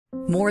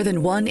More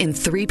than 1 in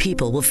 3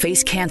 people will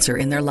face cancer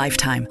in their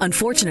lifetime.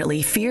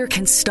 Unfortunately, fear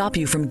can stop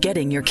you from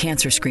getting your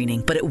cancer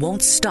screening, but it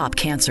won't stop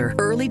cancer.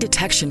 Early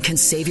detection can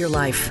save your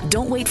life.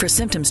 Don't wait for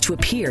symptoms to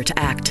appear to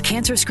act.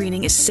 Cancer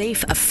screening is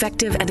safe,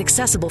 effective, and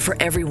accessible for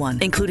everyone,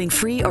 including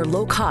free or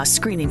low-cost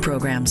screening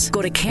programs.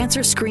 Go to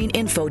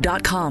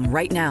cancerscreeninfo.com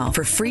right now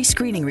for free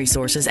screening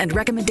resources and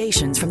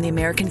recommendations from the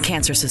American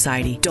Cancer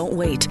Society. Don't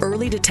wait.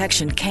 Early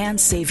detection can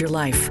save your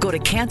life. Go to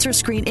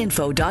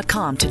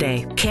cancerscreeninfo.com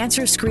today.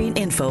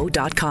 Cancerscreeninfo.com.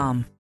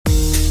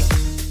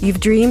 You've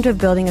dreamed of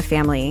building a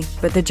family,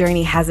 but the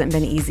journey hasn't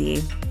been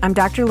easy. I'm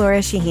Dr.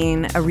 Laura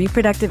Sheehan, a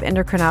reproductive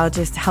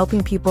endocrinologist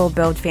helping people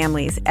build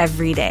families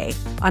every day.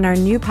 On our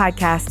new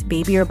podcast,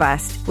 Baby or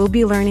Bust, we'll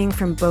be learning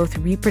from both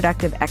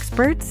reproductive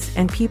experts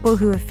and people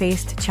who have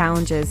faced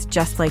challenges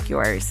just like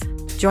yours.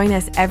 Join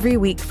us every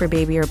week for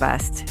Baby or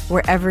Bust,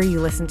 wherever you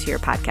listen to your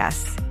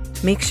podcasts.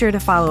 Make sure to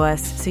follow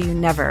us so you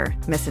never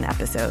miss an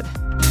episode.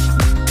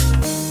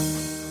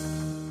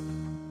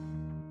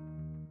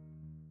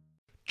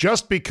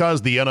 Just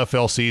because the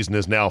NFL season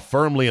is now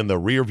firmly in the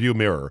rearview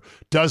mirror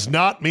does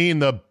not mean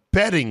the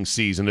betting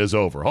season is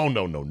over. Oh,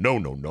 no, no, no,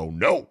 no, no,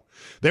 no.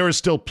 There is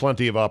still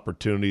plenty of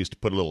opportunities to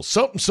put a little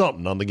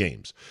something on the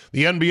games.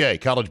 The NBA,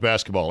 college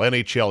basketball,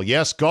 NHL,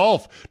 yes,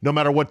 golf. No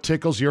matter what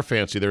tickles your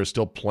fancy, there is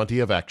still plenty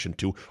of action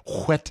to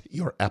whet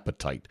your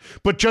appetite.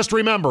 But just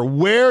remember,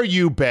 where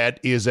you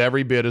bet is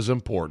every bit as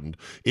important,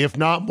 if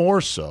not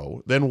more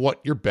so, than what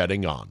you're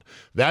betting on.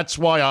 That's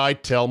why I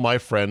tell my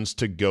friends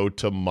to go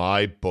to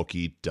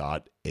mybookie.ag.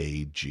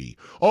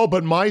 Oh,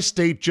 but my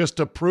state just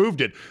approved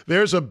it.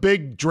 There's a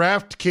big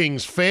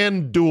DraftKings,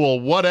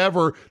 FanDuel,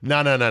 whatever.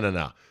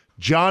 No.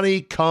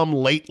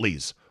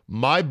 Johnny-come-latelys.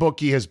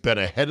 MyBookie has been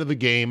ahead of the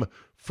game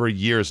for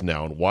years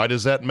now. And why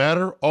does that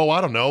matter? Oh, I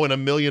don't know, in a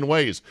million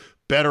ways.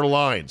 Better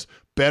lines,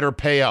 better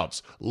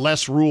payouts,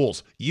 less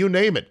rules, you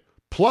name it.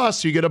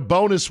 Plus, you get a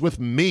bonus with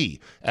me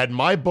at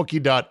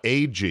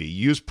mybookie.ag.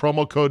 Use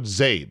promo code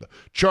ZABE,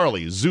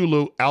 Charlie,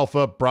 Zulu,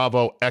 Alpha,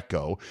 Bravo,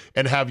 Echo,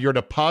 and have your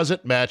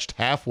deposit matched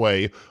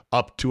halfway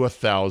up to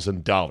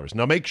 $1,000.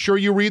 Now, make sure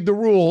you read the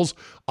rules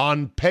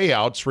on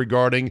payouts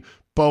regarding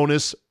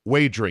bonus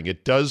wagering.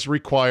 It does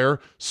require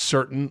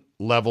certain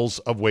levels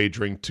of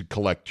wagering to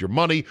collect your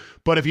money,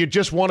 but if you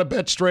just want to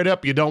bet straight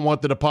up, you don't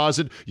want the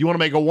deposit, you want to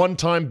make a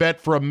one-time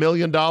bet for $1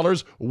 million,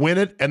 win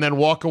it, and then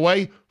walk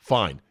away,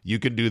 fine. You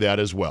can do that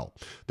as well.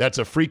 That's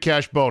a free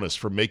cash bonus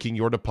for making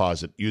your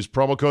deposit. Use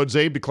promo code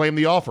ZABE to claim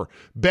the offer.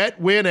 Bet,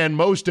 win, and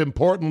most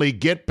importantly,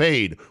 get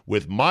paid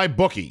with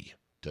MyBookie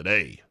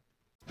today.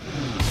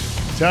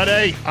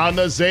 Today on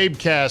the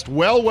Zabecast,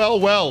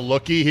 well,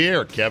 looky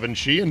here. Kevin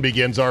Sheehan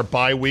begins our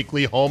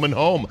bi-weekly Home and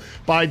Home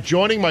by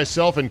joining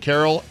myself and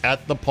Carol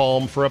at the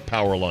Palm for a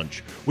power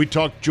lunch. We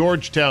talk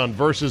Georgetown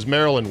versus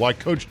Maryland, why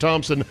Coach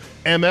Thompson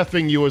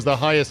MFing you is the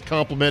highest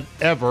compliment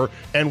ever,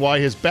 and why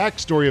his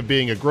backstory of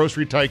being a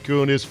grocery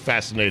tycoon is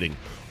fascinating.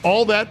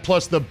 All that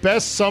plus the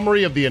best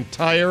summary of the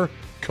entire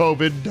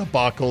COVID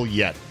debacle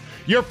yet.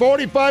 Your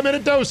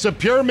 45-minute dose of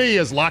pure me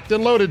is locked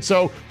and loaded,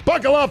 so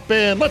buckle up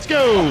and let's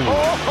go!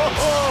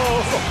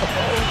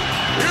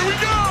 Here we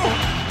go!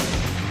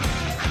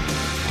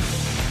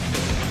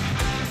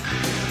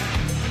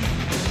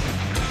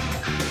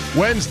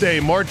 Wednesday,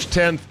 March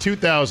 10th,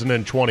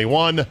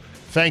 2021.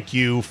 Thank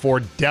you for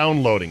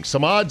downloading.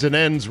 Some odds and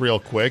ends real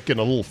quick and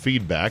a little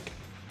feedback.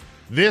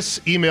 This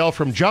email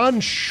from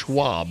John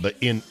Schwab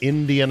in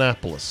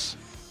Indianapolis.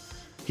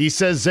 He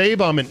says,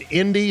 Zabe, I'm in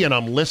Indy and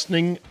I'm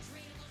listening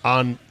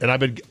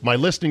my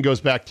listening goes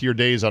back to your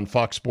days on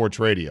Fox Sports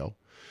Radio,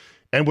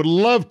 and would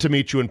love to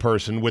meet you in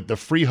person with the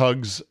free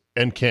hugs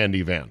and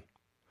candy van.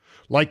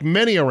 Like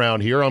many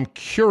around here, I'm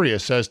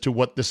curious as to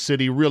what the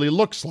city really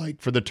looks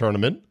like for the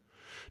tournament.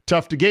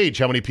 Tough to gauge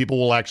how many people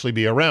will actually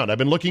be around. I've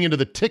been looking into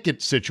the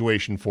ticket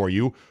situation for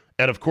you,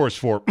 and of course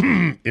for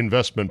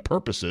investment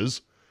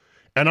purposes,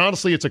 and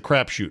honestly, it's a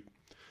crapshoot.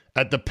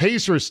 At the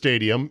Pacers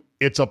Stadium,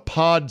 it's a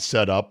pod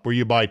setup where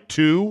you buy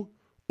 2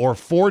 or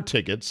 4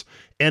 tickets,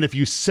 and if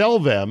you sell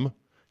them,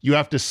 you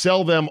have to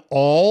sell them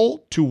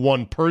all to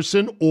one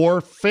person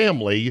or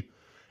family,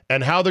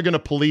 and how they're going to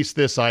police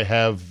this, I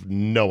have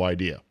no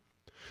idea.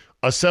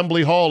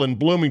 Assembly Hall in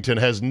Bloomington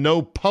has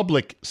no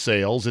public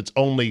sales. It's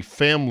only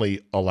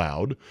family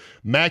allowed.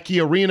 Mackey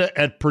Arena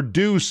at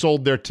Purdue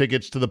sold their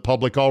tickets to the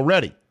public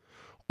already.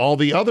 All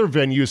the other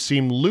venues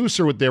seem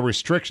looser with their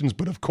restrictions,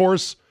 but of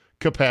course,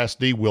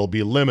 capacity will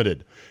be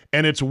limited.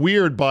 And it's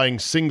weird buying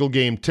single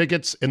game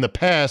tickets. In the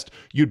past,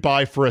 you'd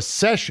buy for a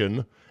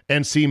session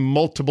and see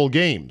multiple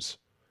games.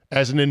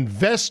 As an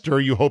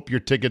investor, you hope your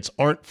tickets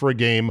aren't for a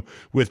game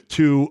with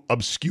 2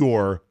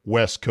 obscure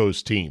West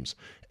Coast teams.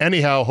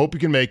 Anyhow, hope you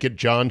can make it.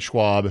 John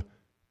Schwab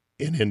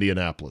in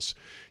Indianapolis.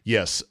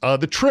 Yes,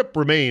 the trip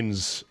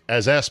remains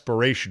as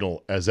aspirational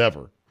as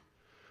ever,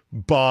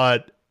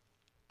 but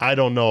I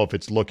don't know if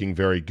it's looking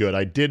very good.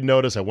 I did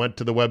notice, I went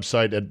to the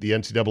website at the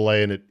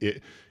NCAA, and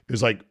it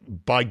was like,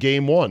 by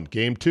game 1,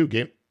 game 2,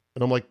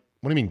 and I'm like,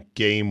 what do you mean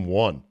game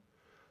 1?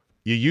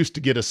 You used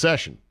to get a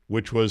session,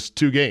 which was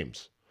 2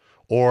 games.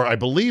 Or I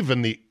believe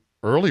in the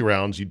early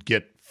rounds, you'd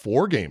get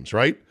 4 games,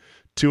 right?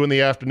 2 in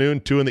the afternoon,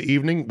 2 in the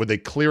evening. Would they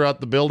clear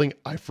out the building?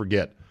 I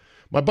forget.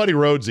 My buddy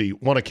Rhodesy,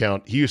 one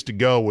account, he used to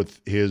go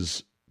with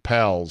his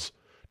pals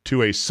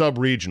to a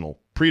sub-regional,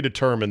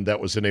 predetermined that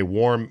was in a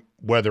warm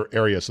weather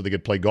area so they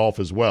could play golf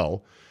as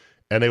well.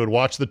 And they would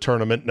watch the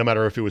tournament, no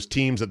matter if it was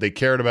teams that they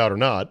cared about or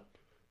not,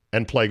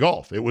 and play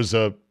golf. It was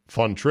a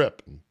fun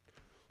trip.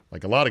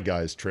 Like a lot of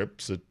guys'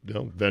 trips, it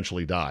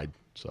eventually died.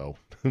 So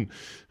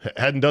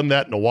hadn't done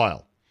that in a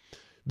while.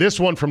 This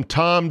one from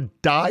Tom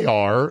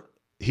Dyer.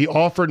 He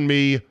offered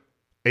me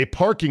a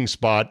parking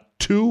spot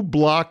 2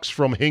 blocks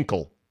from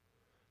Hinkle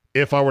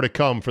if I were to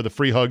come for the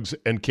free hugs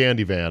and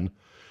candy van.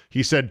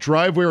 He said,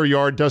 driveway or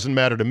yard doesn't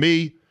matter to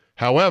me.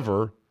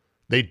 However,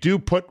 they do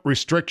put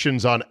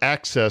restrictions on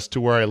access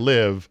to where I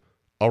live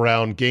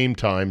around game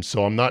time,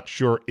 so I'm not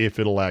sure if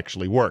it'll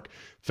actually work.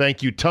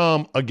 Thank you,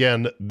 Tom.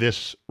 Again,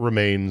 this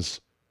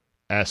remains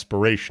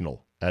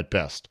aspirational at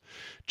best.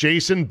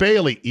 Jason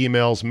Bailey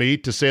emails me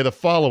to say the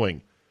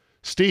following.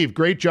 Steve,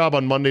 great job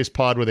on Monday's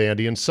pod with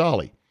Andy and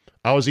Solly.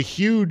 I was a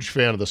huge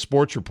fan of the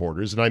sports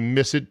reporters, and I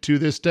miss it to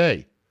this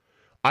day.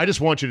 I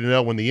just want you to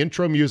know when the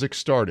intro music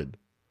started,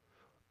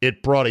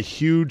 it brought a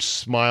huge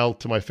smile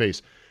to my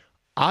face.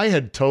 I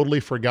had totally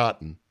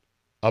forgotten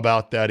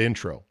about that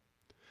intro.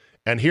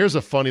 And here's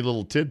a funny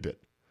little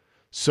tidbit.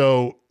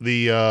 So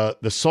the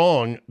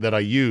song that I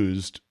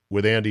used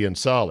with Andy and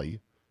Solly,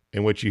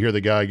 in which you hear the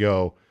guy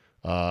go,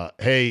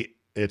 hey,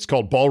 it's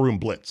called Ballroom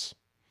Blitz.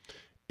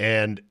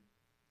 And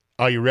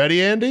are you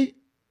ready, Andy?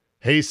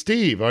 Hey,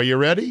 Steve, are you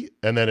ready?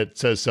 And then it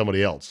says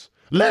somebody else.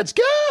 Let's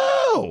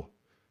go!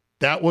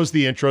 That was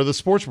the intro of the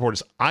sports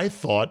reporters. I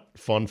thought,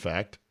 fun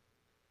fact,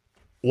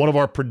 one of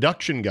our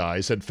production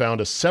guys had found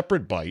a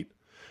separate bite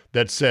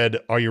that said,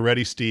 are you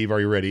ready, Steve? Are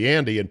you ready,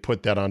 Andy? And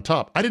put that on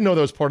top. I didn't know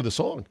that was part of the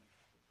song.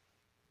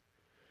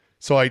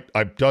 So I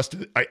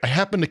dusted it. I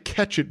happened to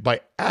catch it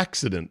by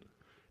accident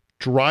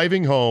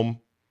driving home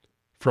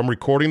from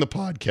recording the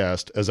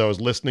podcast. As I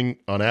was listening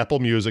on Apple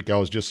Music, I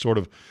was just sort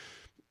of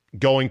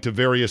going to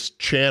various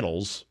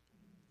channels,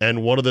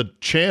 and one of the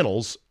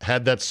channels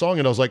had that song,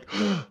 and I was like,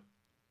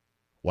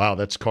 wow,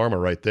 that's karma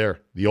right there.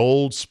 The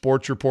old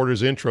Sports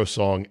Reporters intro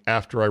song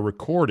after I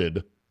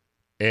recorded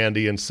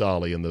Andy and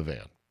Solly in the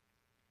van.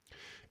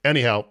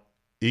 Anyhow,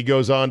 he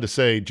goes on to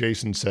say,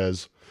 Jason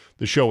says,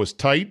 the show was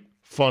tight,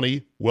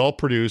 funny,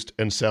 well-produced,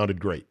 and sounded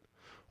great.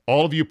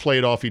 All of you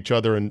played off each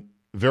other in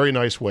very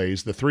nice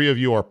ways. The 3 of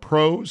you are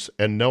pros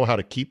and know how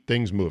to keep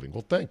things moving.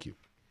 Well, thank you.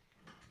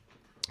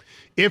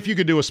 If you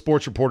could do a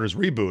Sports Reporters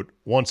reboot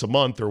once a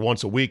month or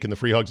once a week in the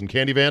Free Hugs and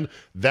Candy Van,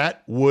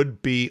 that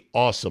would be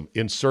awesome.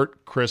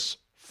 Insert Chris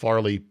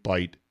Farley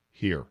bite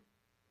here.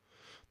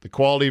 The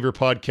quality of your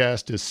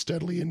podcast is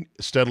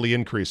steadily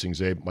increasing,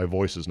 Zabe. My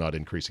voice is not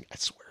increasing. I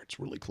swear it's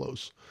really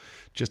close.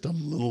 Just a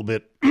little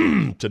bit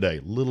today,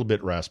 a little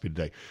bit raspy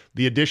today.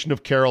 The addition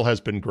of Carol has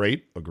been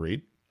great.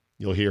 Agreed.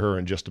 You'll hear her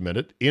in just a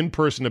minute.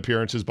 In-person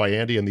appearances by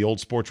Andy and the old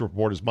Sports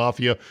Reporters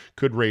Mafia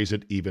could raise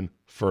it even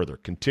further.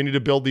 Continue to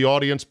build the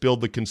audience,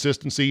 build the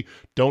consistency.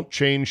 Don't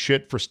change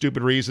shit for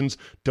stupid reasons.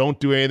 Don't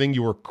do anything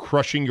you were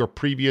crushing your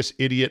previous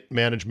idiot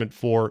management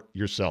for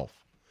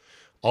yourself.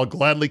 I'll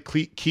gladly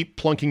keep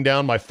plunking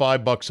down my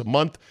 $5 a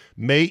month.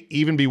 May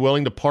even be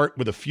willing to part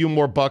with a few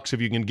more bucks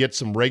if you can get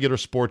some regular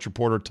sports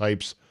reporter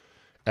types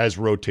as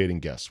rotating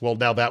guests. Well,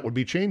 now that would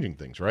be changing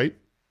things, right?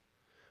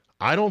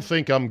 I don't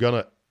think I'm going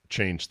to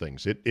change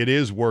things. It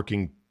is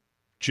working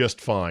just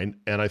fine,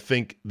 and I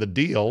think the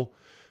deal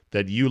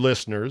that you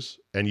listeners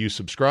and you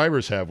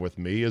subscribers have with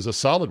me is a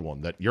solid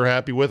one that you're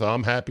happy with,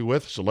 I'm happy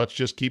with, so let's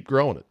just keep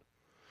growing it.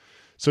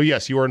 So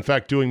yes, you are in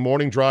fact doing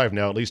morning drive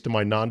now, at least in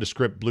my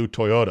nondescript blue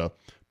Toyota.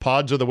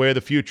 Pods are the way of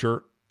the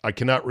future. I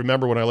cannot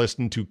remember when I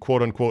listened to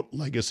quote-unquote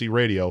legacy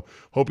radio.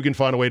 Hope you can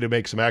find a way to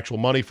make some actual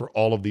money for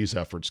all of these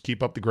efforts.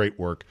 Keep up the great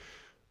work.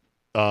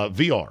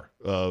 VR,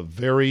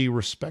 very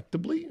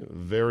respectably,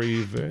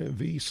 very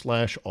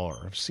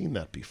V/R. I've seen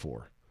that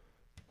before.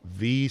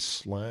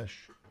 V/R,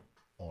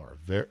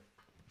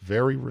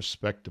 very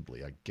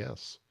respectably, I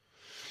guess.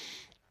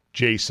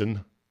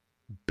 Jason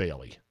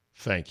Bailey,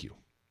 thank you.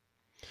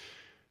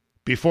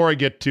 Before I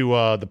get to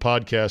the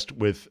podcast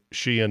with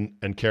Sheehan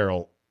and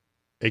Carol,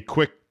 a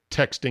quick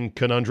texting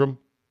conundrum.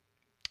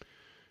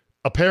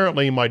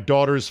 Apparently, my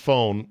daughter's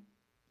phone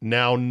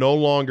now no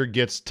longer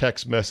gets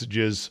text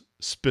messages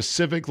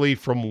specifically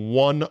from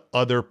one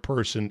other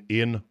person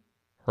in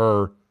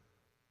her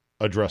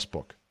address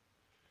book.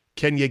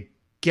 Can you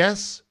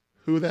guess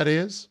who that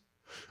is?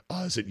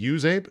 Is it you,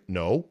 Zabe?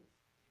 No.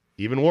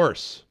 Even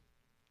worse.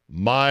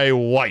 My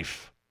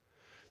wife.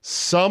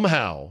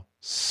 Somehow,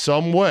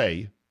 some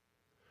way,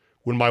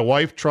 when my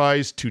wife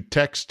tries to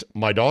text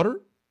my daughter,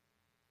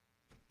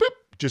 boop,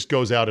 just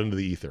goes out into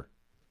the ether.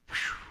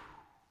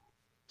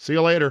 See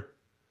you later.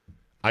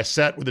 I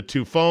sat with the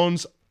 2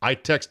 phones. I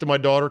texted my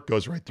daughter,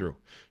 goes right through.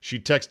 She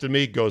texted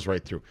me, goes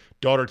right through.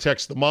 Daughter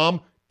texts the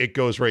mom, it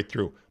goes right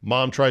through.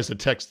 Mom tries to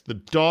text the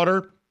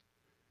daughter.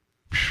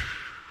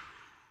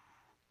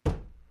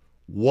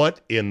 What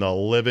in the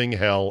living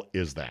hell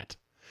is that?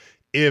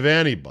 If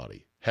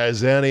anybody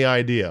has any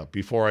idea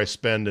before I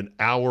spend an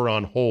hour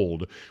on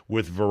hold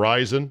with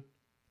Verizon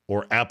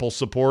or Apple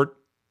support,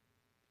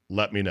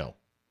 let me know.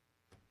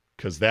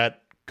 Because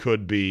that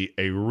could be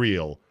a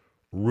real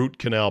root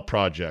canal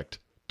project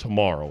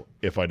tomorrow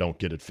if I don't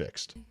get it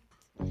fixed.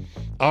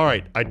 All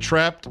right, I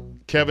trapped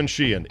Kevin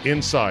Sheehan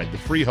inside the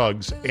free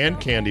hugs and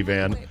candy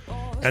van,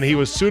 and he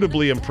was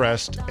suitably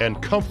impressed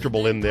and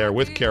comfortable in there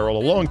with Carol,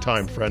 a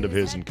longtime friend of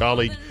his and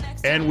colleague,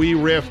 and we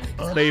riffed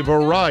on a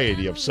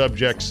variety of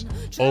subjects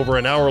over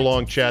an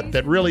hour-long chat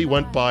that really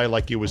went by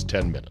like it was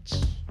 10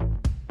 minutes.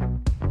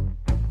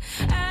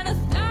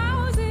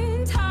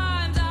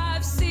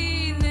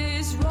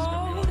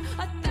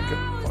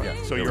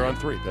 So you're on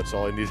 3. That's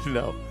all I need to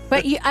know.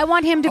 But I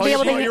want him to be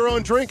able to get your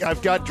own drink.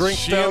 I've got drinks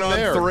Sheehan down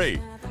there. on 3.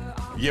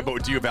 Yeah,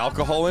 but do you have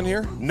alcohol in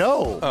here?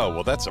 No. Oh,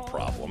 well, that's a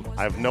problem.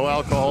 I have no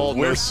alcohol.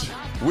 Where's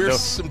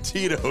some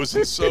Tito's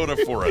and soda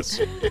for us?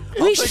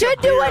 We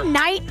should do a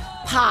night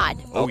pod.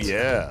 Oh,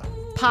 yeah.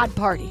 Pod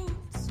party.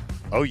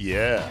 Oh,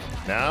 yeah.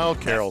 Now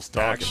Carol's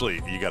talking.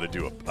 Actually, you got to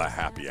do a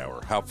happy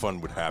hour. How fun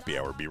would happy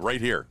hour be?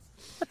 Right here.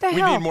 What the We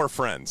hell? need more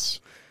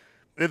friends.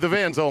 The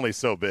van's only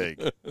so big.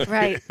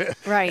 Right.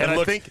 And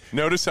I think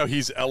notice how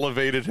he's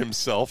elevated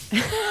himself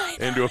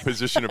into a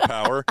position of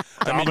power.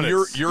 I mean,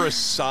 you're a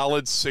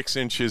solid 6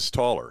 inches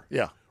taller.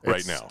 Yeah.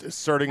 Right now.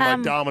 Asserting my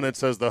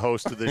dominance as the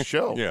host of this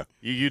show. Yeah.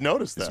 You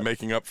noticed that. It's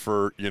making up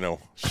for,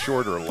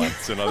 shorter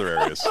lengths in other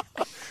areas.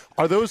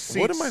 Are those seats?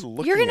 What am I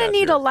looking You're going to at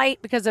need here? a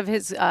light because of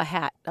his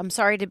hat. I'm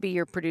sorry to be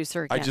your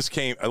producer again. I just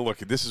came. Look,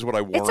 this is what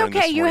I wore. It's in okay.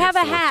 this You morning have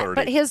at a hat, 4:30.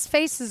 but his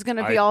face is going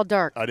to be all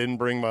dark. I didn't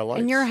bring my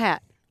lights. And your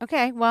hat.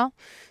 Okay, well,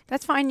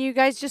 that's fine. You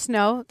guys just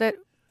know that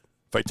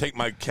If I take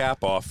my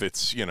cap off,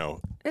 it's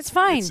it's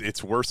fine.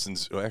 It's worse than.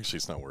 Actually,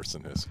 it's not worse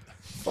than his.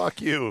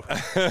 Fuck you.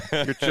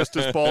 You're just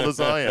as bald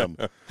as I am.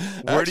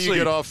 Where do you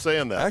get off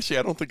saying that? Actually,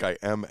 I don't think I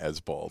am as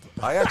bald.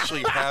 I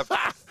actually have.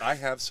 I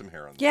have some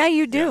hair on. Yeah,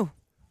 you do.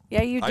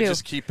 Yeah, you do. I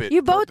just keep it.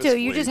 You both do.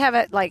 You purposefully- just have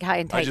it like high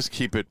and tight. I just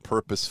keep it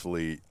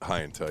purposefully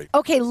high and tight.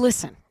 Okay,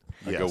 listen.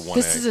 I go one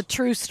This egg. is a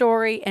true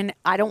story, and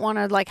I don't want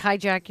to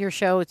hijack your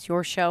show. It's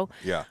your show.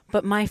 Yeah.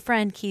 But my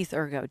friend Keith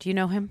Ergo, do you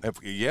know him?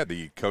 Yeah,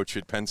 the coach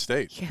at Penn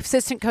State.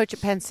 Assistant coach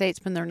at Penn State's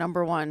been their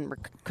number one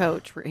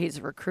coach. He's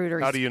a recruiter.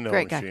 How He's do you know, a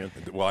great guy. Sheehan?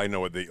 Well, I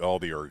know all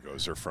the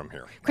Ergos are from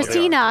here.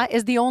 Christina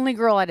is the only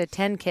girl out of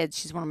 10 kids.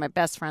 She's one of my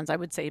best friends. I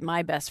would say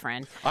my best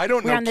friend. I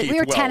don't know Keith We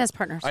were well. tennis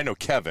partners. I know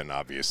Kevin,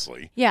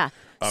 obviously. Yeah.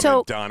 And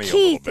So Donnie a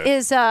Keith little bit.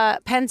 is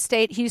Penn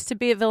State. He used to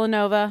be at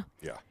Villanova.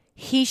 Yeah.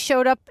 He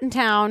showed up in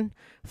town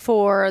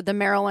for the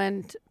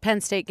Maryland Penn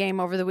State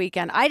game over the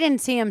weekend. I didn't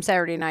see him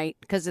Saturday night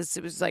because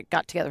it was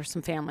got together with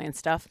some family and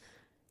stuff.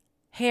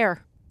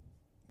 Hair.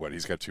 What?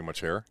 He's got too much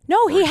hair? No,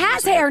 Or he is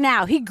has hair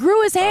now. He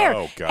grew his hair.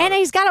 Oh, got and it.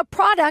 he's got a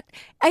product.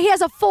 He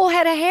has a full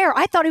head of hair.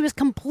 I thought he was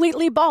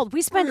completely bald.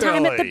 We spent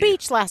time at the Really?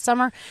 beach last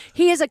summer.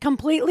 He is a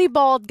completely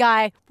bald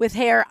guy with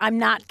hair. I'm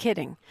not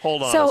kidding.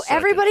 Hold on a So second.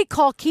 everybody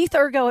call Keith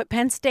Ergo at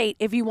Penn State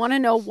if you want to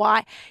know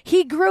why.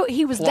 He grew.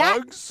 He was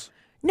Plugs?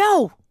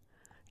 No.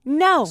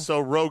 So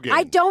Rogan.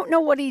 I don't know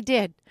what he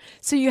did.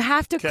 So you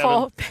have to Kevin,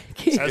 call.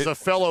 As a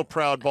fellow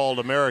proud bald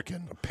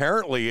American,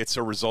 Apparently, it's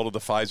a result of the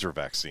Pfizer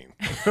vaccine.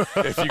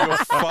 If you go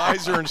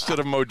Pfizer instead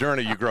of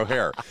Moderna, you grow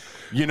hair.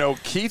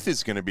 Keith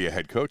is going to be a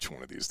head coach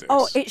one of these days.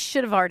 Oh, it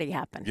should have already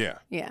happened. Yeah.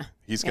 Yeah.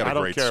 He's got I a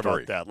don't great care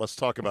story. about that. Let's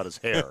talk about his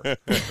hair.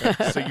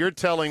 So you're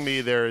telling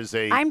me there is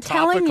a I'm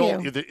telling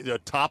a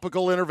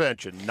topical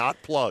intervention, not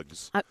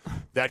plugs,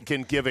 that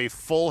can give a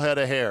full head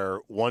of hair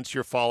once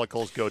your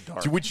follicles go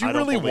dark. Would you I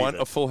don't really believe want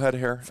it. a full head of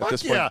hair at Fuck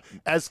this yeah.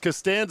 point? As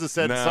Costanza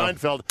said No. in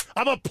Seinfeld,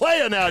 I'm a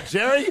player now,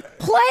 Jerry.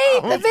 Play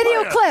the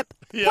video clip.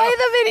 Yeah. Play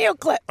the video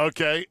clip.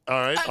 Okay,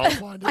 all right, I'll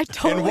find it. I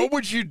totally. And what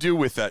would you do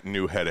with that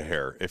new head of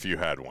hair if you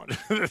had one?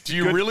 Do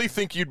you really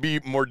think you'd be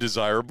more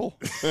desirable?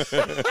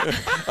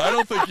 I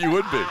don't think you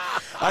would be.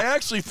 I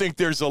actually think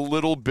there's a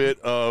little bit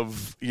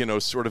of,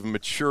 sort of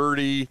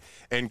maturity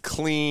and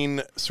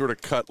clean sort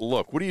of cut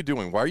look. What are you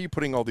doing? Why are you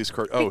putting all these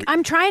cards? Oh,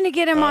 I'm trying to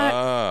get him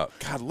on.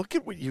 God, look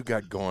at what you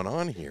got going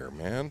on here,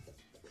 man.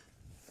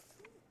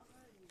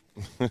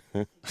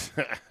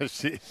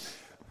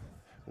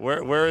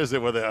 Where is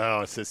it?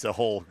 It's just a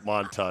whole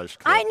montage.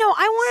 Clip. I know.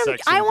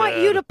 Sex I in want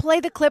bed. you to play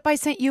the clip I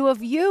sent you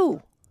of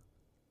you.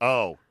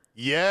 Oh,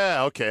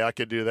 yeah. Okay, I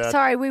could do that.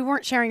 Sorry, we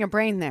weren't sharing a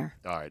brain there.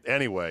 All right.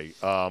 Anyway,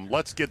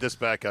 let's get this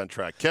back on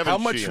track. Kevin How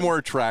much Sheehan. more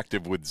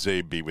attractive would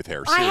Zabe be with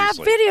hair? I have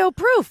Seriously. video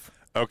proof.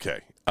 Okay.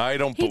 I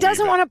don't He believe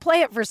doesn't it. want to play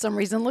it for some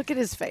reason. Look at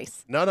his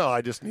face. No,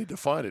 I just need to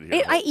find it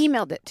here. I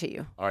emailed it to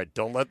you. All right,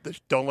 don't let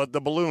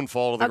the balloon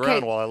fall to the Okay,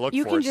 ground while I look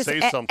you for can it. just Say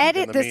something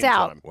edit in the this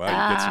out. meantime.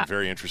 Wow, you get some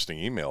very interesting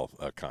email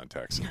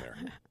contacts in there.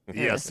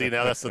 Yeah, see,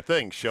 now that's the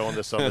thing, showing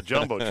this on the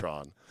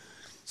Jumbotron.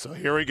 So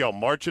here we go,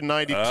 March of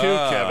 92,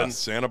 Kevin.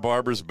 Santa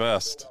Barbara's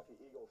best.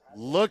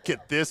 Look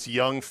at this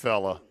young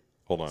fella.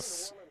 Hold on.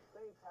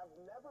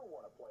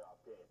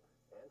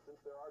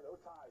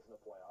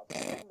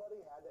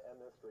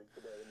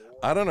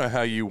 I don't know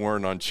how you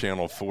weren't on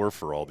Channel 4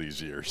 for all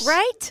these years.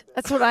 Right?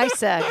 That's what I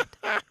said.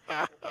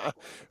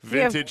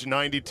 Vintage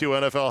 92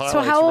 NFL highlights.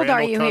 So how old Randall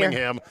are you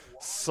Cunningham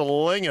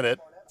slinging it.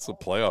 It's a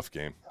playoff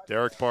game.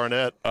 Derek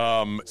Barnett.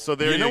 So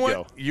there you know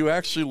go. What? You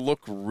actually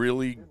look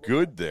really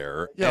good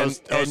there. Yeah, I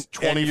was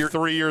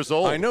 23 years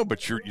old. I know,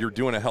 but you're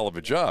doing a hell of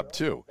a job,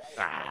 too.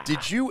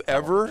 Did you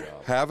ever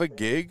have a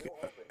gig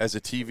as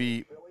a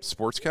TV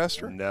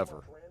sportscaster?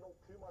 Never.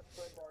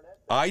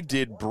 I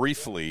did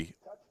briefly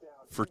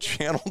for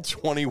Channel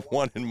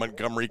 21 in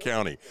Montgomery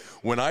County.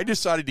 When I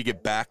decided to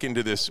get back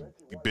into this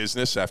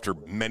business after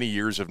many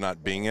years of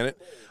not being in it,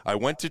 I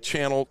went to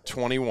Channel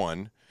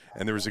 21,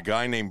 and there was a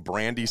guy named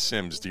Brandy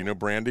Sims. Do you know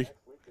Brandy? Do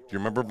you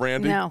remember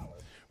Brandy? No.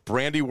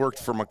 Brandy worked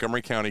for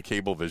Montgomery County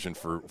Cablevision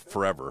for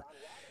forever.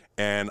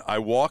 And I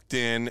walked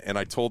in, and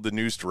I told the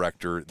news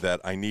director that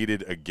I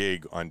needed a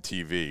gig on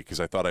TV because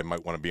I thought I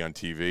might want to be on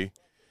TV.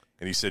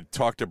 And he said,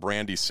 talk to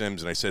Brandy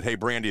Sims. And I said, hey,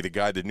 Brandy,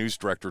 the news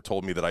director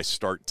told me that I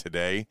start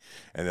today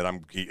and that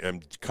I'm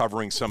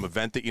covering some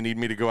event that you need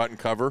me to go out and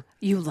cover.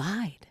 You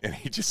lied. And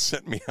he just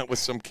sent me out with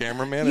some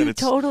cameraman. You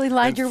totally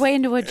lied your way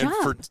into a job.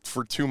 And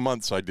for 2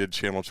 months, I did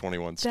Channel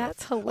 21 stuff.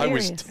 That's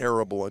hilarious. I was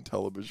terrible on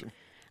television.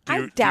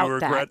 Do you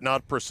regret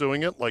not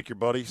pursuing it like your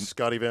buddy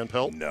Scotty Van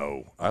Pelt?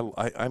 No.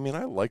 I mean,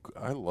 I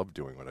love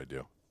doing what I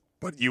do.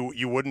 But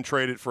you wouldn't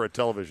trade it for a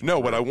television? No,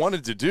 what I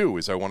wanted to do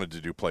is I wanted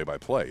to do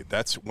play-by-play.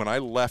 That's when I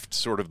left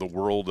sort of the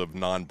world of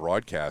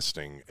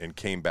non-broadcasting and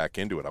came back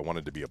into it. I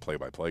wanted to be a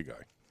play-by-play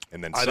guy.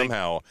 And then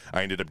I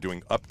ended up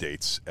doing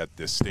updates at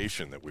this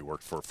station that we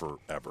worked for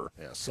forever.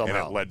 Yeah, somehow.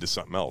 And it led to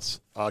something else.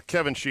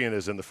 Kevin Sheehan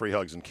is in the Free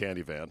Hugs and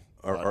Candy van.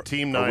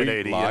 Team are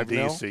 980 we live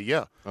in D.C. now?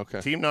 Yeah.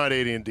 Okay. Team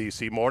 980 in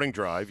D.C. Morning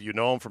Drive. You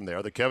know him from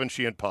there. The Kevin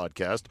Sheehan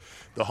podcast.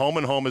 The Home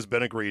and Home has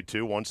been agreed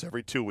to once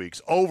every 2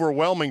 weeks.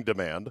 Overwhelming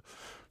demand.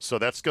 So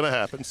that's going to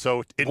happen.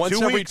 So in once 2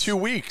 weeks. every 2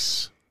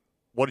 weeks.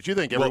 What did you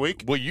think? Every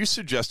week? Well, you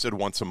suggested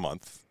once a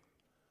month.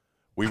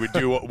 We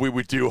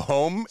would do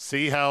home.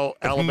 See how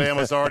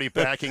Alabama's already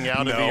backing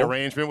out of the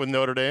arrangement with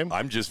Notre Dame?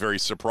 I'm just very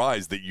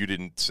surprised that you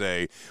didn't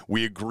say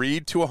we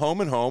agreed to a home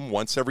and home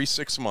once every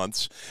 6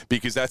 months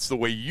because that's the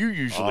way you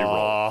usually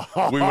roll.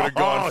 We would have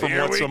gone from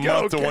once a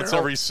month to once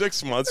every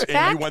 6 months,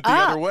 and you went the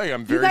other way.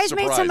 I'm very surprised. You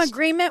guys made some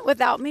agreement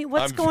without me.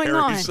 What's going on?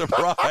 I'm very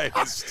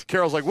surprised.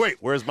 Carol's like, wait,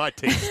 where's my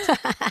taste?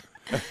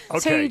 Okay.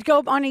 So you'd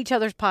go on each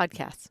other's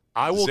podcasts.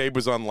 Zabe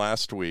was on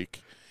last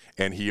week,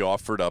 and he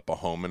offered up a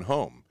home and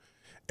home.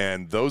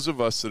 And those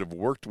of us that have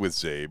worked with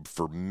Zabe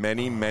for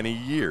many, many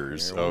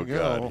years,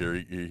 God,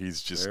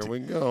 he's just. There we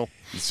go.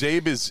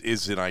 Zabe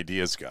is an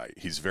ideas guy.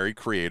 He's very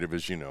creative,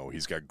 as you know.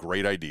 He's got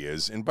great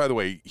ideas. And by the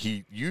way,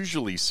 he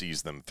usually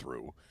sees them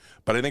through.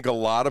 But I think a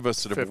lot of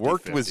us that have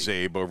worked with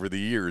Zabe over the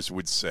years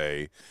would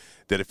say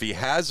that if he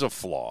has a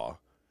flaw,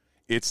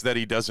 it's that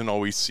he doesn't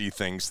always see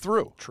things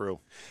through.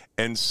 True.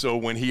 And so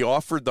when he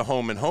offered the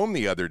home and home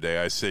the other day,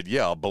 I said,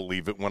 yeah, I'll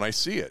believe it when I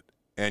see it.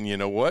 And you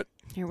know what?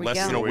 Less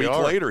than a week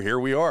later, here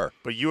we are.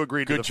 But you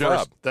agreed to the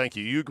first. Thank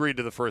you. You agreed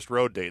to the first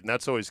road date, and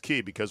that's always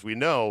key because we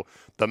know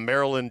the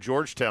Maryland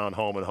Georgetown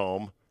home and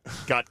home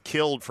got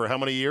killed for how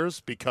many years?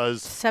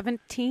 Because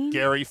 17.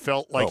 Gary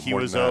felt like he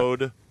was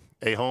owed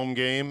a home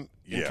game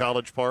in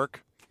College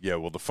Park. Yeah,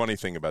 well, the funny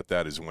thing about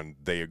that is when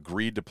they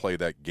agreed to play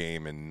that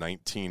game in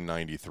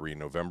 1993,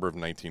 November of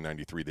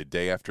 1993, the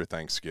day after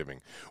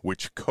Thanksgiving,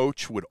 which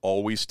Coach would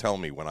always tell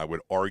me when I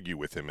would argue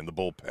with him in the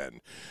bullpen,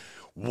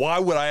 why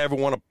would I ever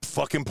want to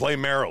fucking play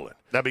Maryland?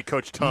 That'd be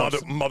Coach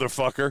Thompson.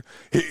 Motherfucker.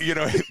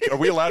 Are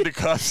we allowed to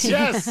cuss?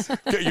 Yes.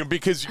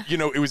 Because,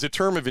 it was a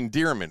term of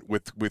endearment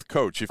with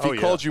Coach. If he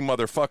called you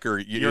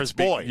motherfucker, you're his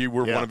boy. You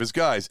were one of his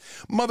guys.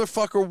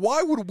 Motherfucker,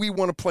 why would we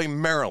want to play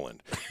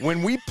Maryland?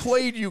 When we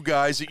played you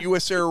guys at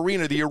US Air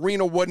Arena, the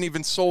arena wasn't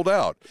even sold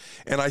out.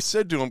 And I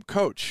said to him,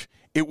 Coach,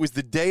 it was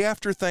the day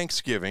after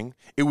Thanksgiving.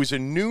 It was a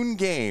noon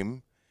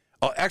game.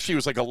 Actually, it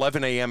was like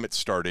 11 a.m. it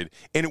started,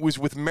 and it was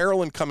with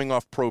Maryland coming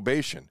off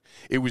probation.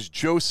 It was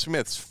Joe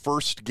Smith's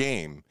first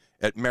game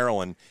at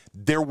Maryland.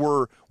 There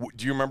were,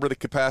 do you remember the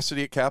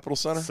capacity at Capitol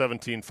Center?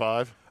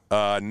 17,500.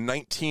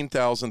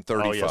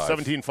 19,035. Oh, yeah,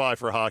 17,500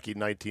 for hockey,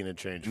 19 and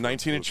change.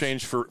 19 and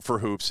change for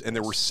hoops, and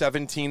there were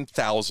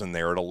 17,000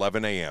 there at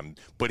 11 a.m.,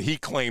 but he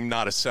claimed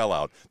not a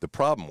sellout. The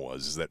problem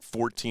was that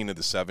 14 of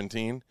the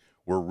 17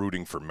 were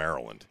rooting for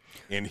Maryland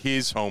in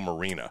his home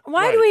arena.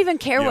 Why do we even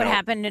care what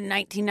happened in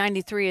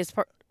 1993 as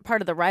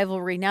part of the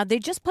rivalry? Now, they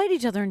just played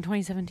each other in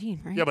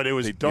 2017, right? Yeah, but it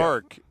was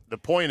dark. Yeah. The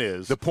point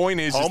is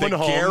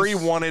that Gary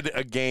wanted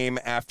a game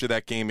after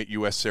that game at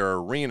US Air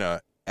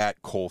Arena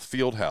at Cole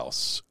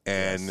Fieldhouse.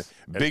 And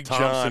Big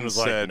John was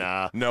said,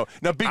 like, nah.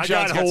 No, Big I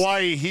John got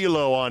Hawaii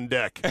Hilo on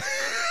deck.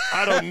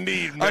 I don't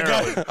need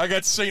Maryland. I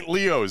got St.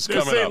 Leo's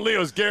There's coming up. St.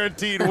 Leo's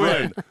guaranteed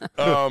win.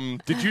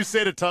 Did you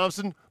say to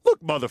Thompson,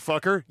 look,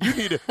 motherfucker, you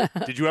need to...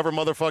 Did you ever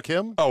motherfuck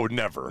him? Oh,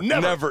 never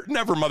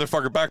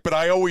motherfucker back. But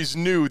I always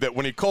knew that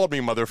when he called me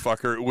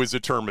motherfucker, it was a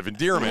term of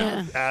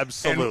endearment. Yeah.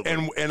 Absolutely.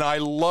 And I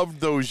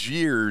loved those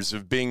years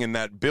of being in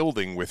that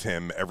building with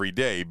him every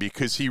day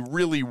because he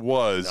really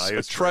was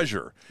a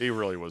treasure. He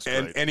really was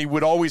great. And he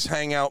would always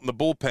hang out in the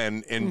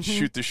bullpen and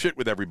shoot the shit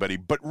with everybody.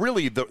 But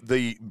really,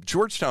 the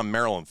Georgetown,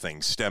 Maryland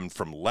thing stemmed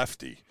from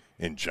Lefty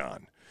and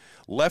John.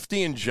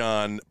 Lefty and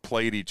John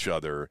played each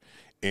other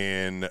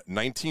in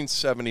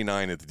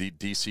 1979 at the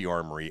D.C.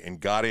 Armory and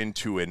got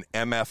into an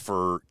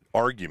MFer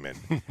argument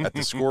at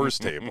the scorers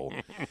table.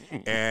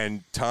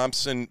 And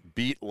Thompson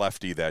beat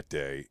Lefty that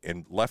day.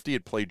 And Lefty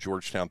had played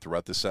Georgetown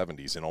throughout the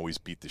 70s and always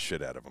beat the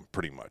shit out of him,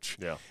 pretty much.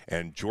 Yeah.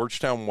 And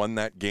Georgetown won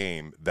that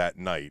game that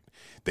night.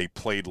 They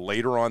played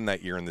later on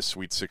that year in the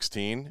Sweet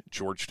 16.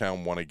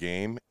 Georgetown won a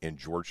game, and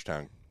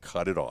Georgetown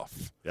cut it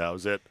off. Yeah, that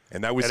was it.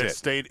 And that was it.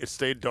 It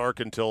stayed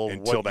dark until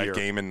that year?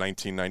 Game in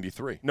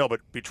 1993. No, but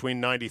between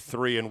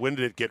 93 and when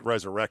did it get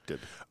resurrected?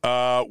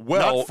 Well,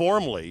 not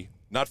formally.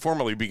 Not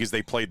formally because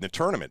they played in the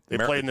tournament. They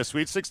played in the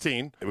Sweet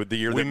 16. With the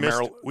year we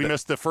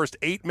missed the first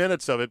 8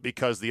 minutes of it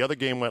because the other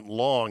game went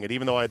long, and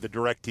even though I had the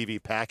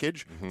DirecTV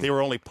package, they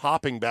were only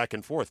popping back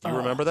and forth. Do you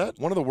remember that?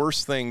 One of the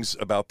worst things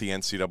about the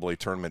NCAA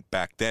tournament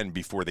back then,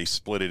 before they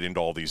split it into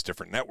all these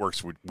different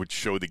networks, would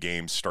show the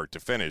games start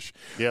to finish.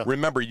 Yeah.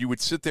 Remember, you would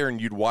sit there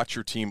and you'd watch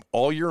your team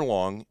all year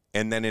long,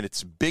 and then in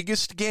its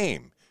biggest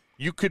game,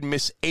 you could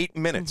miss 8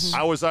 minutes.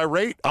 I was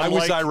irate. I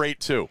was irate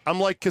too.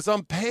 I'm like, because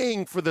I'm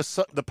paying for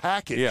the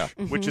package,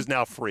 which is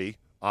now free,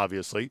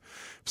 obviously.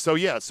 So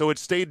it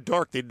stayed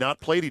dark. They'd not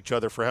played each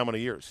other for how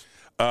many years?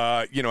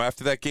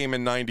 After that game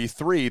in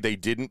 93, they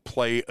didn't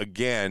play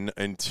again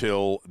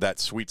until that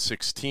Sweet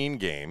 16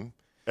 game.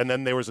 And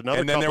then there was another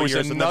and then couple there was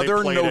years,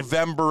 another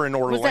November in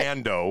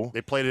Orlando.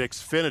 They played at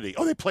Xfinity.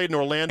 Oh, they played in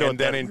Orlando. And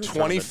then in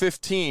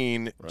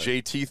 2015,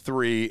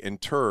 JT3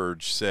 and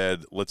Turge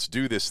said, let's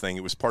do this thing.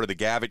 It was part of the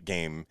Gavitt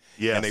game.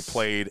 Yes. And they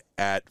played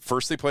at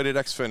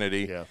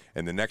Xfinity.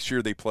 And the next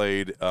year they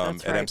played at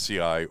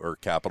MCI or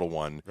Capital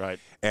One. Right.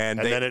 And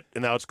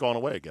now it's gone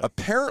away again.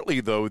 Apparently,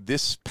 though,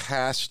 this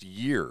past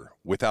year,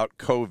 without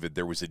COVID,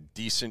 there was a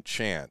decent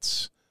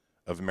chance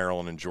of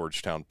Maryland and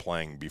Georgetown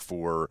playing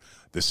before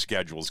the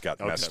schedules got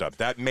messed up.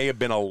 That may have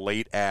been a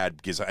late ad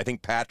because I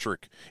think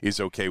Patrick is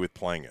okay with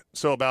playing it.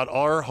 So about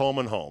our home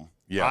and home,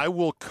 I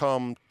will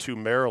come to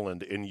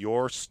Maryland in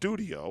your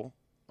studio.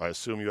 I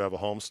assume you have a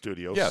home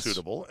studio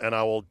suitable, and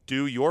I will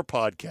do your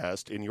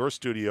podcast in your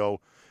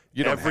studio.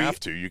 You don't have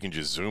to. You can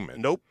just Zoom it.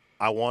 Nope.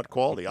 I want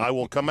quality. I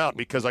will come out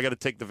because I got to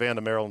take the van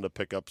to Maryland to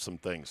pick up some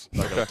things. I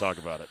got to talk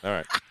about it. All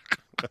right.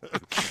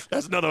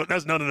 That's none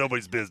of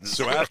nobody's business.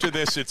 So after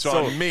this, it's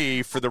on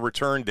me for the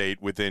return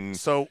date within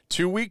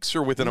 2 weeks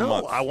or within a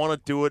month? I want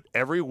to do it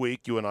every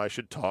week. You and I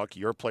should talk.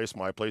 Your place,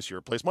 my place,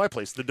 your place, my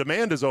place. The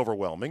demand is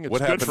overwhelming. It's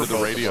what happened good for to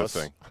the radio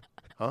thing?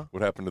 Huh?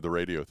 What happened to the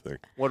radio thing?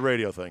 What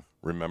radio thing?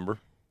 Remember?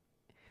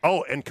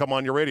 Oh, and come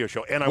on your radio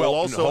show. And I will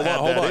also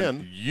add that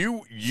in.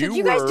 Should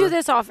you guys do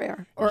this off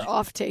air or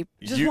off tape?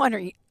 Just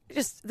wondering.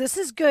 This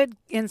is good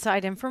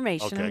inside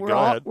information. Okay, we're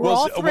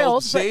all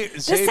thrilled.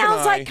 This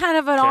sounds like kind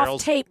of an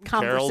off-tape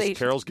conversation.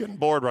 Carol's getting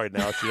bored right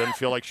now. She doesn't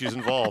feel like she's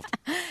involved.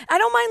 I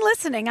don't mind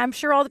listening. I'm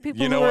sure all the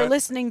people who are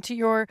listening to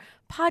your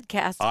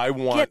podcast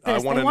get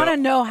this. They want to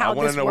know how this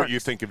works. I want to know what you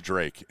think of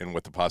Drake and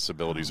what the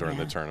possibilities are in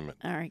the tournament.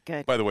 All right,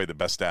 good. By the way, the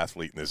best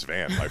athlete in this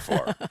van by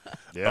far.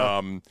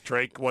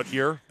 Drake, what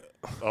year?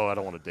 Oh, I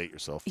don't want to date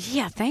yourself.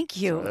 Yeah, thank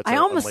you. I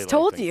almost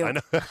told you. I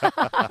know.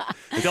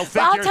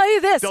 I'll tell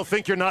you this. They'll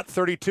think you're not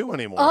 32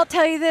 anymore. I'll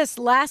tell you this.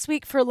 Last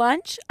week for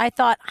lunch, I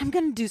thought, I'm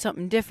going to do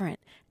something different.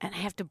 And I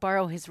have to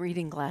borrow his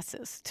reading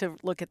glasses to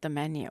look at the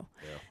menu.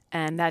 Yeah.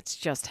 And that's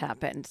just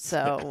happened.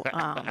 So,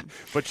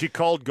 But she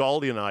called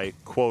Galdi and I,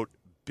 quote,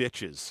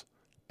 bitches.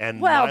 And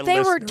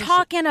they were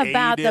talking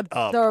about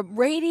the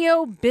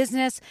radio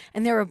business,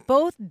 and they were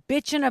both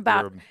bitching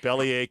about. They were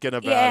belly aching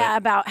about it. Yeah,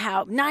 about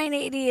how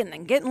 980 and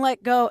then getting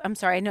let go. I'm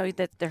sorry, I know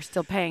that they're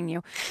still paying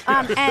you.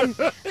 And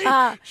literally,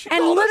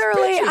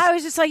 I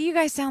was just like, you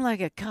guys sound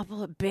like a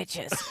couple of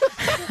bitches.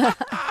 And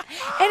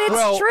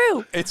it's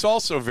true. It's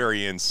also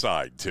very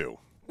inside, too.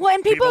 Well,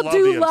 and people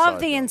do love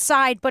the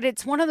inside, but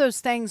it's one of those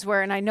things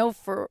where, and I know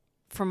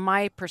from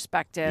my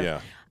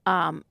perspective,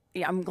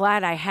 I'm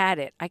glad I had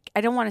it.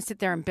 I don't want to sit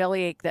there and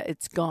bellyache that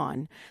it's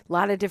gone. A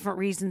lot of different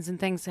reasons and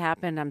things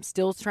happened. I'm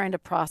still trying to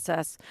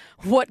process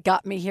what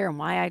got me here and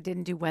why I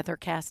didn't do weather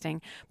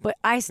casting. But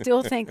I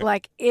still think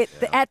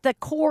at the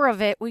core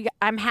of it,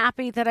 I'm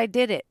happy that I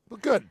did it. Well,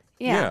 good.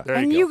 Yeah. There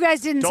and you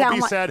guys didn't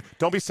sound like...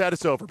 Don't be sad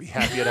it's over. Be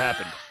happy it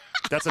happened.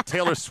 That's a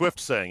Taylor Swift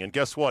saying, and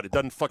guess what? It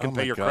doesn't fucking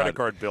pay your credit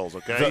card bills,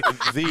 okay?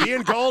 Me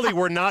and Galdi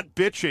were not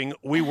bitching.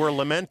 We were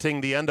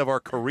lamenting the end of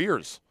our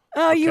careers.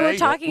 Oh, you were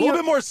talking a little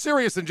bit more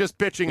serious than just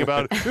bitching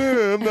about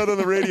I'm not on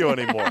the radio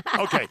anymore.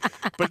 Okay,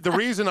 but the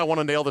reason I want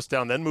to nail this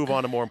down, then move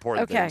on to more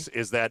important things,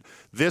 is that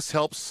this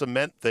helps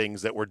cement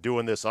things that we're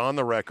doing this on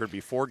the record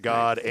before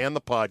God and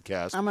the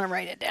podcast. I'm going to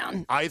write it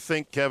down. I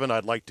think, Kevin,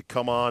 I'd like to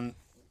come on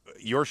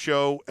your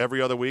show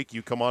every other week.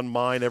 You come on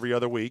mine every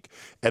other week,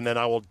 and then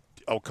I'll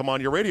come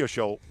on your radio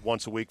show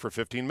once a week for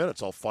 15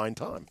 minutes. I'll find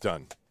time.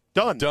 Done.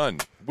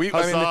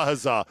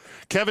 Huzzah.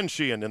 Kevin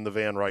Sheehan in the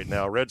van right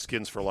now.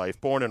 Redskins for life.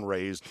 Born and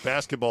raised.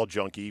 Basketball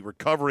junkie.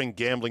 Recovering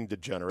gambling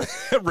degenerate.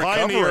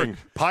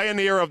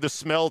 Pioneer of the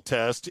smell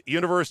test.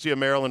 University of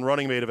Maryland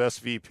running mate of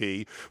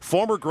SVP.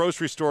 Former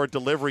grocery store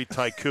delivery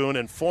tycoon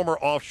and former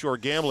offshore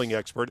gambling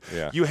expert.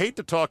 Yeah. You hate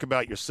to talk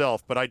about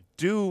yourself, but I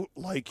do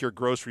like your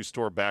grocery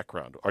store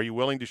background. Are you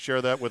willing to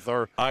share that with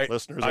our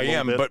listeners? I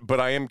am, but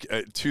I am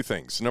two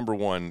things. Number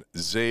one,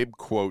 Zabe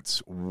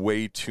quotes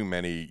way too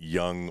many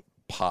young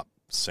pop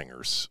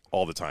singers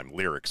all the time,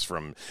 lyrics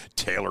from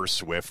Taylor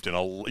Swift and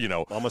I'm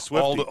a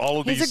Swiftie. all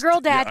of these. He's a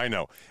girl dad. Yeah, I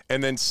know.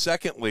 And then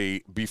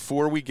secondly,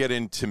 before we get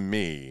into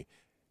me,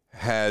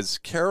 has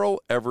Carol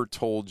ever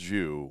told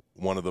you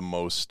one of the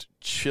most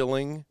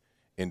chilling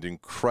and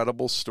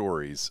incredible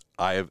stories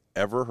I have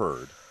ever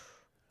heard?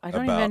 I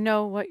don't even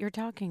know what you're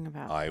talking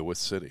about. Iowa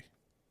City,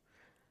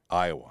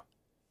 Iowa.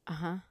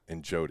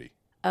 And Jody.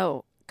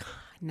 Oh, God,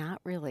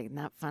 not really.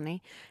 Not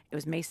funny. It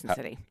was Mason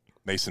City.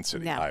 Mason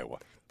City, Iowa.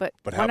 But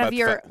one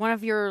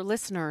of your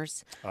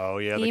listeners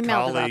the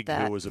colleague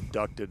who was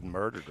abducted and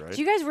murdered, right?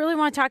 Do you guys really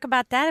want to talk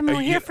about that? I mean,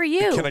 we're here for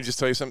you. Can I just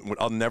tell you something?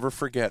 I'll never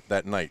forget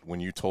that night when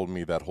you told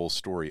me that whole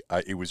story.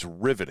 It was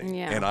riveting.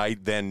 Yeah. And I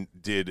then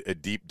did a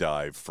deep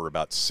dive for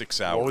about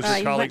 6 hours. What was your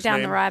you colleague's went down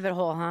name? the rabbit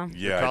hole, huh?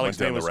 Yeah, your colleague's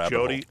name was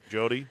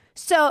Jody.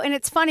 So, and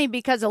it's funny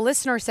because a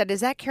listener said,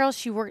 "Is that Carol?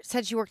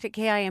 Said she worked at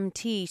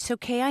KIMT." So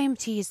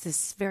KIMT is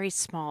this very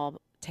small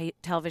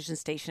television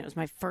station. It was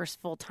my first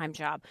full-time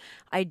job.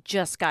 I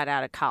just got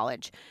out of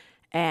college,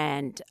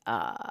 and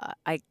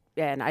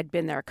I'd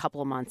been there a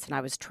couple of months, and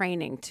I was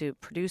training to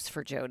produce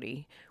for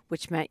Jody,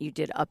 which meant you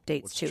did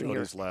updates What's to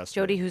Jody's last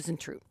Jody name?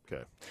 Husentroop.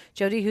 Okay.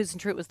 Jody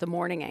Husentroop was the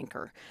morning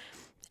anchor.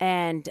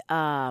 And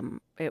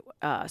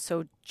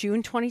so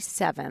June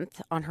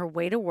 27th, on her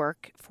way to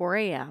work, 4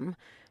 a.m.,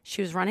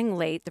 she was running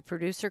late. The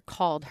producer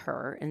called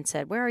her and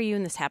said, "Where are you?"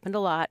 And this happened a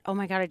lot. "Oh,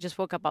 my God, I just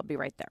woke up. I'll be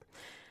right there."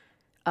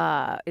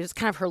 It was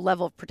kind of her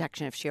level of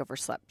protection if she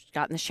overslept. She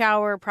got in the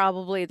shower,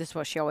 probably. This is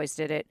what she always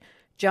did it.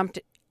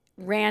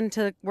 Ran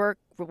to work,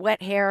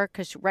 wet hair,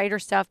 because she write her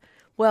stuff.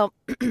 Well,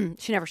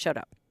 she never showed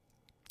up.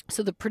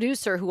 So the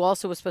producer, who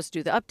also was supposed to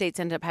do the updates,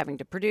 ended up having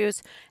to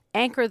produce,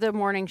 anchor the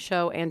morning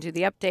show, and do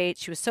the update.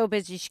 She was so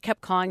busy, she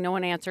kept calling. No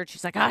one answered.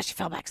 She's like, she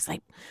fell back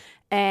asleep.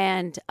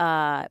 And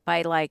by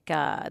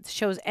the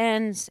show's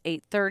ends,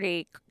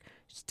 8:30,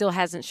 still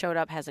hasn't showed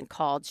up, hasn't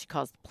called. She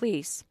calls the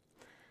police.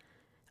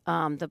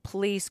 The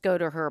police go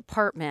to her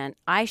apartment.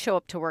 I show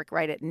up to work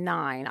right at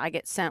 9. I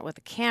get sent with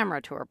a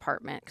camera to her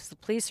apartment because the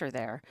police are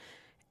there.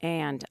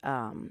 And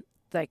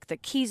the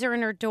keys are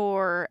in her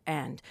door,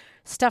 and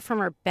stuff from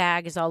her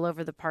bag is all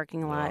over the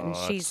parking lot. And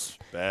she's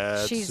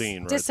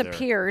scene right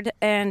disappeared,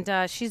 and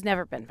she's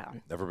never been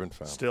found. Never been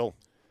found. Still,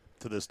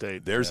 to this day.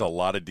 There's a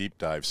lot of deep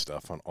dive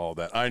stuff on all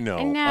that. I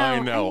know.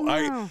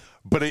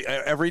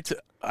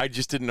 I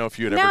just didn't know if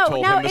you had ever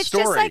told him the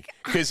story,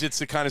 because it's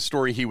the kind of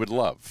story he would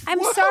love.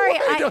 I'm sorry.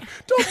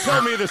 Don't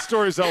tell me the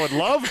stories I would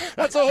love.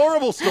 That's a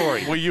horrible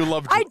story. Well, you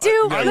loved. I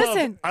do.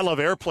 Listen. I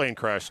love airplane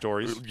crash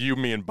stories. You,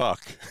 me, and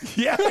Buck.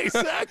 Yeah,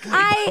 exactly.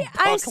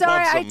 I'm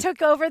sorry I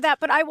took over that,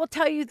 but I will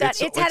tell you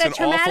that it's had a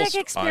traumatic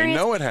experience.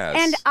 I know it has.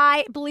 And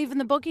I believe in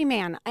the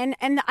boogeyman.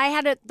 And I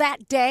had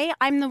that day.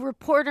 I'm the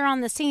reporter on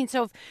the scene.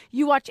 So if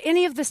you watch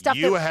any of the stuff,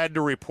 you had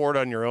to report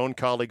on your own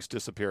colleague's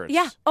disappearance.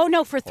 Yeah. Oh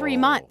no, for 3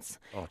 months.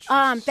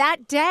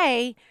 That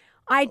day,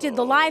 I did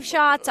the live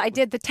shots. I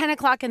did the 10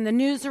 o'clock in the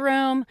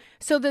newsroom.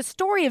 So the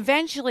story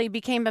eventually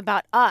became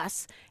about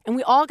us, and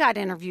we all got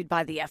interviewed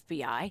by the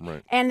FBI.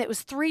 Right. And it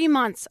was 3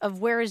 months of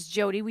Where is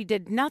Jody? We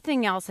did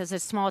nothing else as a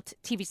small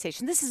TV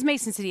station. This is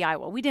Mason City,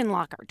 Iowa. We didn't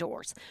lock our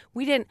doors.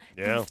 We didn't.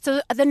 Yeah.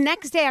 So the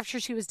next day after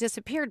she was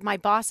disappeared, my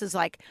boss is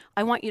like,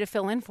 "I want you to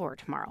fill in for her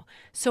tomorrow."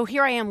 So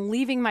here I am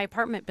leaving my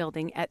apartment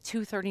building at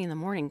 2:30 in the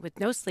morning with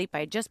no sleep. I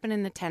had just been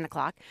in the 10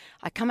 o'clock.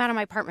 I come out of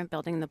my apartment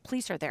building, and the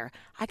police are there.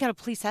 I got a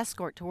police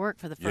escort to work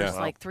for the first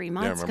 3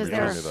 months because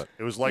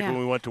it was like when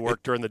we went to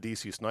work during the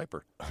DC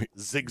Sniper,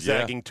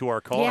 zigzagging to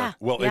our car. Yeah.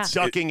 Well, Yeah. it's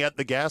ducking at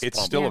the gas pump.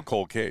 It's still a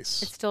cold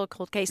case. It's still a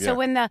cold case. Yeah. So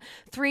when the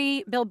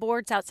 3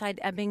 billboards outside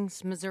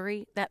Ebbings,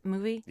 Missouri, that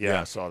movie,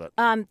 I saw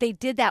that. they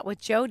did that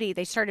with Jody.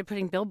 They started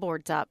putting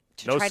billboards up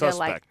to try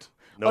suspect. to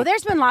Oh,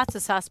 there's been lots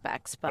of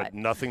suspects, but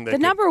nothing. The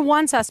number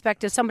one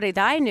suspect is somebody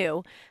that I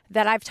knew,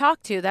 that I've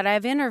talked to, that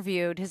I've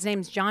interviewed. His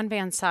name's John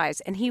Van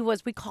Size, and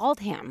we called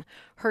him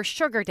her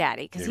sugar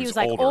daddy because he was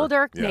like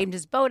older, named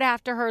his boat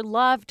after her,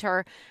 loved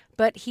her,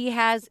 but he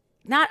has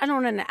I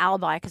don't want an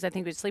alibi because I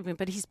think he was sleeping,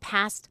 but he's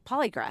passed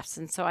polygraphs,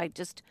 and so I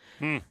just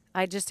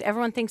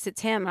everyone thinks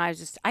it's him.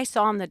 And I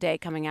saw him the day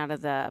coming out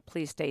of the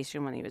police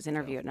station when he was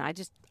interviewed, and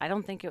I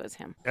don't think it was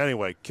him.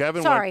 Anyway,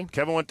 Kevin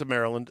went to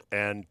Maryland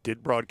and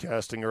did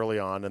broadcasting early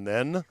on, and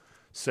then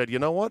said, you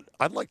know what?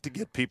 I'd like to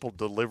get people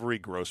delivery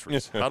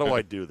groceries. How do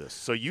I do this?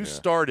 So you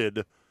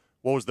started.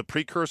 What was the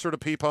precursor to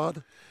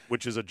Peapod,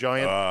 which is a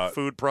giant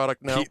food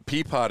product now?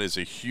 Peapod is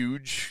a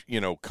huge,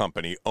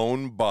 company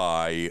owned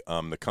by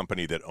the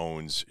company that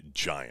owns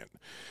Giant,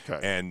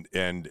 and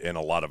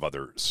a lot of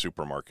other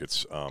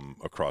supermarkets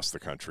across the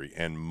country.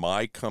 And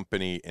my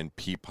company and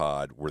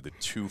Peapod were the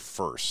two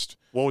first.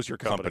 What was your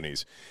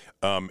companies?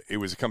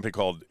 It was a company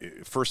called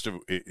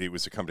it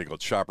was a company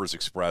called Shoppers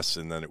Express,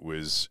 and then it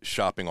was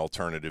Shopping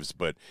Alternatives.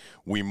 But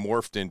we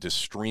morphed into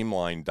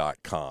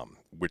Streamline.com,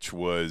 which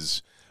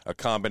was a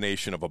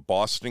combination of a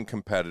Boston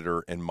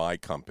competitor and my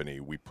company.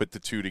 We put the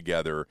two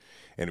together,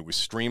 and it was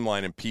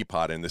Streamline and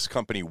Peapod, and this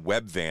company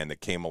Webvan that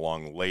came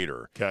along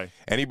later. Okay.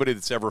 Anybody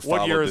that's ever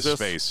followed this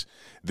space,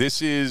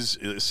 this is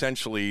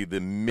essentially the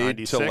mid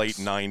 96? To late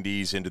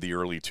 90s into the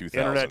early 2000s.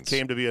 Internet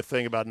came to be a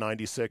thing about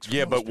 96.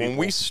 Yeah, but when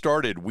we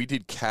started, we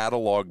did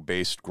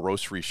catalog-based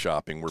grocery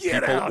shopping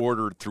where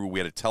ordered through.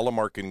 We had a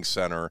telemarketing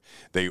center.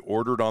 They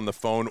ordered on the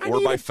phone or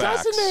by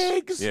fax. A dozen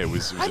eggs. Yeah, it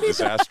was a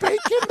disaster.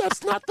 Bacon.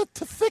 That's not the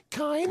thick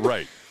kind.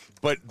 Right.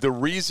 But the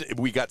reason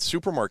we got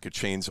supermarket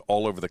chains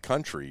all over the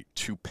country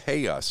to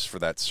pay us for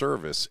that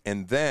service,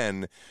 and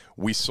then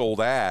we sold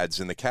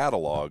ads in the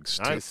catalogs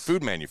to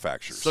food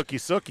manufacturers.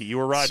 Sookie, you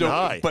were riding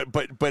high.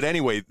 But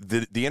anyway,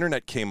 the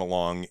internet came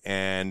along,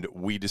 and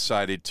we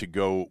decided to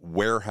go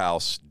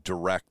warehouse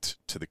direct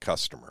to the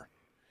customer,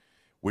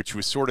 which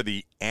was sort of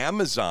the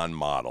Amazon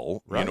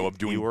model, of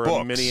doing you were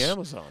books. A mini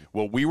Amazon.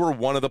 Well, we were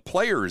one of the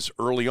players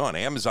early on.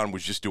 Amazon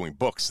was just doing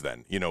books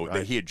then.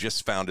 He had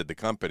just founded the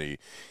company.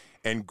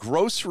 And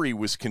grocery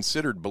was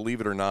considered,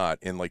 believe it or not,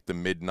 in like the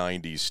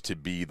mid-'90s to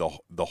be the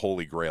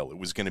holy grail. It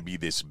was going to be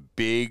this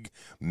big,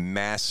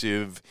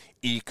 massive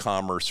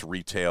e-commerce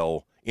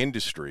retail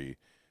industry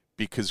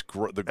because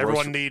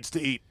everyone needs to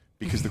eat.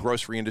 Because the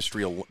grocery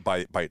industry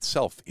by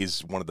itself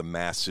is one of the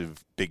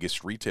massive,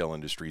 biggest retail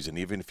industries. And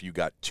even if you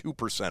got 2%,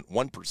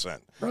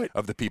 1%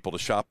 of the people to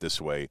shop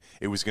this way,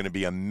 it was going to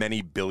be a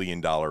many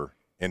billion-dollar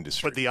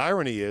industry. But the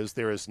irony is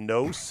there is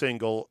no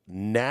single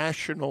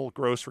national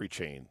grocery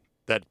chain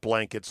that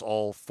blankets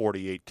all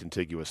 48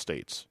 contiguous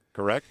states,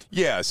 correct?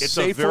 Yes. It's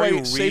a very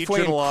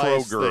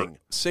regionalized thing.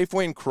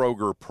 Safeway and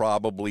Kroger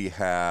probably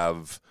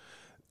have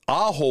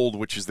Ahold,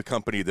 which is the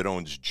company that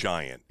owns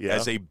Giant,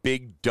 as a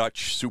big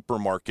Dutch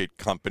supermarket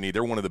company.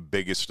 They're one of the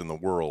biggest in the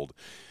world.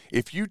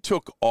 If you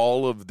took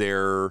all of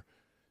their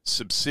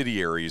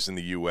subsidiaries in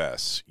the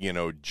U.S.,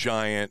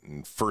 Giant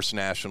and First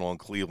National and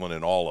Cleveland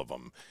and all of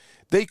them,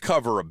 they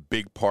cover a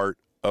big part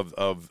of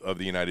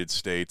the United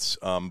States.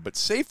 But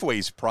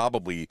Safeway's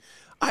probably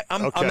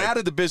I'm out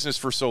of the business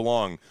for so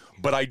long,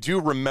 but I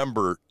do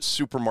remember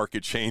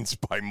supermarket chains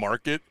by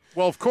market.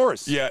 Well, of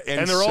course. Yeah,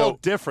 and they're all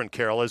different,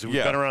 Carol, as we've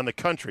been around the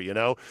country,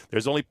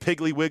 There's only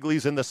Piggly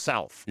Wigglies in the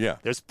South. Yeah.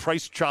 There's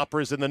Price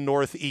Choppers in the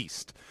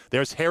Northeast.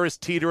 There's Harris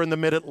Teeter in the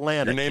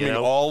Mid-Atlantic. You're naming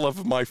all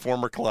of my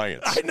former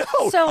clients. I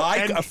know.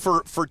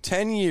 So for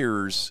 10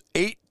 years,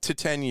 8 to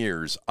 10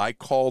 years, I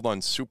called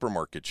on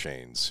supermarket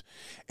chains,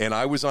 and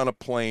I was on a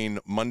plane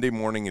Monday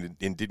morning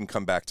and didn't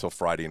come back till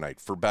Friday night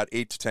for about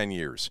 8 to 10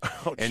 years,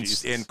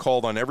 and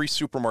called on every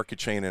supermarket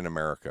chain in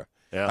America.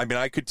 Yeah. I mean,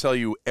 I could tell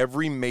you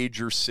every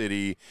major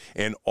city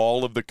and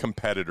all of the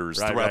competitors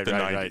throughout the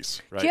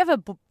 90s. Right. Do you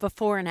have a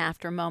before and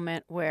after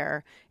moment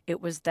where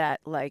it was that,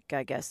 I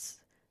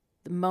guess,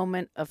 the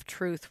moment of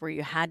truth where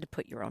you had to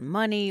put your own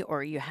money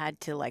or you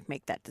had to,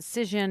 make that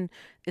decision?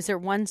 Is there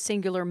one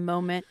singular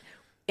moment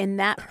in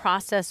that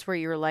process where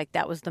you're like,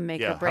 that was the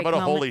make or break how about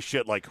moment?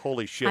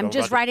 Holy shit. I'm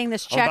just writing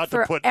this check I'm about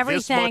for to put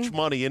everything. this much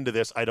money into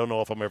this. I don't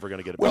know if I'm ever going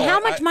to get it back. Well,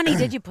 how much money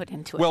did you put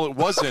into it? Well, it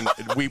wasn't.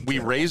 we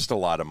raised a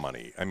lot of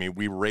money. I mean,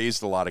 we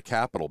raised a lot of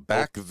capital.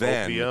 Back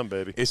then, OPM,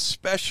 baby.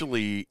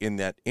 Especially in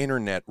that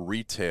internet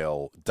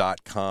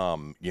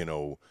retail.com,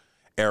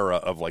 era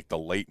of the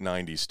late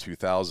 90s,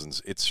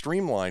 2000s, at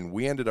Streamline,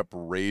 we ended up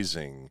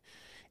raising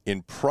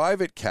in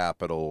private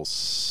capital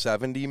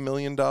 $70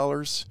 million.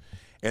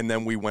 And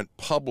then we went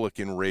public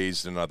and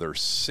raised another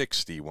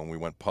 60 when we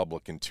went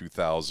public in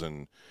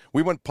 2000.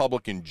 We went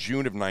public in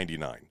June of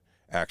 99,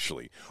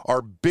 actually.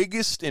 Our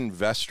biggest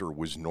investor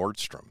was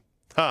Nordstrom.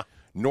 Huh.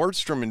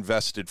 Nordstrom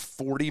invested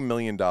 $40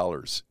 million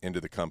into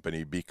the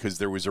company because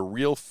there was a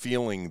real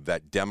feeling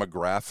that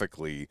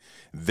demographically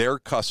their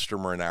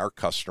customer and our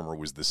customer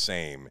was the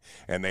same.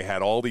 And they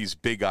had all these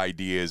big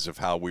ideas of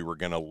how we were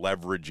going to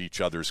leverage each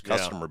other's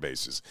customer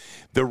bases.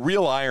 The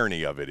real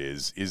irony of it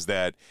is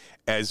that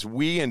as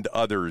we and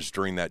others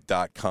during that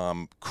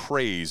 .com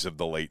craze of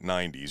the late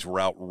 90s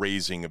were out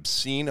raising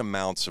obscene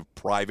amounts of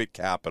private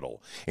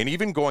capital and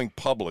even going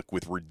public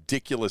with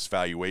ridiculous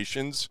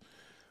valuations,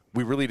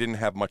 we really didn't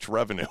have much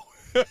revenue.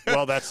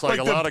 Well, that's a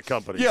lot of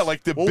companies. Yeah,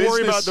 we'll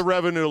worry about the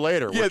revenue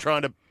later. We're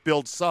trying to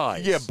build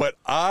size. Yeah, but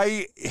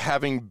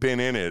having been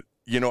in it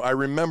I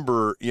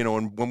remember,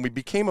 and when we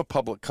became a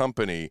public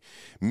company,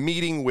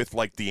 meeting with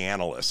like the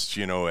analysts,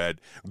 at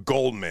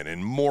Goldman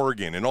and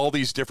Morgan and all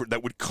these different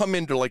that would come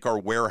into like our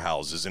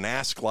warehouses and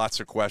ask lots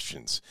of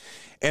questions.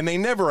 And they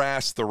never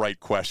asked the right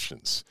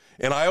questions.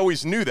 And I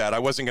always knew that. I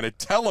wasn't going to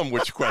tell them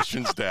which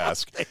questions to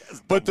ask.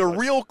 But the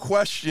real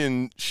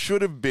question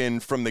should have been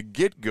from the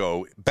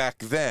get-go back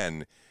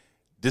then,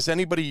 does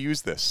anybody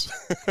use this?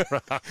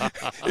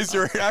 Is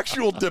there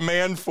actual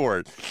demand for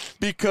it?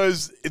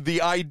 Because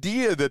the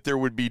idea that there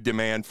would be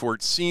demand for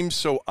it seems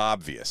so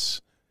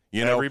obvious.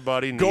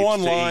 Everybody needs go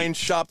online,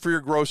 shop for your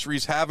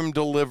groceries, have them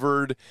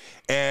delivered,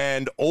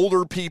 and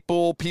older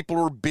people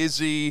are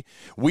busy.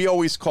 We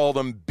always call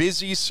them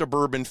busy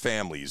suburban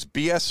families.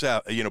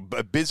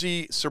 BSF,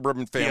 busy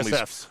suburban families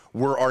BSFs.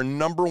 Were our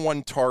number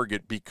one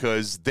target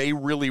because they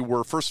really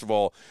were, first of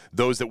all,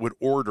 those that would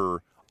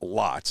order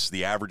lots.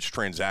 The average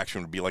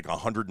transaction would be like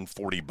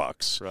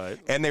 $140. Right.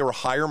 And they were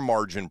higher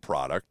margin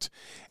product.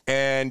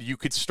 And you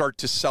could start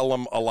to sell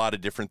them a lot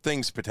of different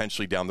things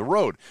potentially down the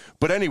road.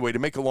 But anyway, to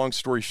make a long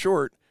story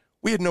short,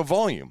 we had no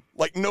volume.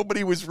 Like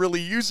nobody was really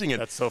using it.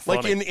 That's so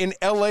funny. Like in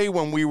LA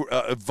when we were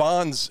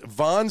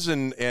Vons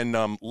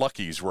and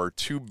Lucky's were our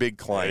two big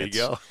clients.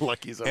 There you go.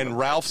 Lucky's and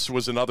Ralph's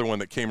was another one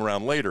that came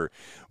around later.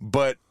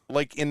 But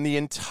like in the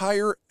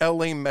entire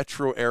LA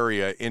metro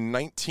area in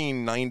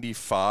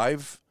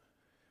 1995,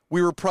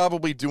 we were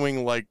probably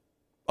doing like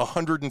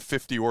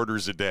 150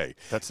 orders a day.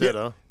 That's it,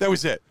 huh? That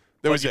was it.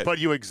 But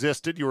you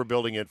existed. You were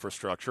building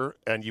infrastructure,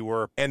 and you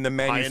were and the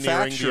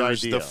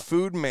manufacturers, the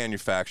food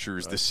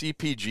manufacturers, right. The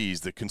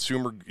CPGs, the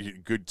consumer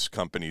goods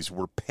companies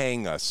were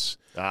paying us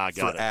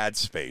for ad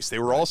space. They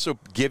were also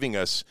giving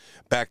us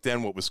back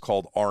then what was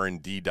called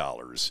R&D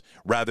dollars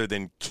rather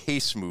than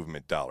case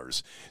movement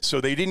dollars.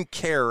 So they didn't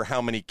care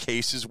how many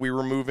cases we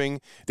were moving.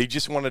 They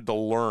just wanted to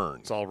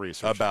learn. It's all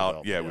research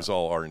about it was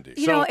all R&D.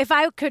 If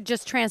I could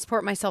just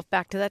transport myself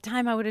back to that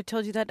time, I would have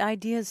told you that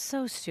idea is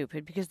so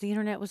stupid because the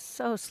internet was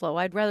so slow.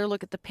 I'd rather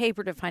look at the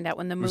paper to find out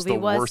when the movie was. It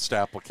was the worst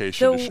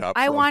application to shop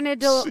I from.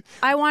 wanted to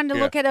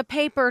look at a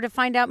paper to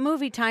find out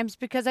movie times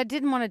because I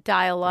didn't want to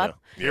dial up.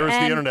 Yeah. Here was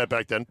the internet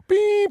back then.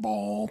 Beep,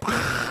 boom.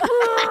 Right.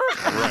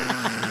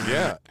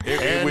 Yeah.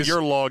 It was,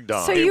 you're logged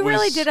on. So you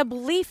really did a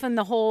belief in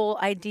the whole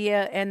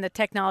idea and the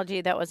technology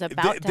that was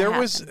about to happen. There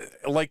was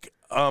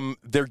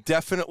there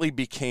definitely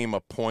became a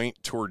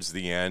point towards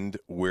the end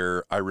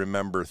where I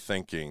remember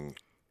thinking,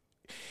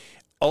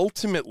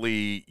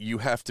 ultimately, you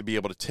have to be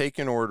able to take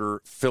an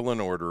order, fill an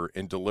order,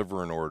 and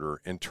deliver an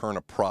order and turn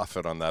a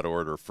profit on that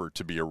order for it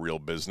to be a real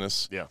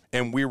business. Yeah.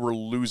 And we were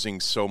losing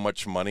so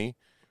much money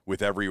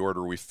with every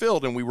order we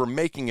filled, and we were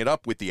making it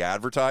up with the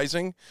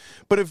advertising.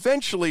 But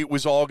eventually, it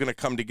was all going to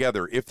come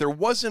together. If there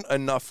wasn't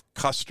enough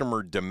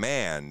customer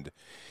demand,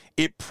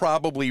 it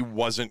probably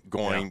wasn't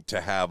going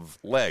to have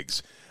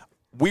legs.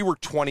 We were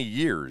 20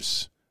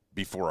 years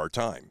before our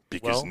time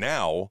because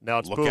now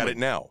it's look booming. at it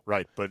now.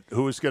 Right, but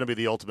who is going to be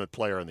the ultimate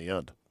player in the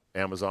end?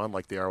 Amazon,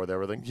 like they are with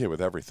everything? Yeah,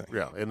 with everything.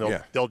 Yeah, and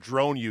they'll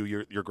drone you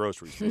your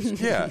groceries.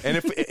 Basically. Yeah,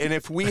 and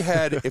if we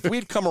had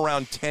come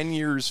around 10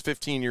 years,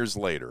 15 years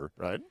later,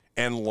 right,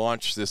 and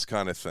launched this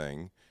kind of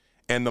thing,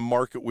 and the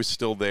market was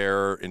still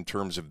there in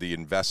terms of the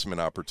investment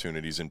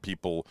opportunities and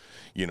people,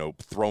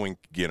 throwing,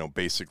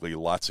 basically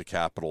lots of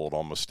capital at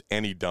almost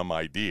any dumb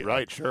idea.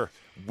 Right, sure.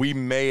 We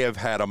may have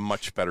had a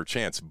much better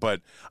chance.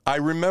 But I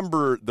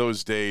remember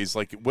those days,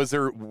 like,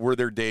 were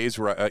there days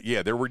where,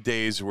 there were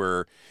days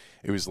where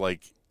it was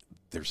like,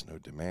 there's no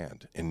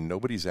demand, and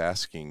nobody's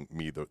asking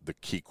me the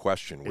key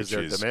question, which is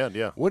there demand?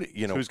 Yeah. What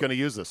who's going to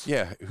use this?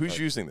 Yeah, who's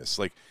using this?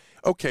 Like,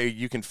 okay,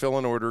 you can fill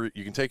an order,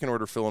 you can take an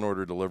order, fill an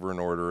order, deliver an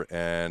order,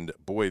 and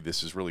boy,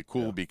 this is really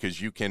cool because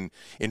you can,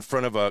 in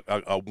front of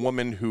a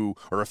woman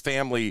or a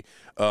family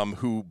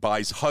who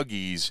buys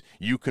Huggies,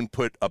 you can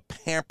put a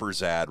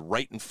Pampers ad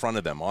right in front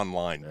of them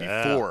online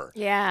before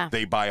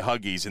they buy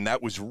Huggies, and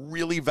that was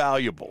really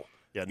valuable.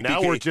 Yeah,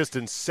 now we're just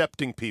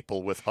incepting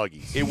people with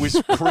Huggies. It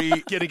was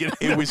pre.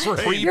 It was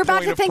pre. You're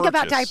about to think purchase.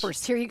 About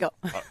diapers. Here you go.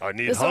 I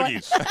need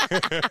Huggies.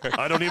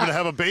 I don't even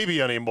have a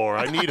baby anymore.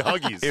 I need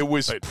Huggies. It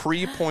was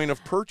pre-point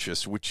of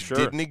purchase, which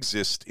didn't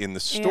exist in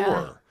the store.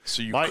 Yeah.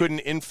 So you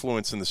couldn't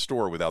influence in the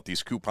store without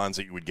these coupons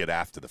that you would get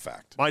after the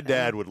fact. My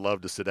dad would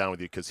love to sit down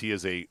with you because he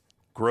is a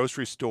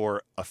grocery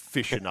store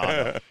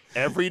aficionado.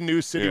 Every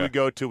new city we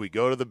go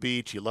to the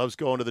beach. He loves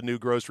going to the new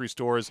grocery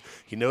stores.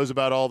 He knows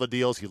about all the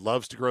deals. He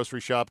loves to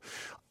grocery shop.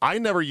 I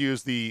never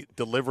use the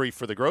delivery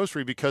for the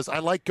grocery because I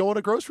like going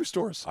to grocery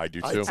stores. I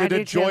do too. It's an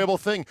enjoyable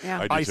thing.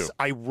 Yeah. I do too.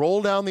 I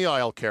roll down the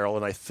aisle, Carol,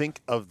 and I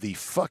think of the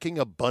fucking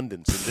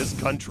abundance in this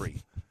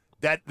country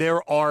that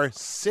there are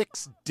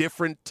 6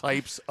 different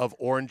types of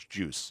orange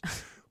juice.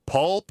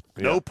 Pulp,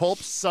 no pulp,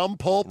 some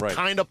pulp,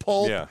 kind of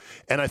pulp. Yeah.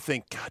 And I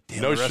think, God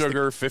damn, no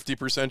sugar,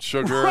 50%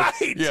 sugar.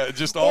 Right. Yeah,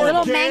 just all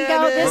little of them.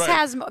 mango. This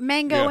has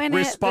mango in it.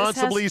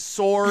 Responsibly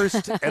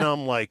sourced. And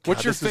I'm like,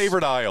 what's your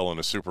favorite aisle in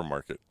a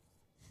supermarket?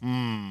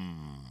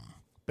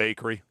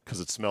 bakery because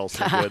it smells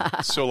so good.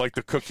 So like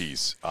the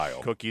cookies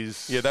aisle.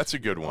 Cookies. Yeah, that's a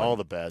good one. All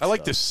the bad I like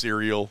stuff. the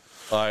cereal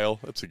aisle.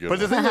 That's a good one.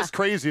 But the thing that's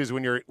crazy is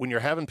when you're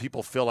having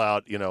people fill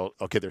out,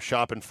 okay, they're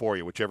shopping for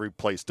you, which every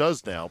place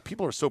does now.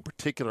 People are so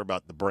particular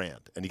about the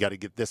brand, and you got to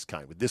get this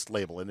kind with this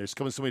label, and there's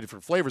coming so many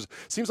different flavors.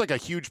 Seems like a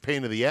huge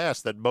pain in the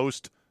ass that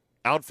most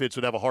outfits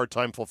would have a hard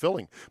time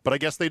fulfilling, but I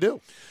guess they do.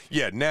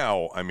 Yeah,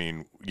 now, I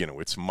mean,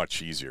 it's much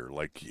easier.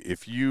 Like,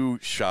 if you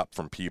shop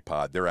from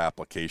Peapod, their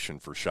application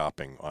for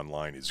shopping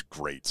online is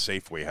great.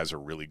 Safeway has a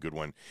really good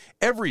one.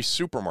 Every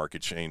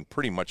supermarket chain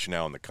pretty much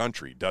now in the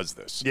country does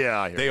this. Yeah,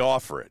 I hear They you.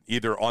 offer it,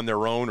 either on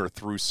their own or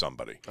through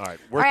somebody. All right.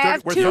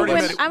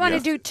 I want to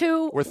do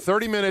two. We're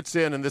 30 minutes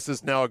in, and this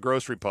is now a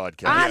grocery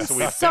podcast. I'm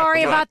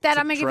sorry about that.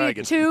 I'm going to drag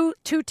give you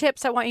two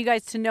tips I want you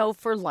guys to know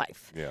for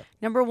life. Yeah.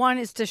 Number one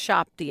is to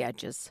shop the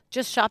edges.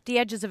 Just shop the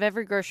edges of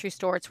every grocery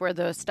store. It's where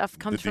the stuff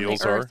comes from the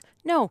earth.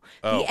 No,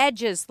 the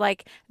edges.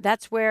 Like,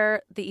 that's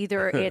where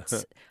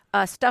it's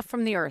stuff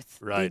from the earth.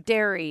 Right. The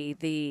dairy,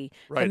 the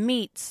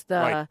meats,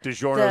 the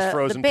DiGiorno's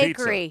frozen the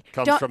bakery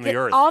pizza comes from the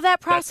earth. All that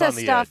That's on processed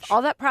the stuff. edge.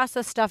 All that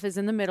processed stuff is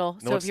in the middle.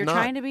 No, so it's if you're not.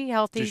 trying to be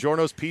healthy,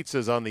 DiGiorno's pizza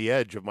is on the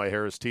edge of my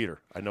Harris Teeter.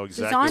 I know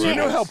exactly. on where Do you it.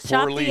 know how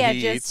Shop poorly the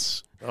he edges.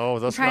 eats? Oh,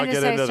 let's trying not to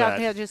get say into shop that.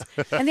 the edges.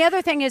 And the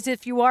other thing is,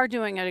 if you are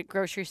doing a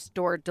grocery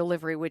store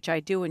delivery, which I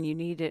do, and you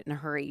need it in a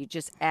hurry, you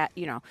just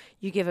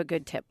you give a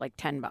good tip, like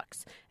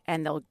 $10,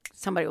 and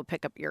somebody will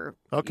pick up your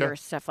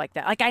stuff like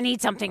that. Like, I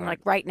need something like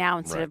right now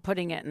instead of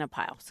putting it in a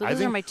pile. So those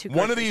are my two.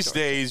 One of grocery these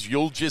stores. days,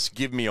 you'll just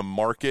give me a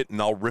market,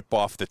 and I'll rip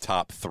off the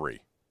top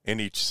 3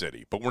 in each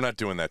city. But we're not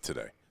doing that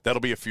today. That'll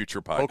be a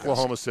future podcast.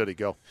 Oklahoma City,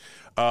 go.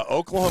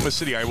 Oklahoma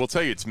City, I will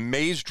tell you, it's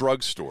May's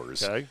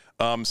Drugstores. Okay.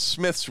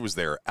 Smith's was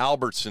there.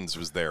 Albertsons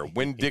was there.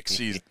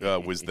 Winn-Dixie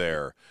was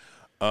there.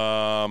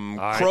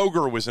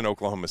 Kroger was in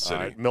Oklahoma City.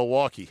 All right.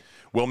 Milwaukee.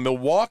 Well,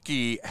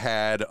 Milwaukee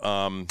had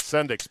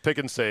Sendix, Pick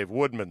and Save,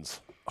 Woodman's.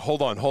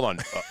 Hold on.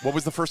 What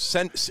was the first?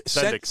 Sendix.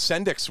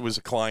 Sendix was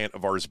a client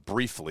of ours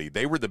briefly.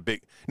 They were the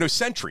big – no,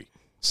 Sentry.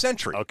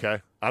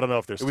 Okay. I don't know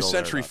if they're still It was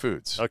there or Century not.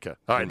 Foods. Okay.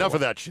 All right, enough of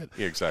that shit.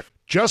 Yeah, exactly.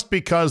 Just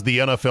because the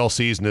NFL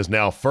season is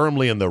now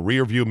firmly in the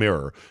rearview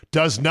mirror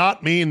does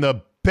not mean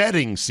the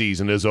betting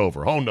season is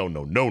over. Oh,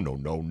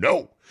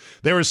 no.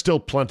 There is still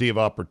plenty of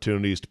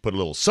opportunities to put a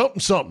little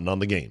something on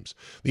the games.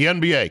 The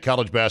NBA,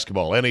 college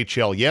basketball,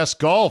 NHL, yes,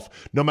 golf.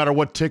 No matter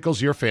what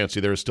tickles your fancy,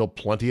 there is still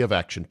plenty of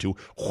action to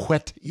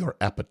whet your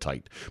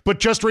appetite. But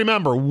just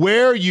remember,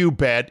 where you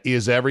bet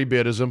is every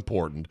bit as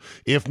important,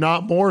 if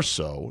not more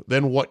so,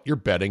 than what you're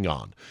betting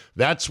on.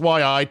 That's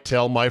why I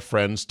tell my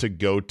friends to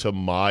go to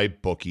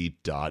mybookie.ag.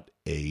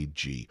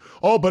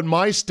 Oh, but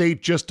my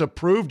state just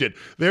approved it.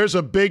 There's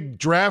a big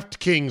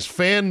DraftKings,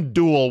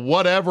 FanDuel,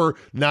 whatever.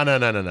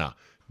 No.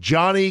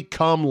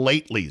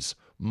 Johnny-come-latelys.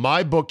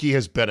 MyBookie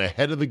has been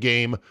ahead of the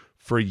game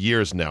for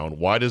years now. And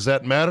why does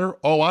that matter?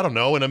 Oh, I don't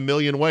know, in a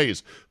million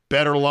ways.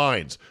 Better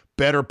lines,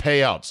 better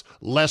payouts,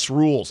 less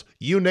rules,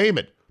 you name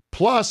it.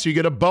 Plus, you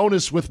get a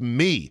bonus with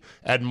me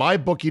at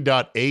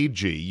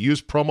mybookie.ag.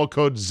 Use promo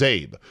code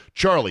ZABE,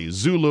 Charlie,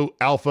 Zulu,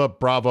 Alpha,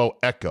 Bravo,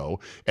 Echo,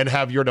 and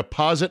have your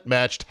deposit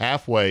matched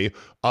halfway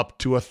up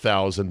to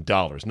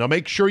 $1,000. Now,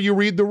 make sure you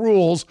read the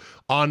rules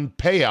on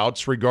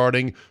payouts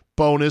regarding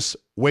bonus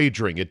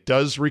wagering. It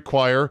does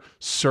require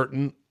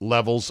certain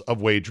levels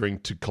of wagering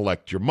to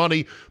collect your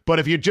money, but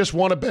if you just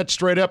want to bet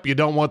straight up, you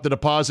don't want the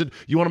deposit,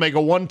 you want to make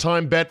a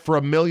one-time bet for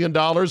 $1 million,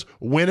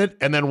 win it,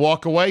 and then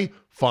walk away,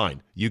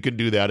 fine. You can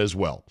do that as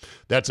well.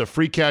 That's a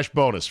free cash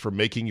bonus for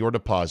making your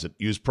deposit.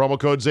 Use promo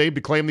code ZABE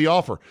to claim the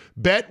offer.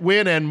 Bet,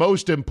 win, and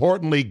most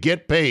importantly,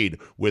 get paid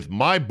with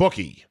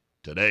MyBookie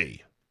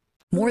today.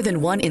 More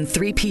than 1 in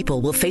 3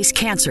 people will face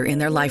cancer in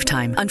their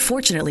lifetime.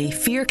 Unfortunately,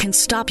 fear can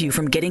stop you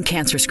from getting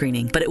cancer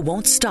screening, but it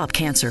won't stop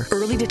cancer.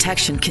 Early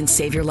detection can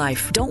save your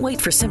life. Don't wait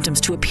for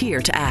symptoms to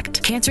appear to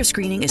act. Cancer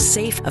screening is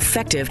safe,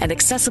 effective, and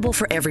accessible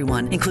for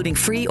everyone, including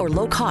free or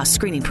low-cost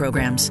screening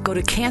programs. Go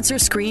to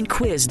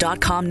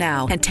CancerScreenQuiz.com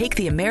now and take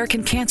the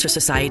American Cancer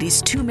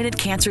Society's 2-minute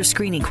cancer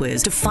screening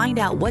quiz to find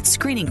out what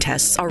screening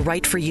tests are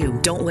right for you.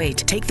 Don't wait.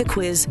 Take the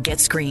quiz.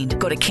 Get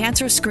screened. Go to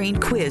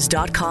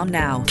CancerScreenQuiz.com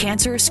now.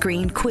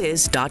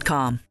 CancerScreenQuiz.com.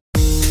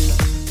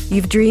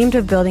 You've dreamed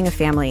of building a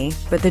family,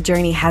 but the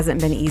journey hasn't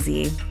been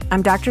easy.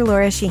 I'm Dr.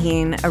 Laura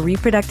Sheehan, a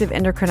reproductive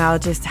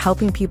endocrinologist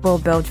helping people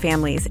build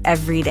families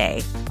every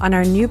day. On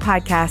our new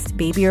podcast,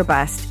 Baby or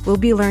Bust, we'll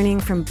be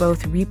learning from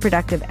both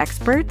reproductive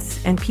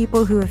experts and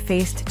people who have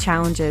faced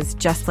challenges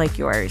just like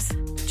yours.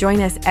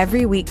 Join us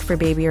every week for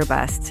Baby or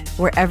Bust,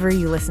 wherever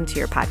you listen to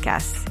your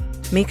podcasts.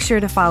 Make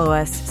sure to follow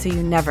us so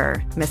you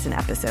never miss an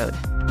episode.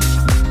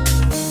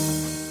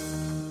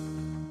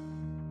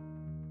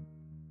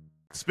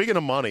 Speaking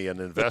of money and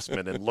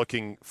investment and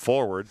looking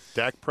forward,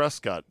 Dak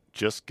Prescott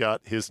just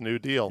got his new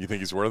deal. You think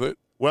he's worth it?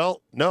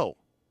 Well, no,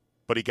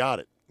 but he got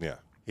it. Yeah.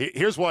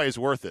 Here's why he's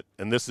worth it,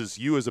 and this is,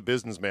 you as a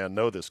businessman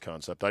know this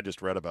concept. I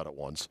just read about it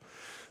once.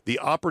 The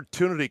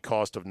opportunity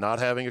cost of not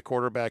having a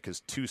quarterback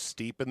is too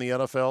steep in the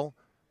NFL.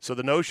 So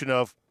the notion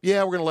of,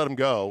 we're going to let him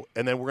go,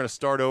 and then we're going to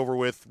start over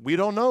with we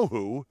don't know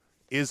who,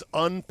 is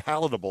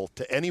unpalatable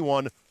to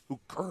anyone who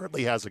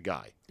currently has a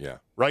guy. Yeah.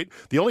 Right?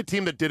 The only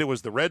team that did it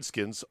was the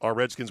Redskins, our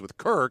Redskins with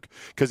Kirk,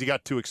 because he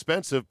got too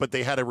expensive, but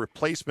they had a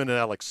replacement in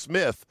Alex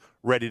Smith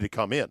ready to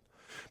come in.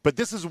 But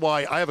this is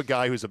why I have a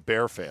guy who's a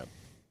Bear fan,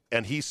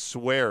 and he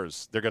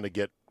swears they're going to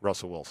get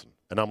Russell Wilson.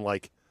 And I'm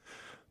like,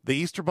 the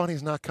Easter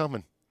Bunny's not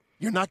coming.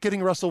 You're not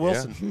getting Russell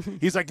Wilson. Yeah.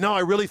 He's like, no, I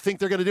really think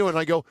they're going to do it. And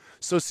I go,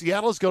 so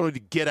Seattle's going to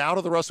get out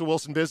of the Russell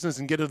Wilson business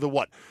and get into the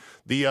what?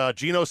 The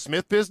Geno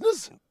Smith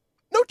business?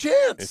 No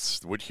chance.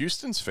 It's what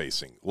Houston's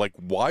facing. Like,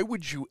 why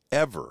would you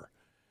ever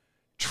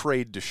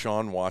trade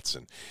Deshaun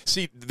Watson?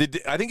 See,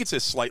 I think it's a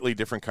slightly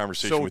different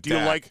conversation with Dak. So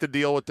do you like the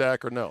deal with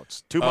Dak or no?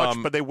 It's too much,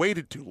 but they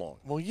waited too long.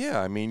 Well,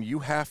 yeah. I mean, you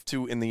have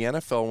to, in the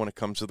NFL, when it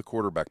comes to the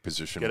quarterback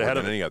position more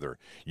than any other,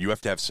 you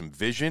have to have some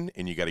vision,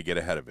 and you got to get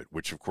ahead of it,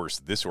 which, of course,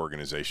 this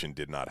organization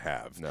did not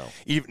have. No.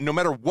 No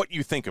matter what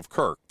you think of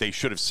Kirk, they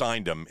should have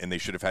signed him, and they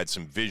should have had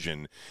some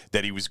vision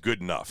that he was good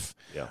enough.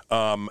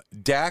 Yeah.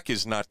 Dak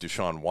is not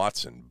Deshaun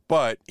Watson,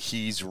 but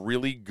he's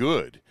really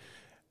good.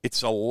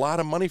 It's a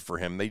lot of money for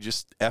him. They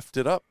just effed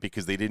it up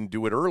because they didn't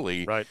do it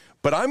early. Right.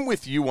 But I'm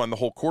with you on the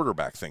whole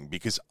quarterback thing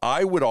because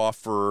I would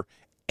offer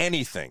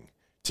anything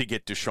to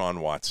get Deshaun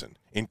Watson,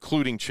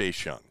 including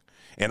Chase Young.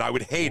 And I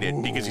would hate it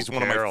because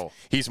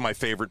he's my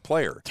favorite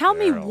player. Tell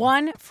me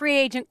one free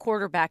agent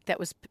quarterback that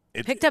was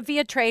picked up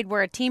via trade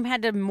where a team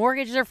had to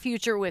mortgage their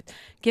future with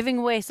giving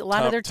away a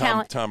lot of their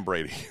talent. Tom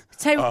Brady.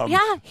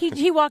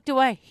 He walked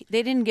away.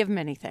 They didn't give him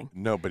anything.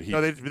 No, but he.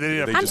 No, they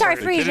didn't. I'm sorry,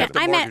 free agent.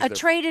 I meant a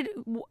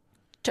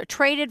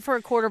traded for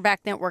a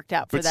quarterback that worked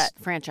out for that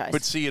franchise.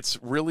 But see, it's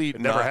really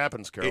never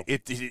happens, Carol.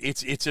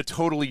 It's a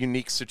totally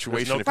unique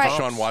situation. If comps.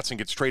 Deshaun Watson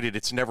gets traded,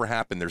 it's never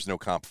happened. There's no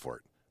comp for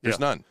it. There's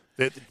none.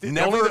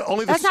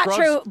 Only That's not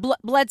true.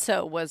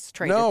 Bledsoe was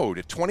traded. No,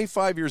 at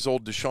 25 years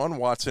old, Deshaun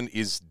Watson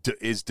is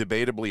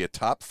debatably a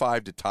top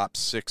 5 to top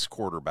 6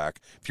 quarterback.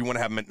 If you want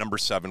to have him at number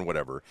 7,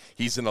 whatever.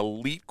 He's an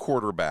elite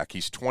quarterback.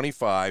 He's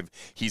 25.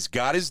 He's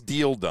got his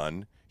deal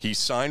done. He's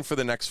signed for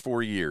the next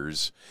 4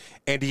 years,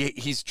 and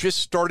he's just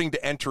starting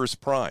to enter his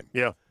prime.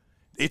 Yeah.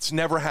 It's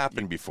never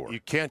happened before. You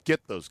can't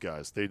get those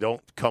guys. They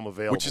don't come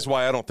available. Which is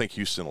why I don't think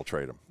Houston will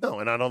trade him. No,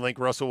 and I don't think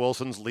Russell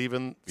Wilson's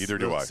leaving. Either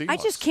do I. I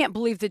just can't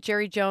believe that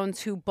Jerry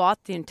Jones, who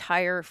bought the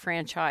entire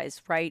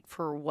franchise, right,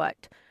 for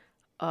what,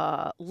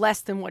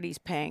 less than what he's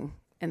paying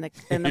and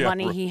the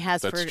money he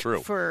has for Dak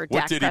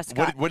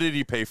Prescott. What did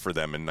he pay for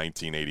them in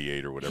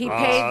 1988 or whatever? He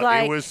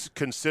paid it was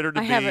considered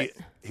to be.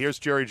 Here's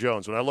Jerry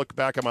Jones. When I look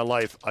back at my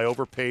life, I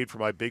overpaid for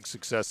my big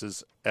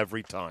successes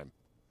every time.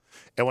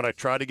 And when I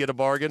try to get a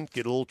bargain,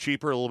 get a little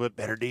cheaper, a little bit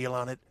better deal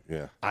on it,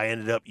 I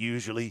ended up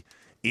usually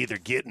either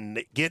getting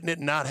it and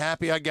not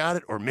happy I got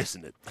it or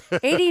missing it.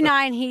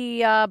 89,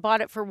 he bought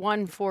it for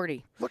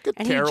 $140. Look at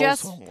and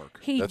Carol's homework.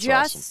 He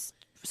awesome.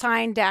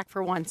 Signed Dak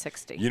for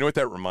 $160. You know what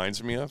that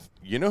reminds me of?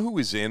 You know who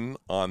was in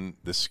on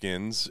the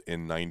Skins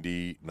in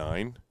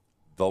 99?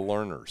 The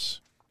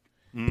Learners.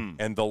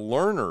 And the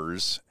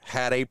Learners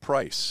had a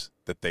price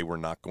that they were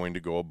not going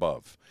to go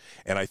above.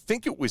 And I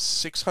think it was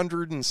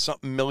 600 and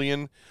something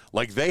million.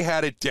 Like they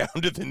had it down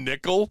to the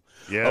nickel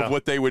of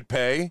what they would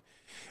pay.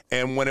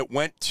 And when it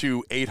went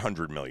to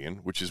 $800 million,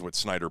 which is what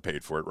Snyder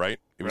paid for it, right?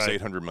 It was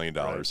 $800 million.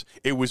 Right.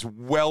 It was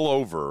well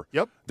over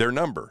their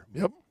number.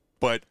 Yep.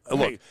 But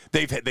look,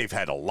 they've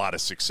had a lot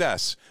of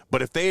success.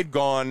 But if they had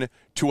gone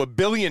to $1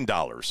 billion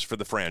for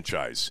the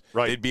franchise,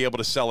 they'd be able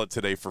to sell it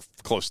today for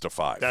close to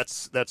 $5 billion.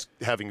 That's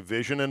having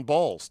vision and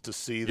balls to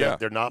see that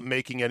they're not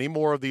making any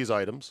more of these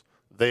items.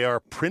 They are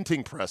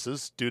printing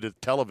presses due to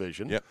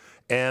television,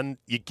 and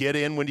you get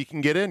in when you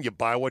can get in. You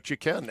buy what you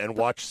can and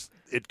watch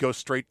it go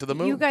straight to the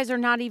moon. You guys are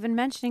not even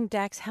mentioning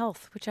Dak's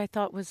health, which I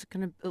thought was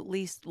going to at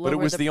least lower the price. But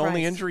it was the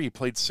only injury. He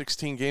played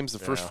 16 games the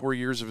first 4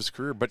 years of his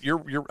career. But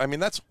I mean,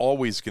 that's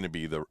always going to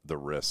be the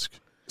risk.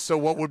 So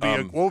what would be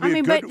a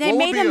but they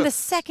made him the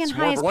second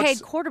highest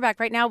paid quarterback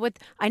right now. With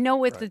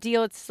the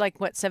deal, it's like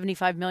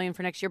 $75 million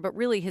for next year, but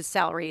really his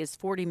salary is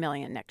 $40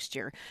 million next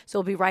year. So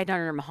it'll be right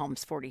under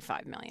Mahomes,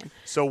 $45 million.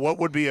 So what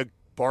would be a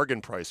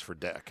bargain price for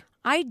Dak?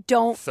 I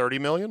don't.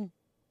 $30 million?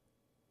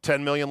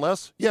 $10 million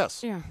less?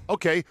 Yes. Yeah.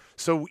 Okay.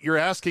 So you're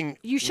asking.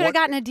 You should have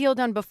gotten a deal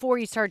done before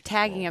you started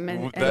tagging him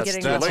and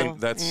getting a little.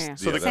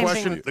 So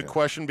the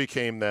question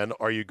became then: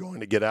 are you going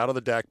to get out of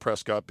the Dak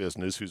Prescott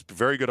business, who's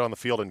very good on the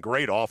field and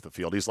great off the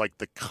field? He's like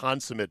the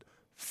consummate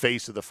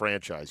face of the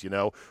franchise.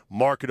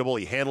 Marketable.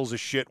 He handles his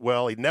shit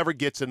well. He never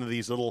gets into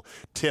these little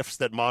tiffs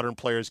that modern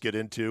players get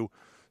into.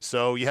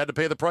 So you had to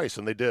pay the price,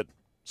 and they did.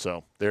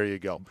 So there you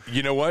go.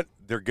 You know what?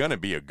 They're going to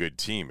be a good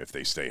team if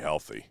they stay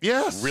healthy.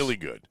 Yes. Really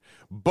good.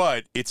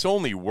 But it's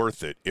only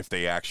worth it if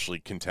they actually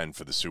contend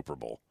for the Super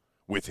Bowl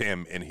with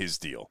him and his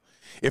deal.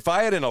 If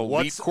I had an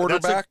elite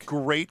quarterback. That's a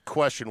great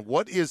question.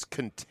 What is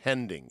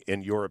contending,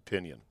 in your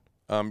opinion?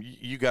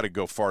 You got to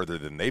go farther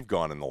than they've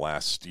gone in the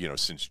last,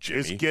 since Jimmy.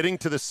 Is getting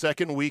to the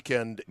second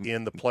weekend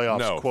in the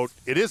playoffs, quote,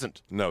 it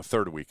isn't. No,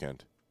 third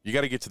weekend. You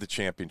got to get to the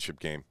championship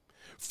game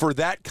for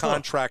that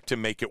contract to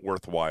make it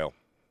worthwhile.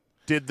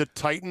 Did the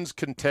Titans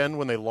contend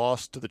when they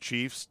lost to the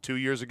Chiefs 2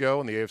 years ago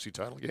in the AFC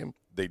title game?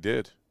 They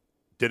did.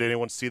 Did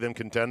anyone see them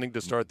contending to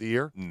start the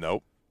year?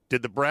 Nope.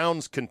 Did the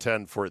Browns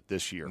contend for it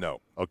this year? No.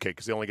 Okay,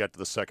 because they only got to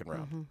the second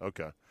round.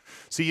 Okay.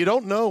 See, you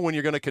don't know when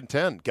you're going to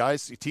contend.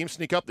 Guys, teams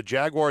sneak up. The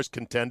Jaguars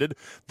contended.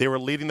 They were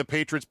leading the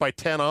Patriots by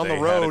 10 on the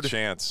road. They had a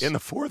chance in the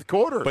fourth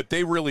quarter. But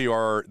they really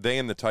are. They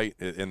and the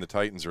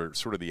Titans are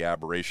sort of the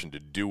aberration to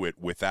do it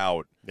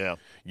without,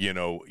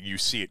 you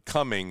see it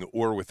coming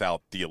or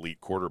without the elite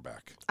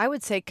quarterback. I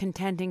would say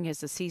contending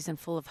is a season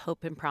full of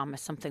hope and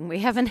promise, something we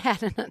haven't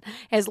had in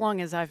as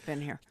long as I've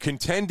been here.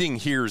 Contending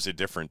here is a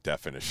different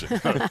definition.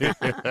 Right.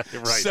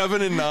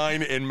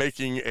 7-9 and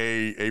making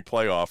a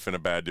playoff in a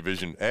bad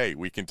division. Hey,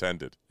 we contended.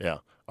 Yeah.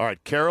 All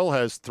right. Carol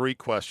has 3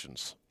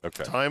 questions.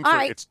 Okay.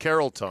 It's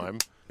Carol time.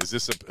 Is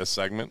this a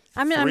segment?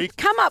 I'm going to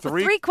come up with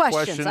 3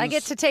 questions. I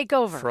get to take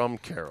over. From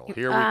Carol.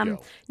 Here we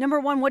go. Number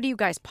 1, what do you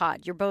guys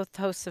pod? You're both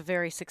hosts of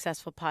very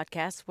successful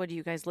podcasts. What do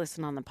you guys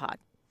listen on the pod?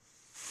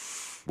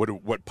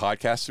 What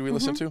podcasts do we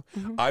listen to?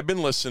 I've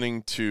been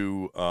listening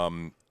to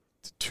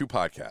 2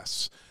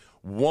 podcasts.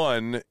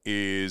 One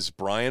is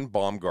Brian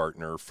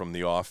Baumgartner from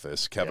The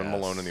Office. Kevin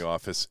Maloney in The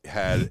Office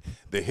had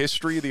the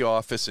history of The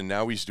Office, and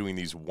now he's doing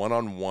these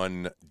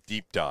one-on-one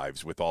deep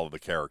dives with all of the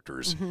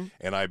characters.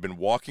 And I've been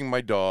walking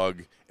my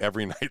dog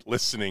every night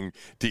listening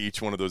to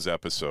each one of those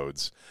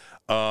episodes.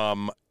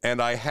 And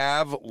I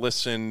have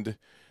listened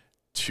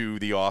to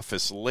The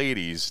Office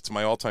Ladies. It's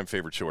my all-time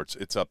favorite show.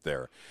 It's up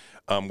there.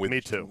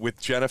 Me too. With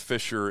Jenna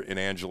Fisher and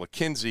Angela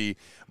Kinsey,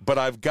 but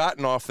I've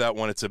gotten off that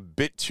one. It's a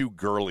bit too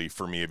girly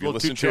for me. Have you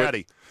listened to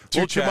it?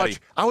 Too chatty.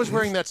 Much. I was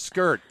wearing that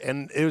skirt,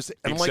 and it was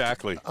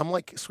exactly. I'm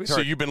like, sweetheart.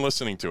 So you've been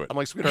listening to it. I'm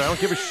like, sweetheart, I don't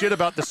give a shit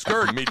about the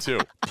skirt. Me too.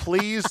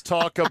 Please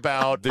talk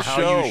about the how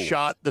show. You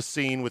shot the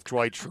scene with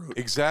Dwight Schrute.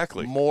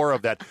 Exactly. More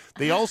of that.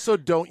 They also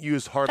don't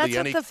use hardly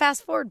any. That's what the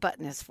fast forward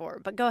button is for.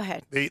 But go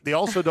ahead. They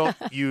also don't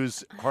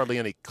use hardly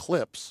any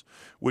clips,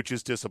 which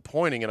is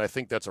disappointing, and I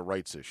think that's a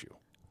rights issue.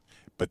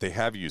 But they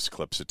have used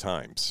clips at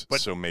times,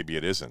 so maybe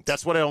it isn't.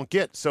 That's what I don't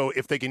get. So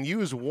if they can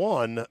use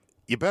one,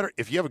 you better,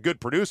 if you have a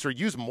good producer,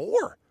 use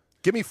more.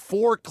 Give me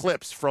 4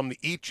 clips from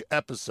each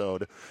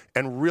episode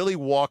and really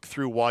walk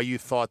through why you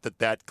thought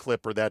that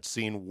clip or that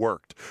scene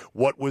worked.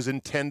 What was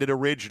intended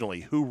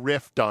originally? Who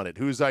riffed on it?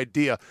 Whose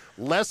idea?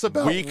 Less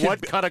about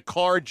what kind of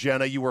car,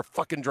 Jenna, you were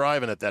fucking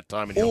driving at that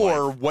time in your life.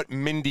 Or what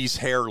Mindy's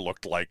hair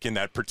looked like in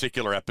that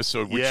particular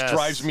episode, which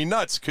drives me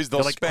nuts because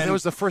they'll spend... That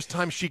was the first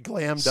time she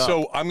glammed up.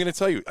 So I'm going to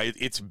tell you,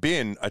 it's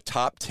been a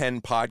top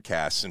 10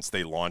 podcast since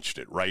they launched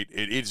it, right?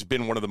 It's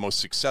been one of the most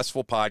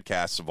successful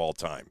podcasts of all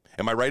time.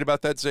 Am I right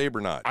about that, Zabe,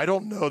 or not? I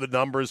don't know the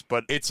numbers,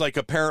 but it's like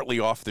apparently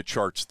off the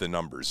charts, the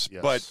numbers.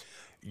 Yes. But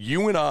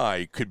you and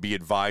I could be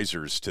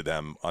advisors to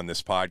them on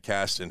this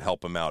podcast and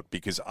help them out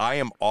because I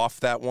am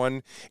off that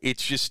one.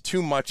 It's just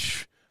too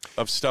much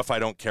of stuff I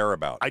don't care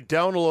about. I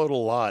download a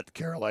lot,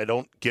 Carol. I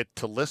don't get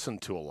to listen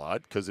to a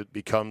lot because it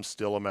becomes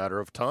still a matter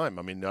of time.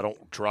 I mean, I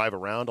don't drive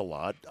around a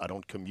lot. I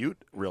don't commute,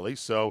 really.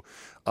 So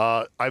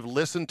I've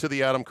listened to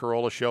the Adam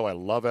Carolla show. I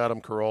love Adam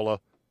Carolla.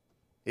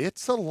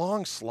 It's a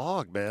long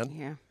slog, man.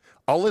 Yeah.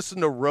 I'll listen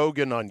to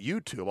Rogan on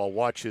YouTube. I'll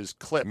watch his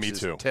clips, Me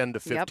too. his 10 to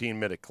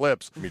 15-minute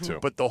clips. Me too.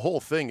 But the whole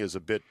thing is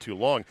a bit too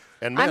long.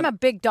 And man, I'm a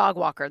big dog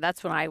walker.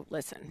 That's when I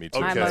listen. Me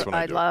too. Okay.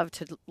 I love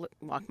to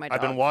walk my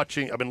dog.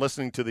 I've been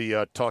listening to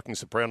the Talking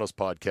Sopranos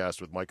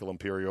podcast with Michael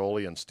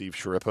Imperioli and Steve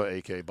Sharippa,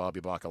 a.k.a. Bobby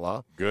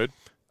Bacala. Good?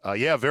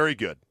 Yeah, very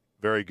good.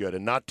 Very good,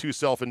 and not too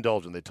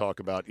self-indulgent. They talk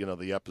about,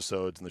 the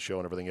episodes and the show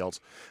and everything else.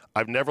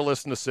 I've never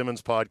listened to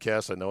Simmons'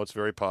 podcast. I know it's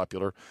very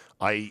popular.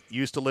 I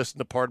used to listen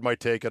to Pardon My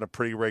Take on a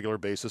pretty regular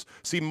basis.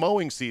 See,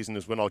 mowing season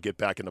is when I'll get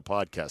back into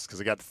podcasts because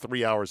I got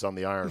 3 hours on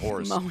the Iron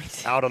Horse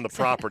out on the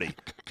property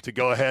to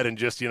go ahead and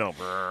just, and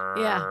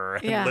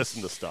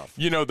listen to stuff.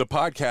 The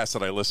podcast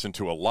that I listened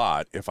to a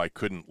lot, if I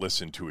couldn't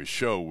listen to his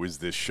show, was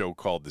this show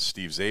called The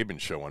Steve Zabin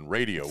Show on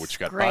radio, which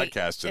got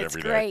podcasted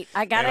every day.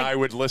 I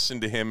would listen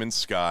to him and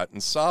Scott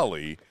and Solly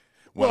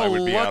when I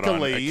would be out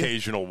on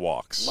occasional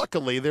walks.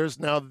 Luckily, there's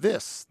now the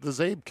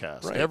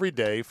Zabecast, every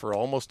day for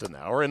almost an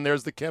hour, and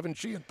there's the Kevin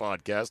Sheehan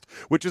podcast,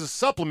 which is a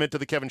supplement to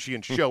the Kevin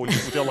Sheehan show, which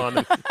is still on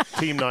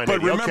Team 980.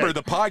 But remember,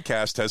 the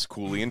podcast has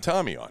Cooley and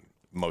Tommy on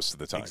most of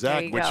the time,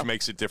 exactly, which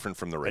makes it different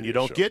from the radio And you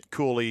don't show. get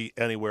Cooley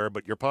anywhere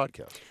but your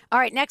podcast. All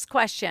right, next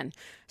question.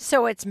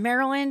 So it's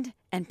Maryland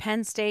and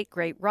Penn State,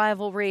 great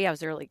rivalry. I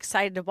was really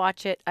excited to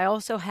watch it. I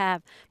also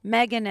have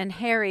Meghan and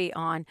Harry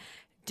on.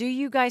 Do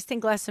you guys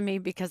think less of me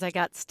because I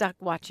got stuck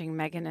watching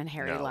Meghan and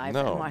Harry live?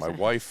 No, my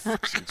wife,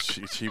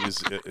 she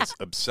was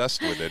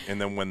obsessed with it. And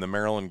then when the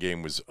Maryland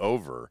game was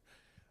over,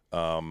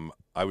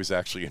 I was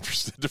actually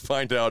interested to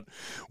find out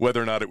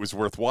whether or not it was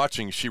worth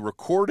watching. She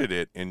recorded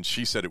it, and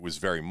she said it was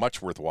very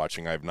much worth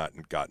watching. I have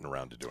not gotten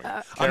around to doing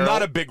it. I'm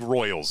not a big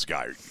Royals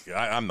guy.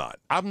 I'm not.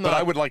 But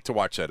I would like to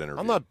watch that interview.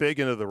 I'm not big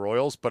into the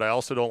Royals, but I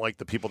also don't like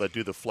the people that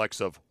do the flex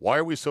of, why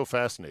are we so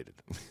fascinated?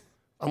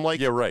 I'm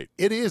like, yeah, right.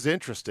 It is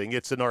interesting.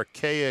 It's an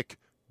archaic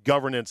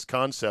governance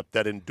concept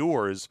that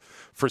endures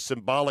for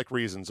symbolic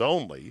reasons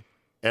only.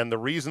 And the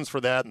reasons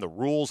for that and the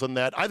rules and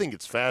that, I think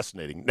it's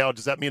fascinating. Now,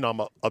 does that mean I'm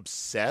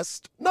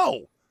obsessed?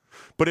 No.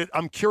 But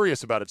I'm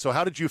curious about it. So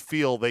how did you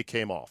feel they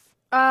came off?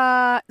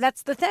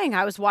 That's the thing.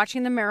 I was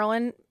watching the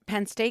Maryland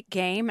Penn State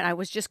game, and I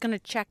was just going to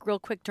check real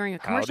quick during a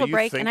commercial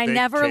break, and I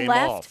never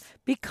left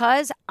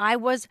because I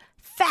was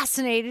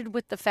fascinated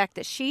with the fact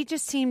that she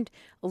just seemed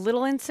a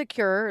little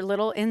insecure, a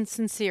little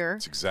insincere.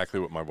 That's exactly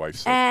what my wife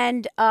said.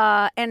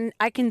 And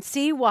I can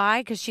see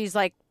why, because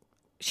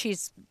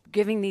she's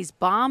giving these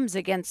bombs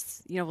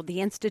against, the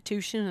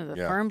institution or the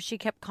firm, she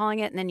kept calling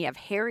it. And then you have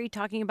Harry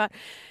talking about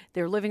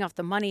they're living off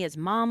the money his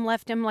mom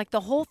left him. Like, the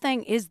whole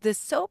thing is this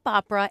soap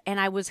opera, and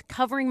I was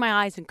covering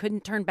my eyes and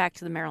couldn't turn back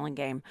to the Maryland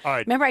game. All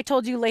right. Remember I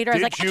told you later, I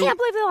was like, I can't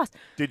believe they lost.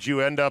 Did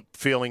you end up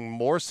feeling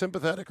more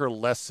sympathetic or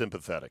less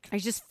sympathetic? I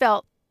just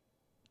felt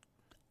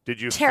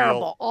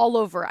terrible all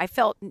over.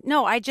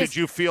 Did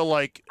you feel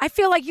like... I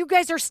feel like you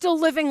guys are still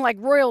living like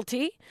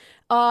royalty,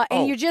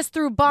 and you just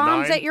threw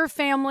bombs at your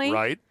family.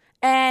 Right.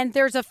 And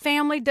there's a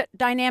family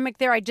dynamic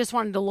there. I just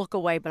wanted to look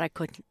away, but I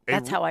couldn't.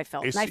 That's how I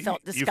felt. And I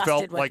felt disgusted You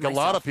felt with like myself. a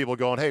lot of people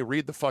going, hey,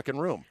 read the fucking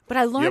room. But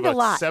I learned a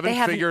lot. They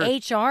have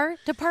an HR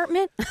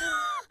department.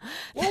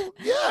 Well,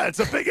 yeah, it's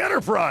a big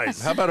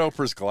enterprise. How about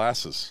Oprah's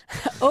glasses?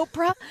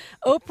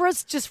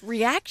 Oprah's just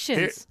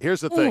reactions.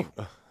 Here's the thing.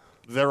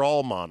 They're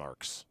all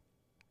monarchs.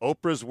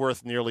 Oprah's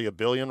worth nearly $1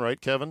 billion, right,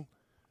 Kevin?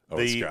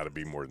 It's got to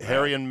be more than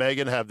Harry that. and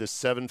Meghan have this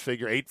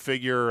 7-figure,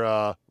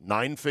 8-figure,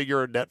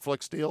 9-figure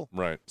Netflix deal.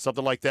 Right.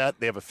 Something like that.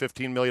 They have a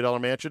 $15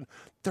 million mansion.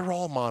 They're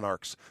all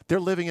monarchs. They're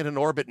living in an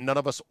orbit none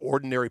of us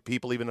ordinary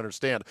people even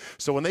understand.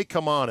 So when they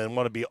come on and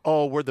want to be,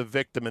 we're the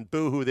victim and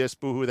boo-hoo this,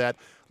 boo-hoo that,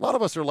 a lot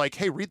of us are like,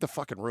 hey, read the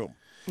fucking room.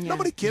 Yeah.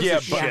 Nobody gives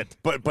a shit.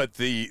 But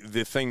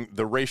the thing,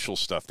 the racial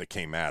stuff that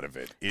came out of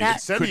it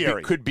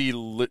could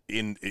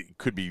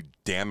be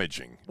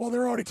damaging. Well,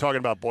 they're already talking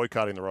about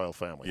boycotting the royal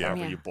family. Yeah.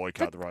 You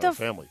boycott the royal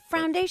family.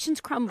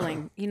 Foundation's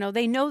crumbling.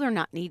 They know they're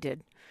not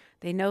needed.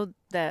 They know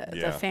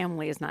the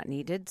family is not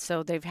needed,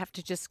 so they have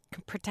to just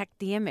protect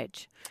the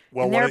image.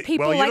 Well, and there are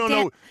people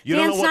like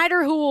Dan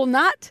Snyder who will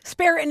not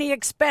spare any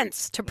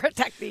expense to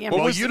protect the image.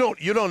 Well,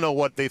 you don't know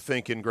what they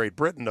think in Great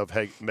Britain of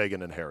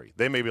Meghan and Harry.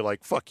 They may be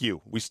like, "Fuck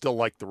you. We still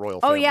like the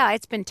royal family." Oh yeah,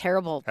 it's been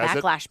terrible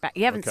backlash.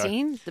 You haven't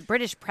seen the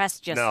British press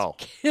just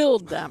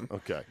killed them.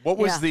 Okay. What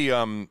was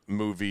the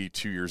movie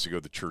 2 years ago?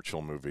 The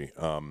Churchill movie.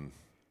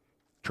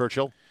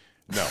 Churchill.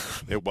 No,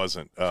 it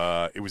wasn't.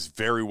 It was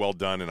very well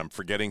done, and I'm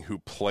forgetting who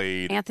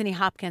played Anthony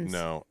Hopkins.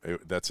 No,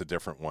 that's a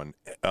different one.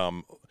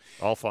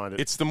 I'll find it.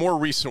 It's the more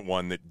recent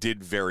one that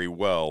did very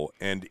well,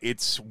 and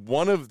it's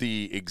one of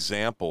the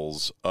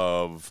examples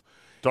of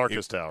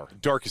Darkest Hour.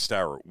 Darkest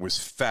Hour was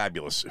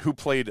fabulous. Who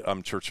played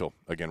Churchill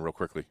again? Real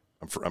quickly,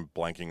 I'm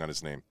blanking on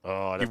his name.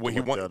 Oh, I'd have to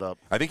look that up.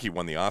 I think he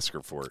won the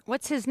Oscar for it.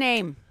 What's his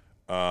name?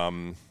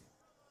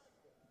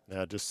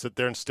 Yeah, just sit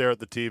there and stare at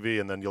the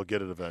TV, and then you'll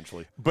get it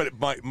eventually. But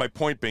my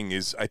point being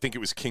is, I think it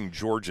was King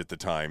George at the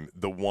time,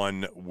 the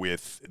one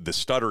with the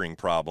stuttering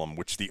problem,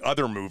 which the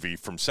other movie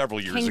from several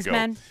years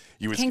ago,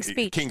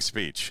 King's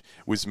Speech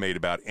was made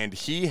about, and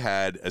he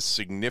had a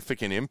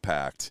significant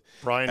impact.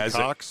 Brian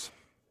Cox?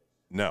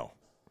 No.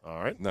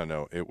 All right.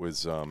 No, it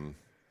was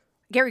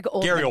Gary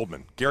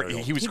Oldman.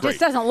 He was great. He just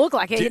doesn't look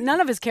like it.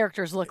 None of his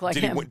characters look like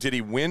him. Did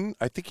he win?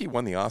 I think he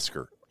won the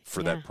Oscar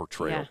for that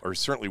portrayal, or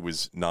certainly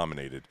was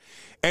nominated.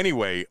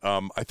 Anyway,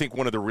 I think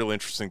one of the real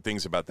interesting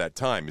things about that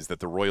time is that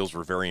the royals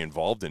were very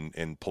involved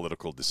in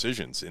political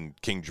decisions, and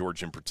King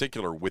George in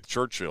particular with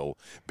Churchill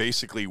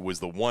basically was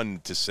the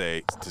one to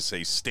say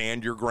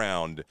stand your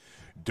ground,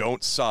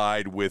 don't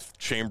side with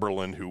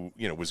Chamberlain, who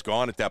was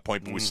gone at that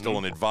point but was still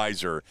an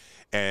advisor,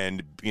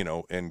 and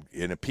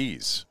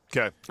appease.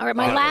 Okay. All right,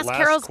 my last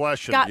Carol's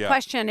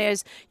question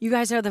is, you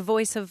guys are the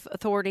voice of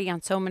authority on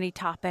so many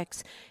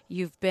topics.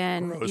 You've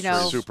been,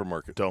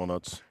 supermarket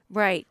donuts.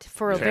 Right,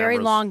 for a very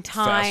long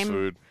time. Fast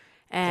food.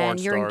 And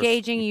you're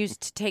engaging. You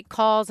used to take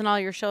calls and all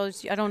your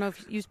shows. I don't know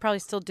if you probably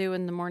still do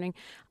in the morning.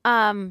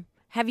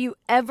 Have you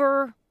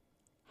ever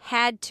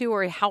had to,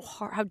 or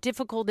how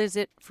difficult is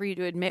it for you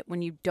to admit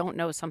when you don't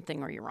know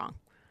something or you're wrong?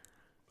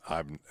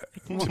 To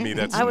me,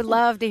 that's. I would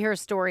love to hear a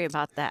story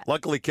about that.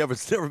 Luckily,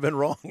 Kevin's never been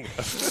wrong.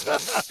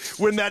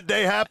 When that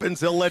day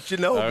happens, he'll let you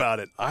know about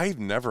it. I've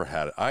never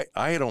had it.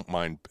 I don't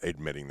mind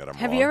admitting that I'm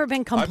wrong. Have you ever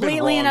been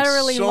completely and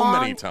utterly wrong?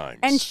 So many times.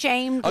 And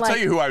shamed? I'll tell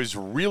you who I was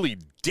really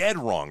dead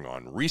wrong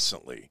on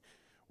recently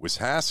was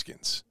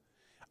Haskins.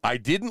 I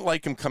didn't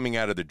like him coming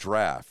out of the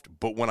draft,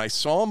 but when I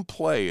saw him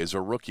play as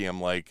a rookie,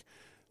 I'm like,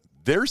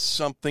 there's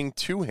something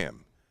to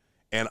him.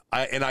 And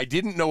I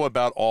didn't know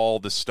about all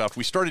the stuff.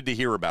 We started to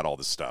hear about all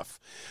the stuff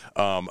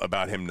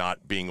about him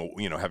not being,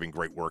 having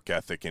great work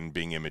ethic and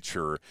being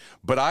immature.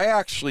 But I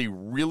actually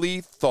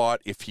really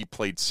thought if he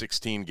played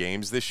 16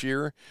 games this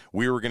year,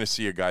 we were going to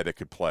see a guy that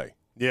could play.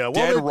 Yeah,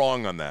 well, dead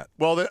wrong on that.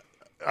 Well,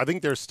 I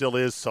think there still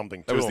is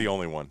something to That was him. the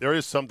only one. There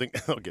is something.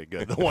 Okay,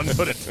 good. The one at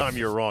a time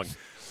you're wrong.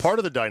 Part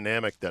of the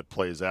dynamic that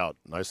plays out,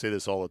 and I say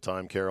this all the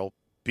time, Carol,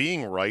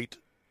 being right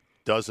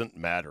doesn't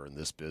matter in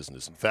this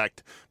business. In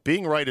fact,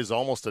 being right is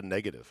almost a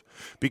negative,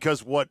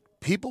 because what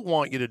people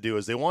want you to do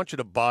is they want you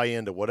to buy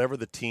into whatever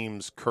the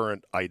team's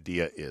current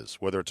idea is,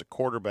 whether it's a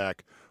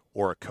quarterback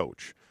or a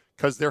coach,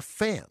 because they're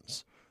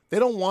fans. They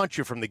don't want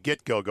you from the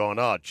get-go going,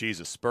 oh,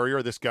 Jesus,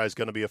 Spurrier, this guy's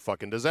going to be a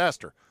fucking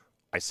disaster.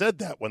 I said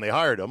that when they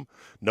hired him.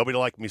 Nobody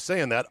liked me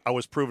saying that. I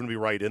was proven to be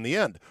right in the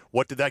end.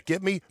 What did that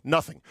get me?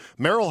 Nothing.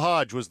 Merrill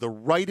Hodge was the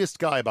rightest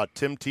guy about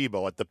Tim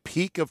Tebow at the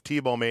peak of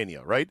Tebow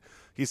mania, right?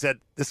 He said,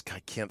 this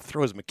guy can't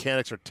throw. His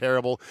mechanics are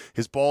terrible.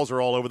 His balls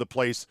are all over the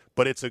place,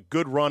 but it's a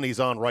good run he's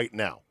on right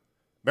now.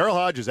 Merrill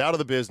Hodge is out of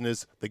the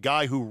business. The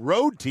guy who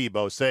rode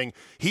Tebow saying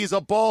he's a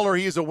baller,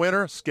 he's a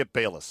winner, Skip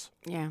Bayless.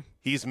 Yeah.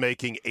 He's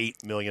making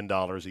 $8 million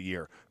a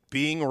year.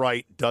 Being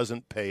right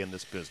doesn't pay in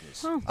this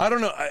business. I don't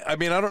know. I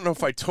mean, I don't know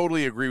if I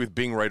totally agree with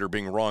being right or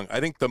being wrong. I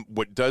think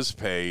what does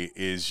pay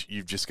is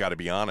you've just got to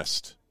be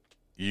honest.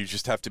 You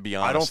just have to be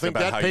honest. I don't think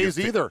about that pays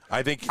either.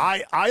 I think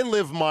I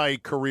live my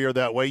career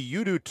that way.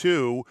 You do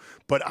too,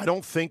 but I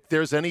don't think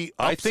there's any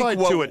upside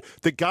to it.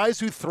 The guys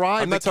who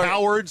thrive, the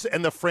cowards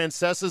and the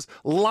Francesas,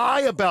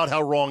 lie about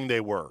how wrong they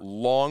were.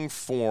 Long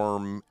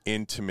form,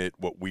 intimate,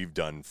 what we've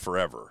done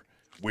forever,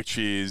 which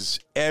is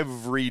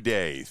every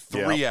day,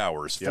 3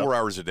 hours, 4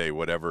 hours a day,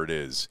 whatever it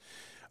is.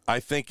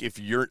 I think if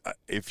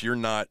you're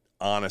not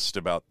honest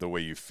about the way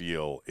you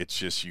feel, it's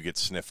just you get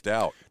sniffed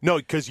out. No,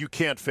 because you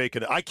can't fake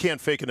it. I can't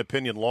fake an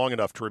opinion long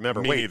enough to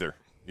remember. Me either.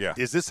 Yeah.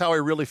 Is this how I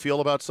really feel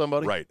about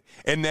somebody? Right.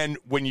 And then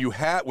when you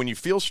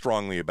feel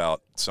strongly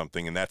about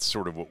something, and that's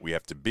sort of what we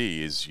have to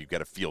be, is you've got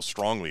to feel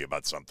strongly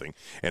about something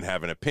and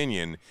have an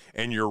opinion,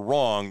 and you're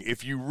wrong.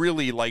 If you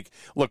really look,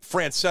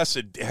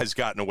 Francesa has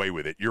gotten away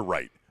with it. You're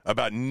right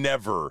about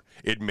never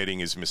admitting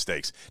his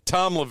mistakes.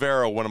 Tom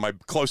Lavero, one of my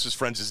closest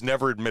friends, has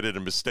never admitted a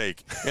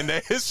mistake in the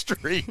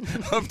history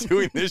of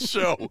doing this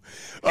show.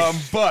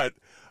 But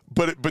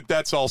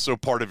that's also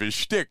part of his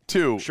shtick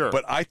too. Sure.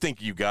 But I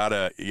think you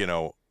gotta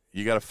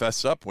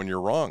fess up when you're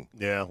wrong.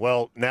 Yeah.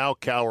 Well, now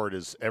Coward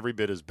is every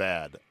bit as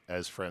bad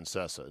as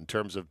Francesa in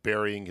terms of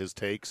burying his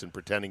takes and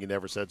pretending he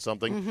never said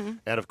something. Mm-hmm.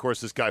 And of course,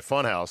 this guy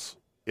Funhouse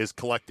is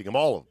collecting them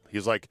all of them.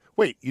 He's like,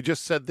 wait, you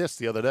just said this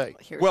the other day.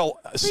 Well,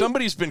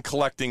 somebody's been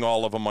collecting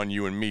all of them on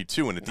you and me,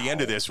 too. And at the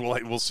end of this,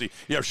 we'll see.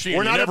 Yeah,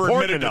 Sheehan, you never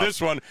admitted to this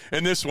one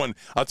and this one.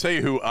 I'll tell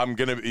you who I'm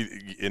going to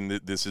be, and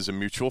this is a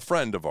mutual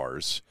friend of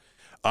ours.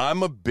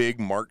 I'm a big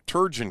Mark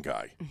Turgeon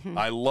guy. Mm-hmm.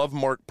 I love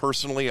Mark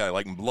personally. I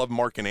love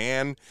Mark and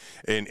Ann,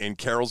 and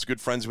Carol's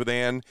good friends with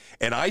Ann.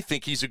 And I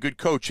think he's a good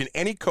coach. And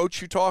any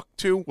coach you talk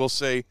to will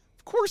say,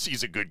 of course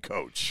he's a good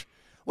coach.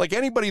 Like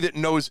anybody that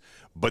knows,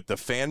 but the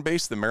fan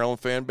base, the Maryland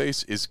fan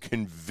base, is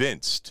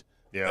convinced.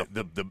 Yeah.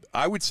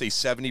 I would say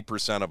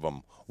 70% of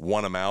them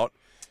want him out.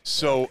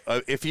 So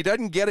if he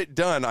doesn't get it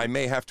done, I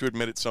may have to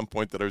admit at some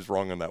point that I was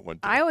wrong on that one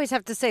too. I always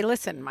have to say,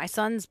 listen, my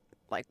son's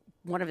like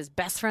one of his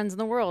best friends in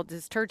the world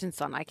is Turgeon's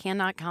son. I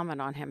cannot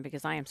comment on him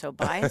because I am so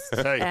biased.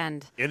 Hey,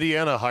 and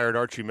Indiana hired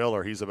Archie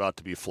Miller. He's about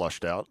to be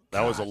flushed out.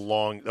 That was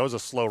a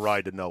slow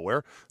ride to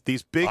nowhere. I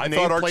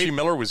thought Archie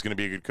Miller was going to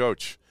be a good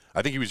coach.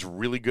 I think he was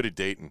really good at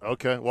Dayton.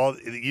 Okay. Well,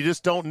 you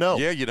just don't know.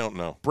 Yeah, you don't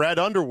know. Brad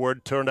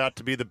Underwood turned out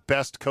to be the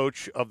best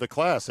coach of the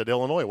class at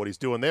Illinois, what he's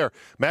doing there.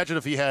 Imagine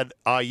if he had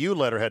IU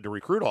letterhead to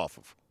recruit off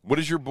of. What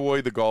is your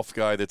boy, the golf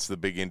guy that's the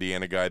big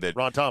Indiana guy that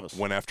Ron Thomas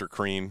went after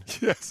Crean?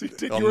 Yes, he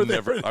did. You were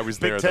there. I was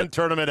there. Big Ten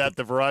tournament at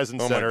the Verizon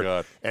Center. Oh, my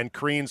God. And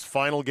Crean's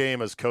final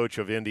game as coach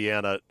of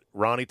Indiana,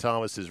 Ronnie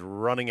Thomas is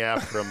running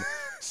after him,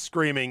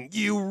 screaming,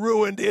 "You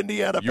ruined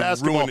Indiana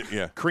basketball." Ruined it,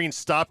 yeah. Crean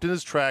stopped in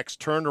his tracks,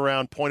 turned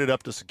around, pointed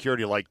up to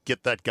security like,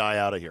 "Get that guy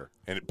out of here."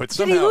 Did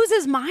he lose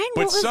his mind?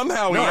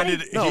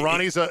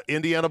 Ronnie's an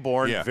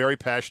Indiana-born, very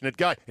passionate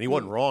guy. And he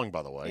wasn't wrong,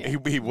 by the way.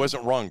 He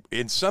wasn't wrong.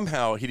 And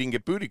somehow he didn't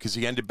get booted because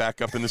he ended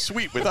back up in the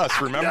suite with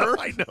us, remember?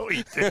 I know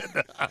he did.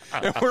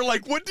 And we're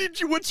like,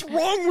 what's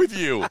wrong with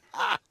you?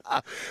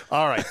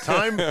 All right,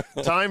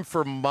 time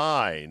for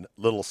mine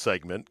little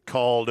segment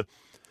called,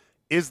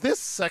 Is This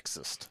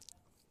Sexist?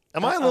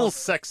 Am I a little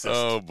sexist?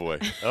 Oh, boy.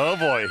 Oh,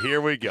 boy. Here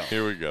we go.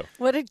 Here we go.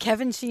 What did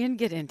Kevin Sheehan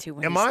get into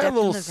when Am he I a stepped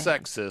little in the van?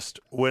 sexist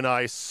when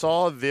I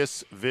saw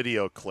this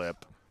video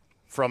clip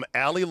from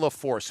Allie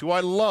LaForce, who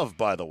I love,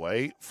 by the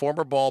way,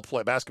 former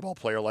basketball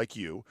player like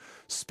you,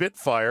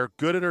 Spitfire,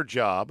 good at her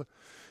job,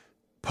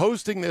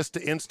 posting this to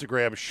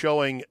Instagram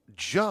showing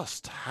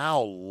just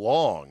how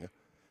long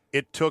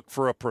it took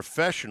for a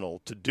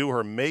professional to do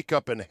her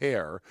makeup and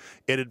hair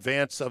in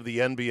advance of the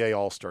NBA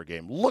All-Star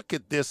Game. Look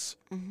at this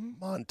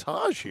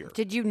montage here.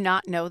 Did you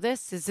not know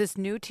this? Is this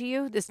new to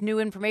you? This new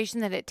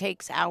information that it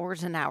takes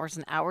hours and hours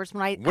and hours?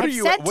 What are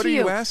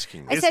you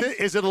asking? Is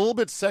it a little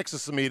bit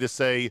sexist of me to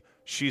say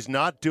she's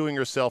not doing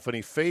herself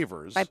any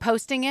favors by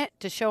posting it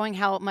to showing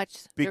how much?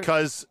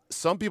 Because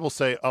some people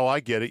say, "Oh,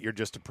 I get it. You're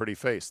just a pretty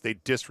face." They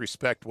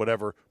disrespect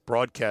whatever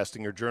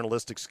broadcasting or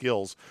journalistic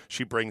skills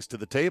she brings to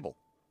the table.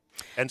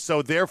 And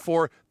so,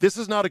 therefore, this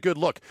is not a good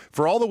look.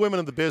 For all the women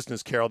in the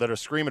business, Carol, that are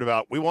screaming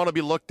about, we want to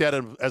be looked at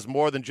as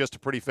more than just a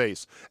pretty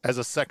face, as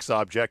a sex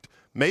object,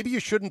 maybe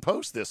you shouldn't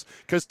post this.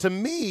 Because to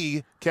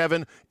me,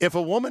 Kevin, if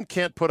a woman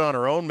can't put on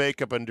her own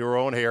makeup and do her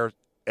own hair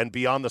and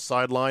be on the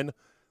sideline,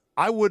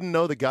 I wouldn't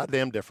know the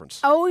goddamn difference.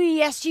 Oh,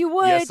 yes, you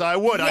would. Yes, I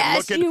would.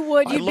 Yes, you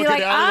would. You'd be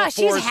like,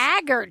 she's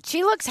haggard.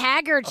 She looks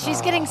haggard.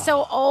 She's getting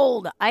so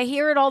old. I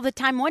hear it all the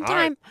time. One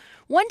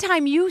One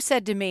time you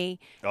said to me,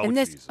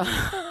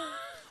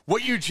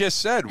 What you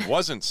just said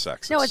wasn't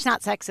sexist. No, it's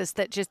not sexist.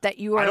 That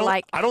you are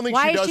I don't think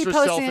she does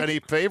herself any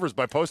favors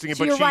by posting it.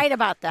 So but you're right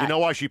about that. You know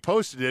why she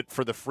posted it?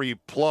 For the free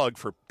plug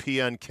for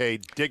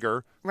PNK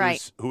Digger,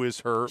 who is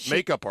her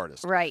makeup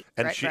artist. Right.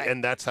 And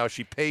and that's how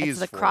she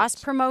pays. It's the cross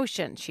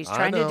promotion. She's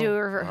trying to do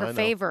her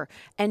favor.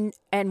 And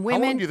women. How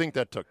long do you think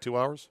that took? 2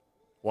 hours?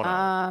 1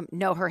 hour?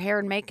 No, her hair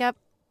and makeup.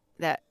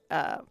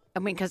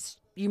 Because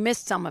you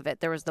missed some of it.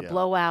 There was the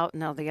blowout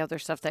and all the other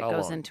stuff that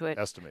goes into it.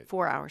 Estimate.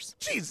 4 hours.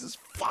 Jesus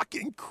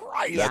fucking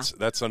Christ.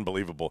 That's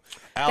unbelievable.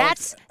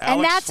 That's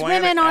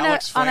women on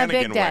a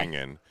big day. Weighing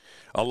in.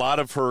 A lot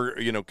of her,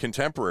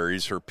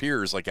 contemporaries, her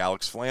peers, like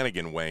Alex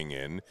Flanagan, weighing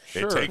in.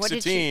 Sure. It takes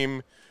a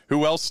team.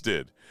 Who else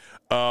did?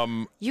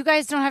 You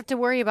guys don't have to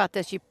worry about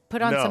this. You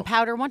put on some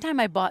powder. One time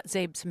I bought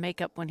Zabe some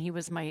makeup when he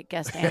was my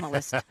guest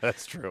analyst.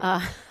 That's true.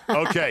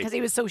 Okay. Because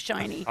he was so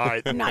shiny. All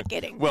right. I'm not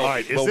kidding.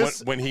 Well,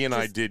 when he and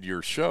I did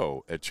your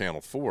show at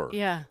Channel 4,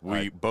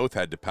 we both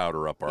had to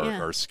powder up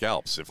our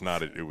scalps. If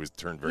not, it was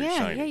turned very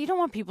shiny. Yeah, you don't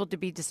want people to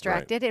be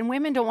distracted. Right. And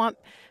women don't want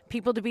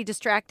people to be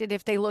distracted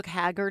if they look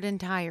haggard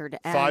and tired.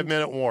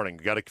 5-minute warning.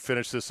 Got to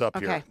finish this up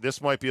here.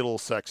 This might be a little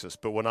sexist,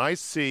 but when I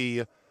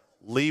see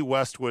Lee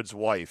Westwood's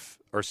wife,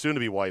 or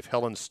soon-to-be wife,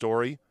 Helen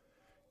Story,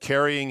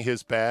 carrying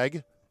his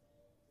bag,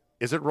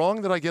 is it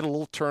wrong that I get a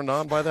little turned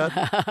on by that?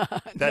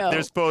 That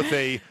there's both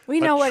a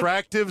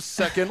attractive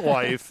second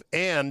wife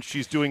and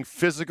she's doing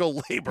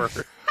physical labor.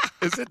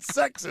 Is it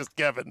sexist,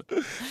 Kevin?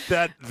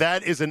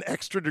 That is an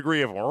extra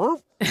degree of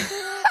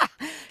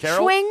Carol?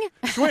 Swing.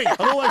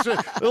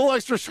 A little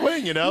extra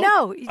swing,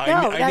 No,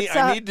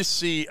 I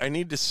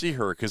need to see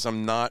her because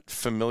I'm not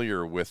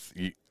familiar with.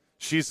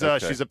 She's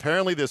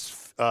apparently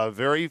this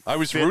very. I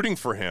was rooting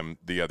for him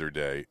the other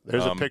day.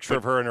 There's a picture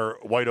of her in her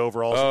white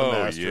overalls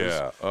at the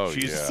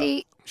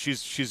Masters.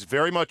 She's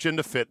very much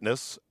into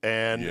fitness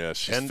and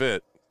she's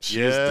fit.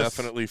 She is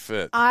definitely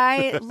fit.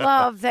 I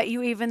love that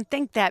you even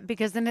think that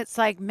because then it's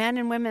like men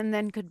and women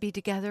then could be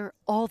together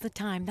all the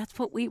time. That's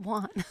what we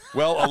want.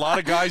 Well, a lot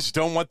of guys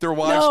don't want their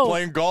wives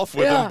playing golf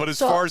with them, but as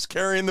far as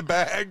carrying the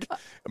bag,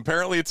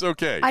 apparently it's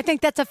okay. I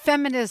think that's a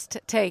feminist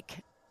take,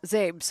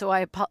 Zabe, so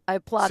I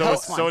applaud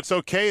this one. So it's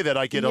okay that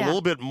I get a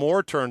little bit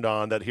more turned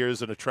on that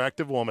here's an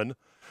attractive woman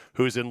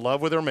who's in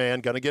love with her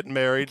man, going to get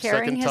married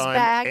second time,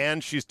 bag.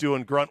 And she's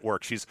doing grunt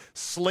work. She's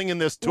slinging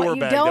this tour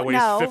bag that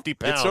weighs 50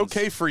 pounds. It's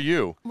okay for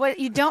you. What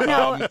you don't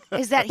know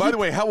is that By the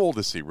way, how old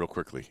is he, real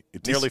quickly?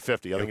 Nearly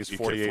 50. I think he's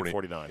 48,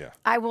 49. Yeah.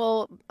 I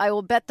will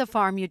bet the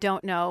farm you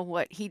don't know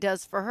what he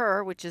does for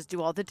her, which is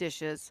do all the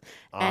dishes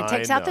and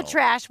takes out the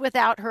trash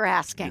without her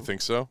asking. You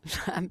think so?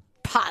 I'm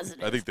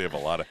positive. I think they have a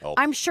lot of help.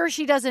 I'm sure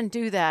she doesn't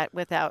do that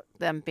without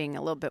them being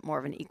a little bit more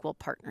of an equal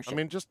partnership. I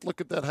mean, just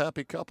look at that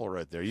happy couple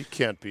right there. You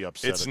can't be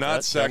upset. It's not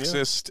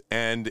sexist,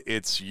 and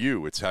it's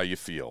you. It's how you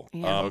feel.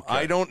 Yeah.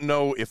 I don't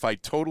know if I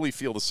totally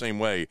feel the same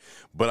way,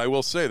 but I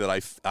will say that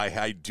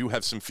I do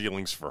have some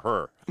feelings for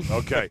her.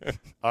 Okay.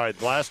 All right,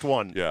 last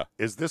one. Yeah.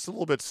 Is this a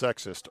little bit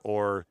sexist,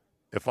 or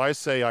if I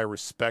say I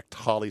respect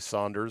Holly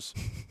Saunders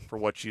for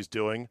what she's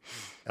doing,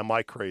 am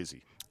I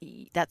crazy?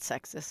 That's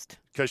sexist.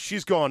 Because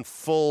she's gone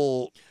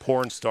full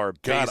porn star,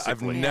 basically. God,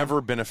 I've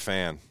never been a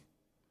fan.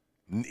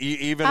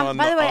 Even on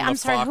by the way, on I'm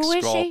sorry, Fox who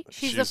is Golf, she?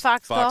 She's the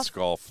Fox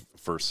Golf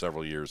for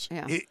several years.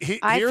 Yeah.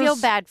 I feel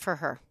bad for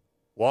her.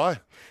 Why?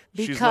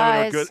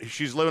 Because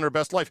she's living her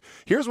best life.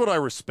 Here's what I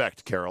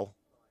respect, Carol.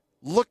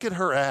 Look at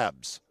her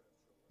abs.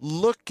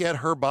 Look at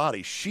her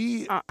body.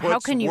 She puts how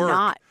can you work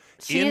not?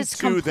 She is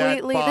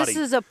completely. That body.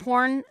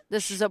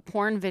 This is a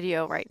porn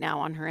video right now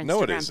on her Instagram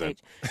no, it isn't. page.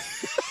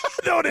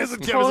 No, it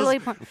isn't. Totally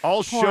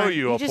I'll show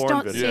you a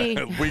porn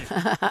video.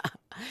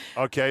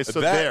 Okay, so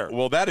there.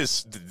 Well, that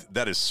is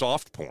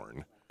soft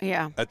porn.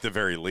 Yeah. At the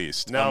very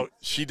least. Now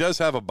she does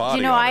have a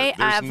body. On her.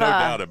 There's no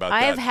doubt about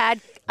that.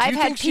 Do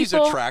you think she's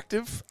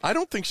attractive? I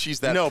don't think she's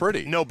that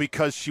pretty. No,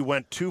 because she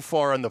went too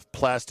far on the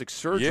plastic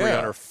surgery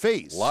on her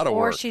face. A lot of Or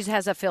work. she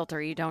has a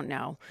filter. You don't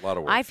know. A lot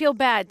of work. I feel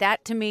bad.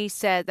 That to me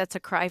said that's a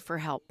cry for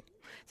help.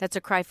 That's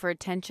a cry for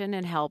attention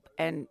and help,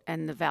 and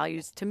the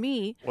values to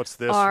me What's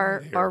this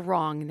are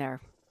wrong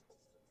there.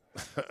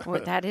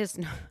 Well, that is.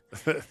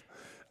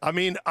 I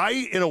mean,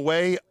 in a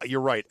way,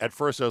 you're right. At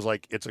first, I was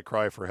like, it's a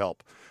cry for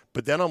help.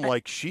 But then I'm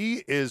like,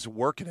 she is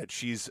working it.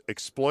 She's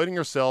exploiting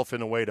herself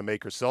in a way to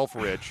make herself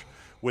rich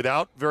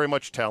without very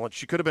much talent.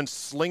 She could have been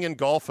slinging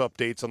golf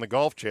updates on the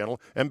Golf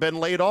Channel and been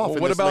laid off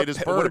in this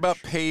latest purge. What about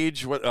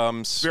Paige?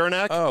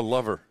 Spiranak? Oh,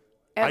 love her.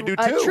 I do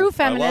too. A true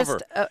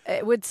feminist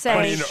would say.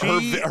 I mean,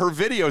 her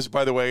videos,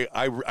 by the way,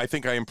 I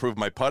think I improved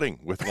my putting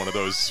with one of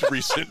those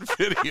recent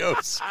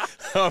videos.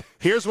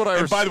 Here's what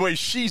And by the way,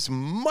 she's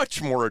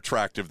much more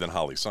attractive than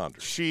Holly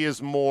Saunders. She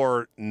is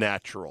more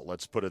natural,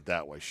 let's put it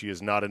that way. She is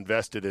not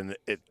invested in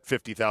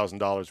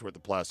 $50,000 worth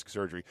of plastic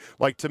surgery.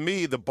 Like, to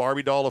me, the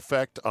Barbie doll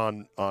effect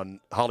on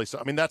Holly Saunders,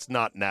 I mean, that's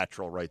not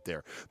natural right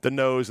there. The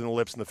nose and the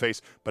lips and the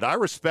face. But I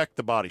respect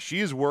the body. She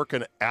is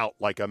working out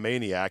like a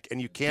maniac,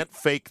 and you can't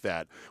fake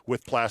that with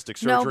with plastic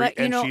surgery,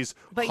 she's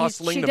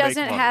hustling to make money. She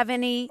doesn't have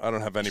any. I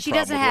don't have any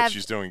problem with what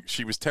she's doing.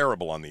 She was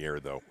terrible on the air,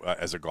 though,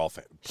 as a golf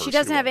person. She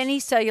doesn't have any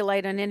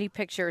cellulite on any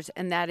pictures,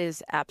 and that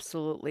is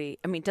absolutely.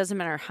 I mean, it doesn't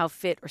matter how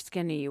fit or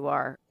skinny you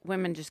are.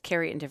 Women just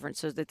carry it in different.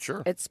 So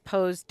it's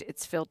posed,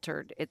 it's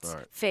filtered, it's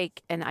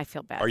fake, and I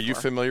feel bad. Are you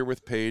familiar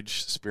with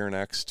Paige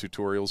Spiranack's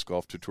tutorials,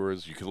 golf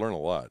tutorials? You can learn a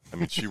lot. I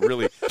mean, she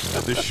really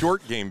the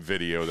short game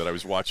video that I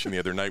was watching the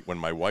other night when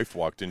my wife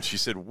walked in, she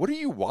said, "What are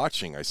you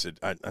watching?" I said,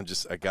 I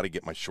got to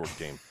get my short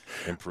game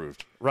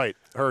improved. Right.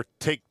 Her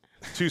take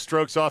 2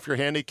 strokes off your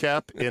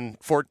handicap in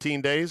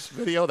 14 days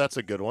video. That's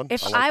a good one.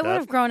 If I would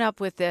have grown up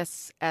with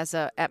this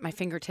at my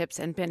fingertips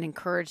and been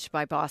encouraged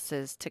by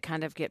bosses to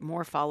kind of get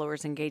more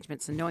followers,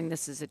 engagements, and knowing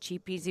this is a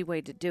cheap, easy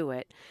way to do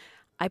it,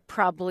 I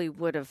probably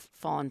would have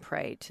fallen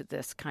prey to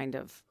this kind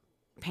of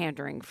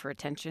pandering for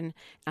attention.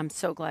 I'm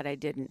so glad I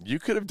didn't. You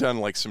could have done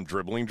like some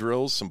dribbling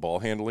drills, some ball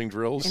handling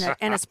drills,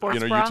 and a sports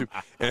bra.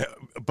 YouTube.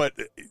 But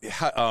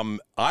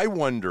I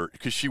wonder,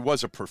 because she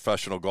was a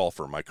professional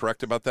golfer. Am I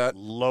correct about that?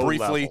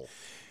 Briefly, level.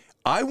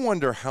 I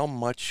wonder how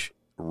much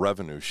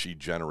revenue she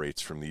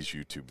generates from these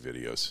YouTube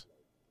videos,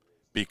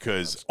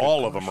 because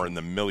all of them are in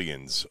the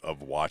millions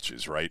of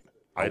watches, right?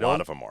 A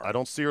lot of them are. I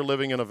don't see her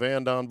living in a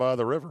van down by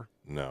the river.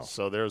 No.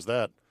 So there's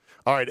that.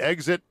 All right,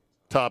 exit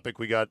topic.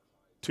 We got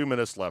 2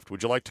 minutes left.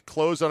 Would you like to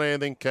close on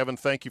anything? Kevin,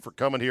 thank you for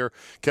coming here.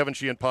 Kevin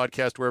Sheehan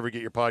Podcast, wherever you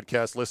get your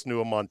podcast. Listen to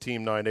him on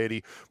Team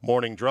 980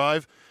 Morning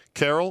Drive.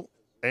 Carol,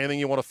 anything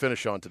you want to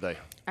finish on today?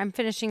 I'm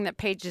finishing that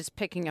Paige is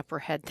picking up her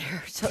head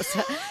there. So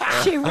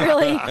she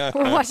really,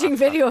 we're watching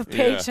video of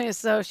Paige,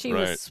 so she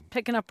was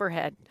picking up her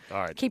head.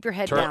 All right. Keep your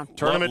head down.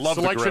 Tournament love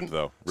selection, the grip,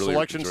 though. Really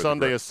selection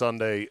Sunday is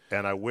Sunday,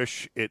 and I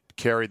wish it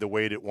carried the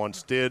weight it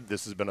once did.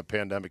 This has been a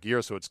pandemic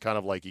year, so it's kind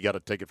of like you got to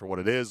take it for what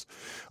it is.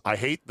 I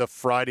hate the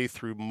Friday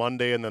through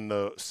Monday and then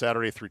the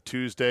Saturday through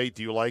Tuesday.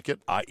 Do you like it?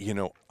 I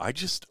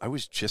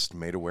was just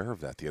made aware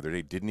of that the other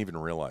day. Didn't even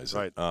realize it.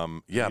 Right.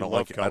 I don't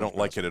like it. I don't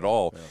like it at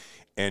all. Yeah.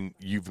 And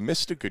you've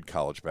missed a good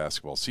college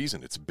basketball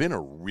season. It's been a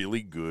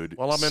really good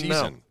season.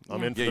 Now.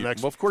 I'm in for the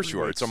next. Well, of course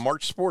you are. It's a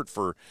March sport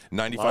for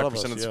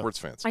 95% of the sports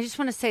fans. I just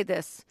want to say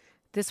this.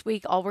 This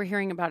week, all we're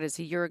hearing about is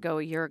a year ago,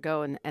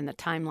 and the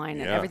timeline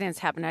and everything that's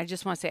happened. I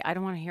just want to say, I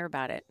don't want to hear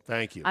about it.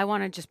 Thank you. I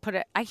want to just put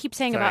it. I keep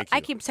saying,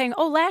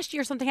 oh, last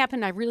year something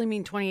happened. I really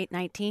mean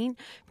 2019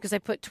 because I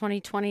put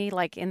 2020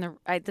 like in the.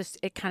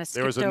 It kind of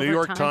skipped over time. There was a New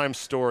York Times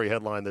story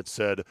headline that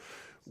said,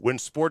 "When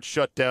sports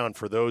shut down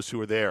for those who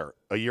were there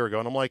a year ago,"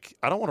 and I'm like,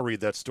 I don't want to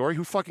read that story.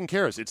 Who fucking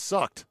cares? It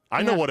sucked.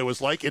 I know what it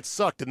was like. It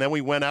sucked. And then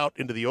we went out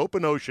into the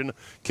open ocean,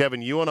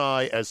 Kevin, you and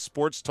I, as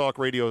sports talk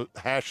radio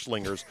hash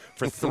slingers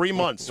for 3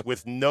 months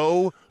with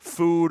no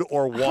food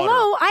or water.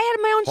 Hello, I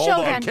had my own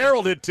show then.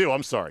 Carol did too.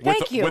 I'm sorry.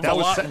 Thank you. That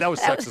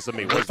was sexist of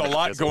me. With a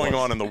lot going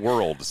on in the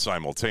world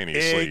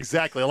simultaneously.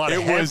 Exactly. A lot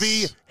of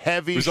heavy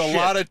There's shit. a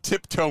lot of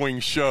tiptoeing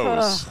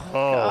shows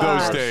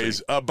those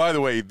days. By the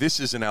way, this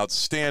is an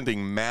outstanding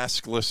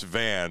maskless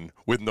van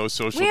with no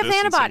social distancing. We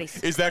have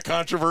antibodies. Is that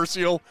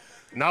controversial?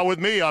 Not with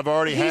me. I've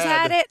already He's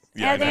had it.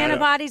 Yeah, had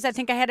antibodies. I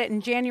think I had it in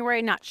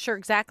January. Not sure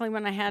exactly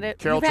when I had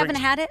it. You haven't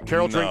had it?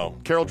 Carol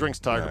drinks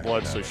Tiger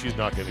Blood, so she's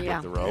not going to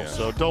get the row. Yeah.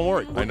 So don't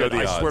worry. I know the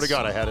odds. I swear to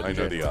God, I had it in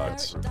January. The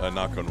odds.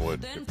 Knock on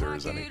wood, if there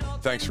is any.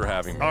 Thanks for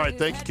having me. All right.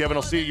 Thank you, Kevin.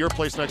 I'll see you at your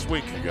place next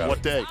week.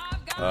 What day?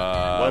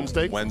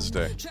 Wednesday?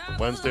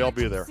 Wednesday, I'll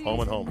be there. Home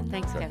and home.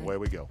 Thanks, Kevin. Away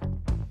we go.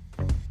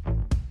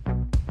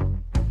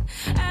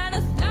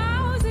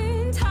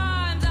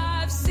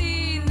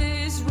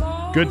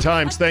 Good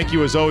times. Thank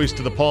you, as always,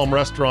 to the Palm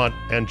Restaurant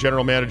and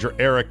General Manager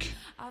Eric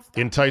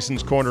in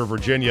Tyson's Corner,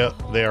 Virginia.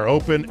 They are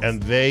open,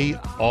 and they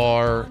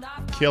are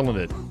killing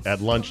it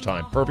at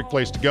lunchtime. Perfect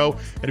place to go.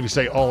 And if you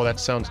say, oh, that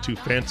sounds too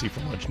fancy for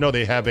lunch, no,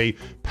 they have a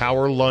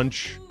power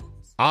lunch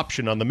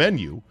option on the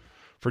menu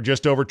for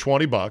just over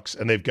 $20,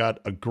 and they've got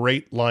a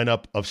great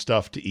lineup of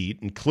stuff to eat,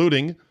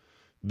 including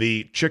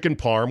the chicken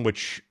parm,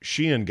 which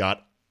Sheehan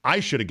got. I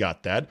should have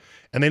got that.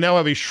 And they now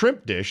have a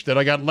shrimp dish that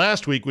I got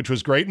last week, which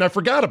was great, and I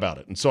forgot about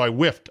it. And so I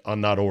whiffed on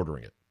not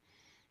ordering it.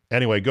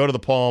 Anyway, go to the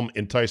Palm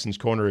in Tyson's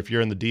Corner if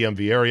you're in the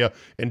DMV area.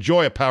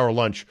 Enjoy a power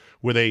lunch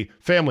with a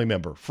family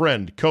member,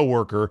 friend,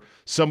 coworker,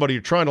 somebody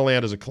you're trying to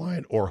land as a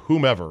client, or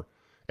whomever.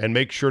 And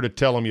make sure to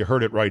tell them you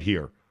heard it right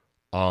here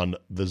on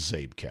the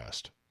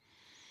Zabecast.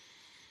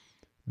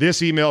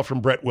 This email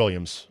from Brett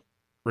Williams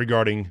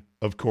regarding,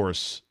 of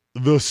course,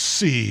 the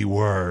C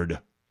word,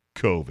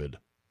 COVID.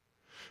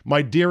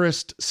 My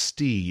dearest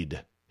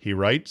steed, he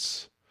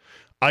writes,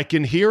 I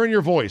can hear in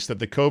your voice that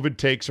the COVID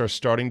takes are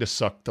starting to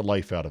suck the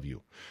life out of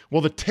you.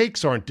 Well, the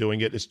takes aren't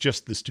doing it. It's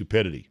just the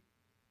stupidity.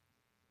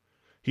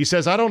 He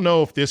says, I don't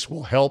know if this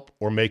will help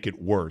or make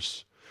it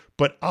worse,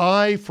 but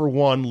I, for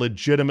one,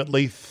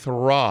 legitimately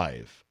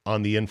thrive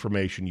on the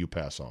information you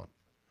pass on.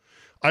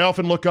 I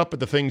often look up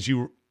the things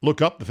you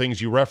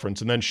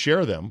reference and then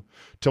share them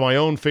to my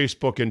own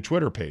Facebook and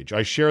Twitter page.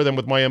 I share them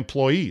with my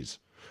employees.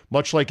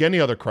 Much like any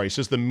other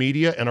crisis, the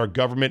media and our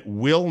government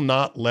will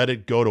not let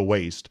it go to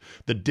waste.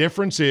 The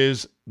difference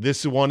is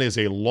this one is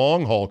a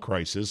long-haul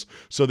crisis,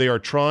 so they are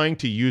trying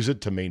to use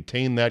it to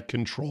maintain that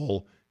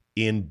control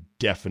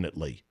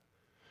indefinitely.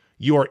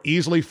 Your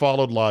easily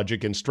followed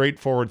logic and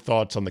straightforward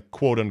thoughts on the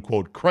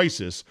quote-unquote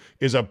crisis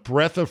is a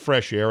breath of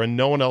fresh air, and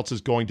no one else is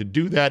going to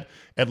do that,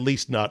 at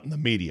least not in the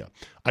media.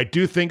 I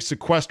do think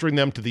sequestering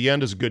them to the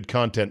end is good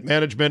content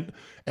management,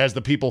 as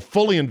the people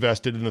fully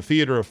invested in the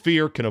theater of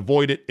fear can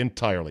avoid it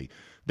entirely.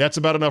 That's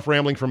about enough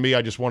rambling from me.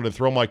 I just wanted to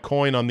throw my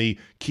coin on the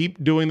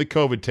keep doing the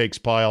COVID takes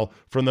pile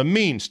from the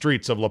mean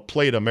streets of La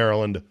Plata,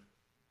 Maryland,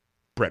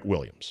 Brett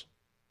Williams.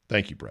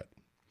 Thank you, Brett.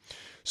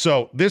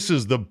 So this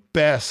is the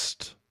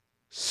best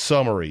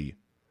summary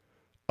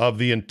of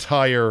the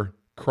entire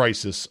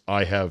crisis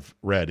I have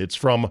read. It's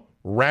from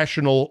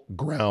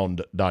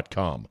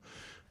rationalground.com.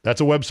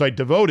 That's a website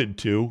devoted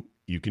to,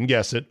 you can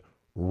guess it,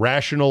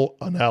 rational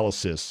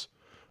analysis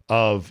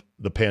of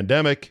the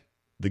pandemic,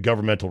 the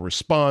governmental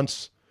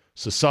response,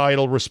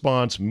 societal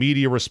response,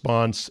 media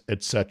response,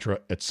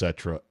 etc.,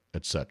 etc.,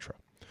 etc.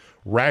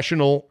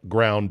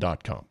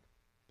 Rationalground.com.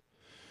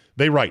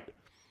 They write,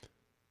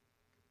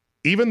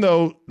 even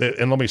though,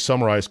 and let me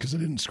summarize because I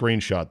didn't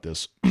screenshot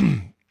this,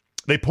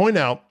 they point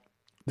out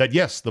that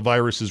yes, the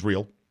virus is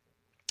real.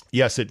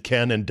 Yes, it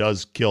can and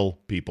does kill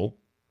people.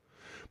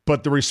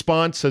 But the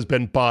response has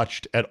been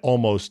botched at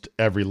almost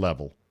every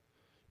level,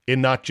 in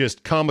not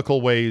just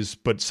comical ways,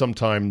 but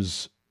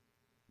sometimes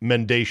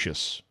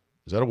mendacious.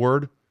 Is that a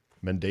word?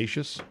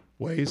 Mendacious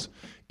ways?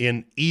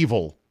 In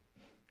evil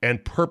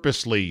and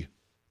purposely,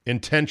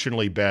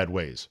 intentionally bad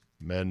ways.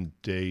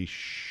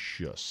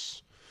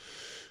 Mendacious.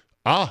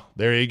 Ah,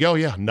 there you go.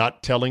 Yeah,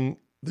 not telling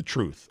the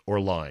truth or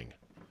lying.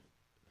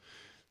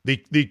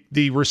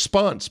 The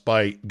response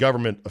by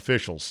government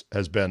officials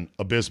has been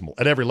abysmal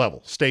at every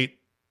level. State,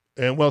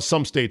 and well,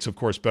 some states, of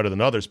course, better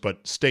than others,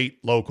 but state,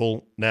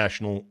 local,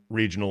 national,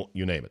 regional,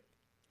 you name it.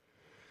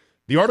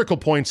 The article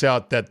points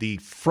out that the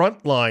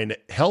frontline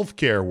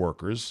healthcare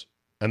workers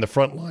and the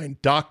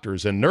frontline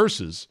doctors and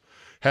nurses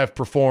have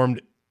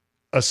performed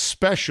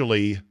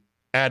especially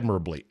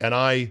admirably, and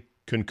I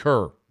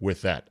concur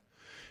with that.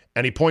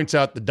 And he points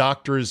out the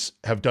doctors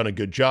have done a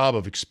good job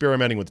of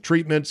experimenting with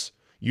treatments,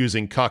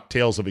 using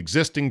cocktails of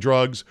existing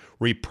drugs,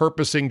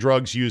 repurposing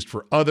drugs used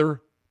for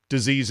other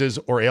diseases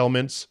or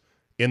ailments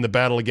in the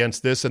battle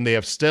against this, and they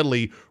have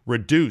steadily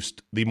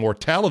reduced the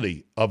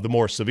mortality of the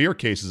more severe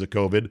cases of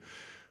COVID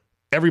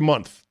every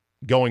month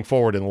going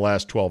forward in the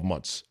last 12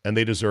 months, and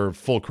they deserve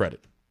full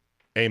credit.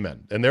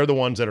 Amen. And they're the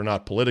ones that are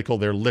not political.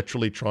 They're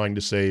literally trying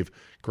to save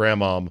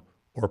Grandmom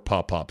or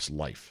Pop-Pop's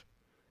life.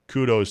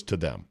 Kudos to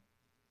them.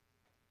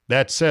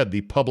 That said,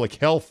 the public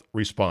health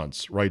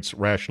response, writes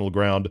Rational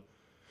Ground,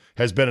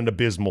 has been an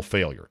abysmal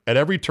failure. At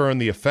every turn,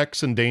 the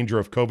effects and danger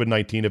of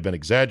COVID-19 have been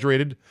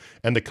exaggerated,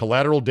 and the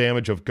collateral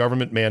damage of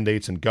government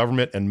mandates and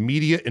government and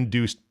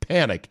media-induced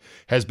panic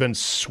has been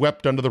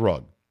swept under the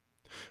rug.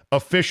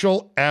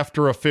 Official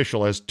after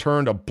official has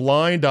turned a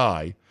blind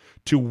eye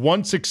to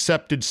once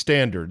accepted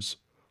standards,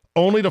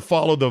 only to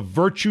follow the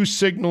virtue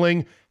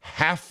signaling,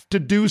 have to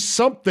do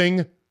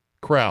something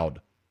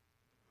crowd.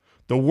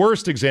 The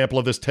worst example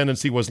of this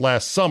tendency was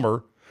last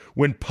summer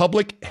when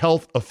public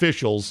health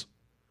officials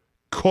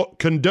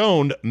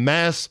condoned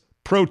mass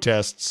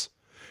protests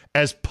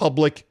as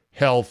public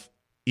health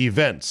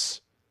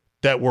events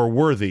that were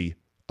worthy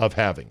of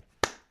having.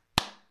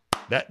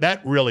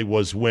 That really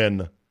was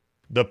when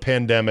the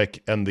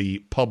pandemic and the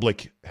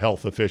public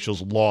health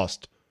officials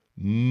lost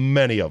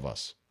many of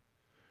us.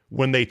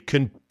 When they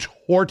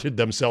contorted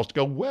themselves to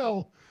go,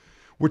 well,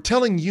 we're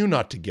telling you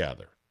not to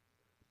gather.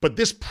 But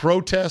this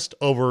protest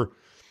over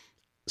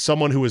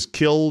someone who was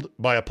killed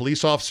by a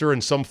police officer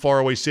in some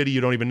faraway city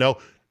you don't even know,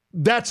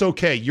 that's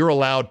okay. You're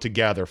allowed to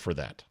gather for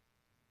that.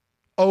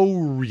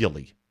 Oh,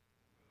 really?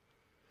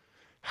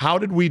 How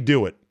did we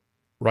do it?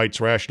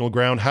 Writes Rational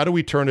Ground. How do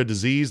we turn a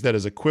disease that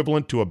is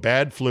equivalent to a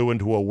bad flu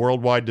into a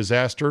worldwide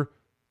disaster?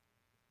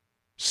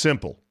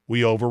 Simple.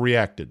 We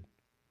overreacted.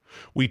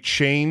 We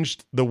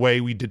changed the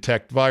way we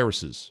detect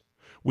viruses.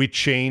 We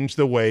changed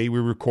the way we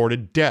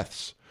recorded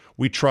deaths.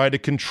 We tried to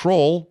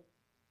control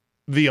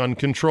the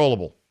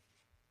uncontrollable.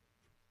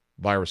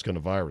 Virus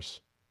gonna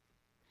virus.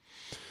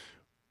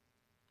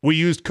 We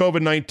used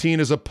COVID-19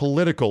 as a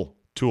political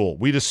tool.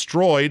 We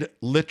destroyed,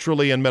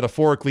 literally and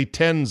metaphorically,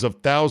 tens of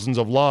thousands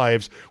of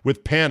lives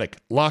with panic,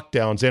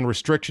 lockdowns, and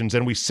restrictions,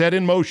 and we set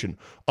in motion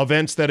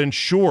events that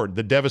ensured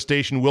the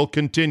devastation will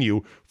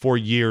continue for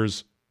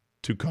years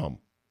to come.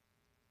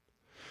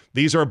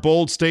 These are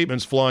bold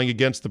statements flying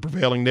against the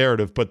prevailing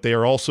narrative, but they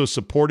are also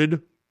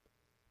supported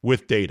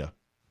with data.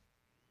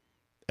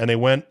 And they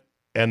went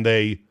and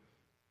they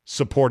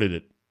supported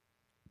it,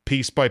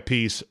 piece by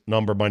piece,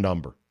 number by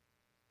number.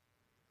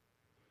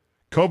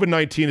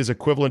 COVID-19 is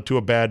equivalent to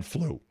a bad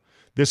flu.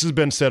 This has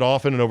been said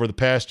often and over the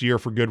past year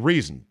for good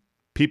reason.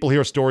 People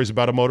hear stories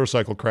about a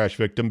motorcycle crash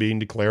victim being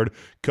declared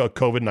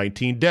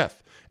COVID-19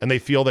 death, and they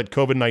feel that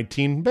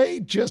COVID-19 may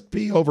just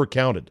be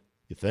overcounted.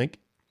 You think?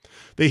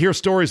 They hear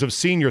stories of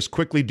seniors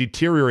quickly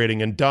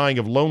deteriorating and dying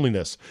of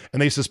loneliness,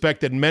 and they suspect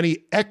that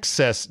many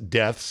excess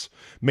deaths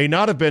may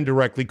not have been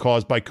directly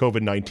caused by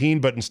COVID-19,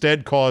 but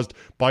instead caused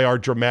by our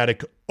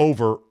dramatic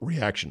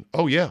overreaction.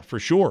 Oh, yeah, for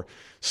sure.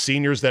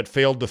 Seniors that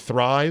failed to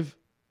thrive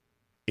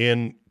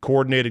in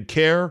coordinated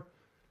care,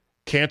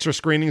 cancer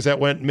screenings that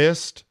went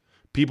missed,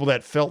 people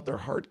that felt their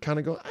heart kind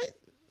of go,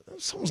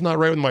 something's not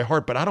right with my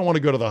heart, but I don't want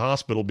to go to the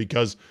hospital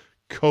because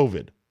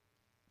COVID.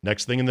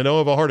 Next thing in the know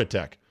of a heart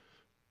attack.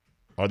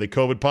 Are they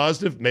COVID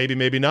positive? Maybe,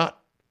 maybe not.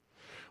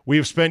 We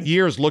have spent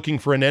years looking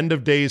for an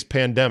end-of-days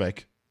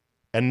pandemic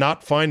and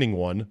not finding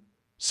one,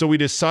 so we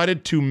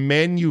decided to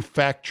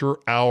manufacture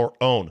our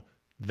own.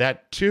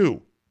 That,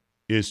 too,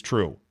 is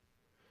true.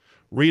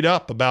 Read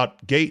up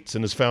about Gates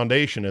and his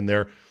foundation and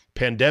their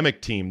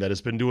pandemic team that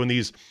has been doing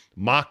these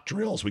mock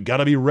drills. We got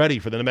to be ready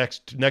for the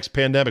next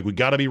pandemic. We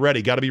got to be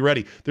ready, got to be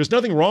ready. There's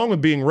nothing wrong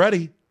with being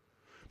ready,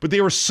 but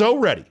they were so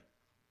ready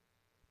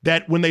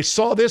that when they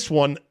saw this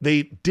one,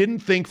 they didn't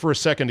think for a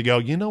second to go,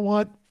 you know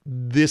what?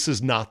 This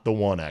is not the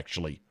one,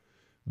 actually.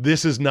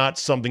 This is not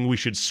something we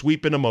should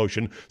sweep into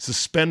motion,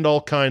 suspend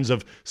all kinds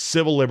of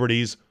civil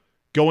liberties,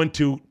 go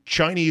into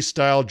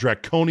Chinese-style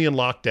draconian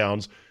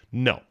lockdowns.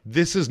 No,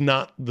 this is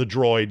not the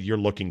droid you're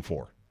looking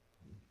for.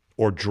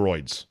 Or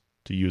droids,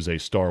 to use a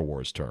Star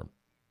Wars term.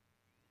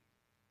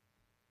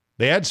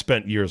 They had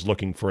spent years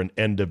looking for an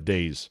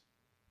end-of-days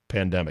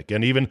pandemic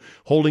and even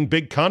holding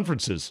big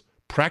conferences,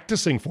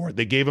 practicing for it.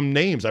 They gave them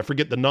names. I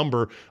forget the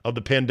number of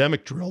the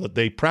pandemic drill that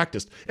they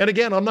practiced. And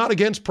again, I'm not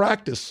against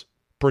practice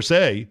per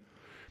se,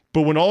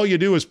 but when all you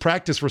do is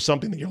practice for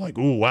something that you're like,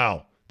 ooh,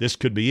 wow, this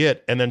could be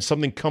it, and then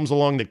something comes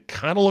along that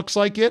kind of looks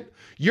like it,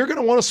 you're going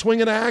to want to swing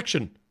into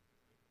action.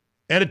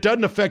 And it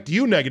doesn't affect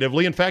you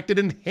negatively. In fact, it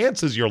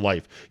enhances your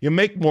life. You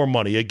make more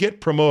money. You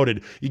get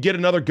promoted. You get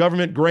another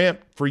government grant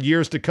for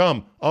years to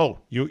come. Oh,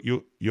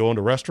 you owned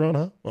a restaurant,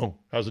 huh? Oh,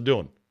 how's it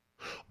doing?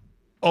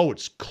 Oh,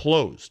 it's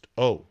closed.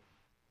 Oh,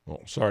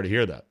 sorry to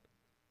hear that.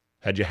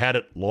 Had you had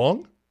it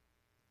long?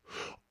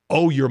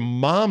 Oh, your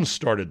mom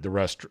started the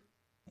restaurant.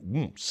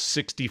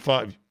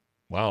 65.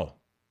 Wow.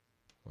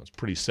 That's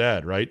pretty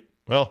sad, right?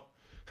 Well,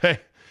 hey,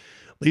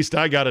 at least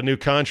I got a new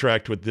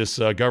contract with this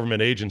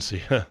government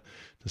agency to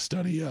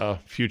study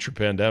future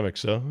pandemics.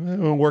 So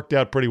it worked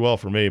out pretty well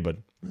for me, but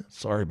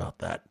sorry about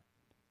that.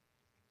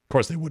 Of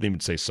course, they wouldn't even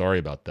say sorry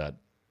about that.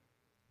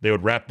 They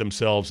would wrap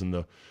themselves in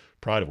the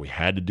pride of, we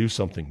had to do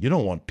something. You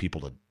don't want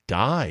people to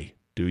die,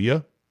 do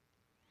you?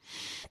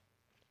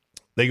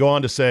 They go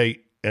on to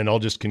say, and I'll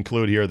just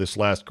conclude here, this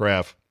last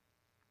graph.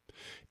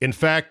 In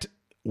fact,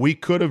 we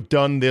could have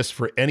done this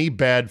for any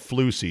bad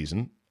flu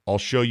season. I'll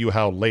show you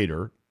how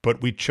later,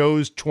 but we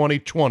chose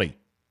 2020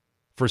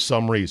 for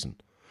some reason.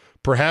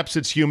 Perhaps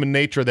it's human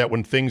nature that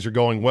when things are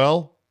going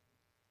well,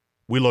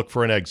 we look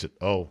for an exit.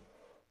 Oh,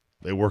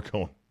 they were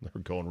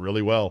going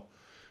really well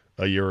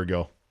a year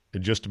ago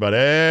in just about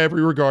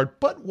every regard,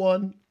 but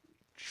one.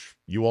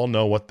 You all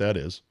know what that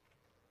is.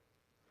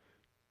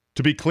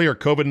 To be clear,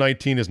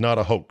 COVID-19 is not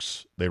a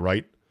hoax, they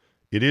write.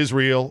 It is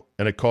real,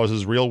 and it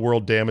causes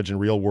real-world damage and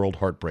real-world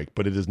heartbreak,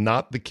 but it is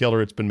not the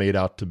killer it's been made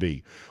out to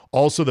be.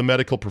 Also, the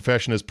medical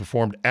profession has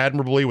performed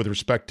admirably with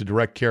respect to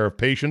direct care of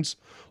patients,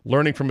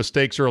 learning from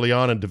mistakes early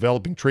on and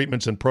developing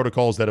treatments and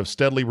protocols that have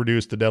steadily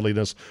reduced the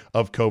deadliness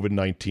of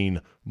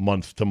COVID-19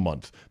 month to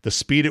month. The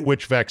speed at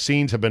which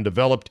vaccines have been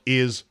developed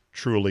is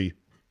truly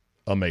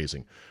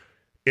amazing.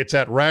 It's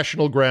at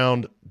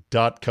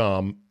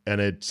rationalground.com, and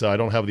it's I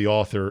don't have the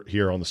author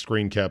here on the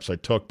screen caps I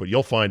took, but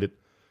you'll find it.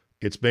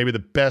 It's maybe the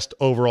best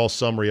overall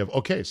summary of,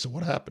 okay, so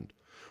what happened?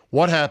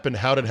 What happened,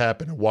 how did it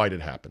happen, and why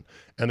did it happen?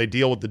 And they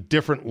deal with the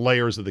different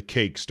layers of the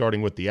cake,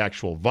 starting with the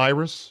actual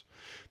virus,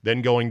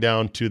 then going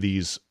down to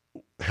these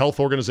health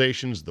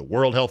organizations, the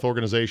World Health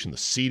Organization, the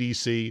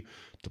CDC,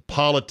 to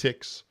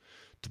politics,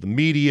 to the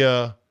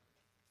media,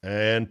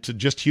 and to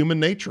just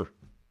human nature,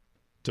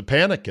 to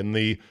panic and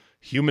the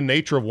human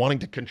nature of wanting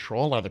to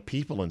control other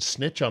people and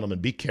snitch on them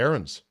and be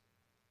Karens.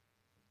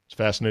 It's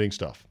fascinating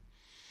stuff.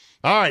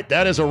 All right,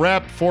 that is a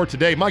wrap for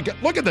today. My God,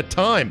 look at the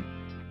time.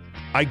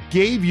 I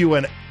gave you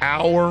an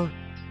hour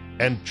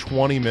and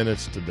 20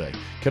 minutes today.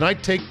 Can I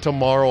take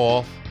tomorrow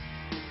off?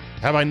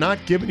 Have I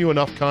not given you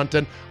enough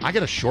content? I got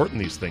to shorten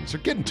these things.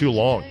 They're getting too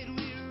long.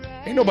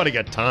 Ain't nobody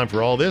got time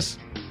for all this.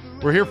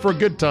 We're here for a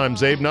good time,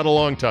 Zabe, not a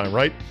long time,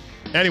 right?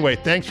 Anyway,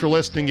 thanks for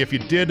listening. If you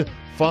did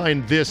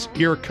find this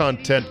ear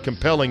content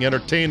compelling,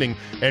 entertaining,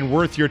 and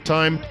worth your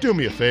time, do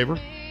me a favor.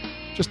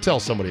 Just tell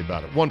somebody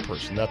about it. One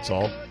person, that's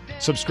all.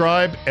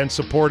 Subscribe and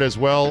support as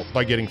well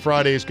by getting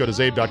Fridays. Go to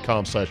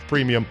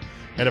zabe.com/premium.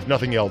 And if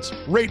nothing else,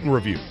 rate and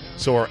review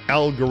so our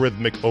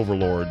algorithmic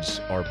overlords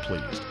are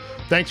pleased.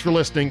 Thanks for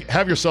listening.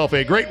 Have yourself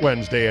a great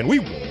Wednesday, and we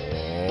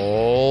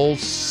will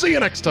see you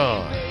next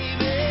time.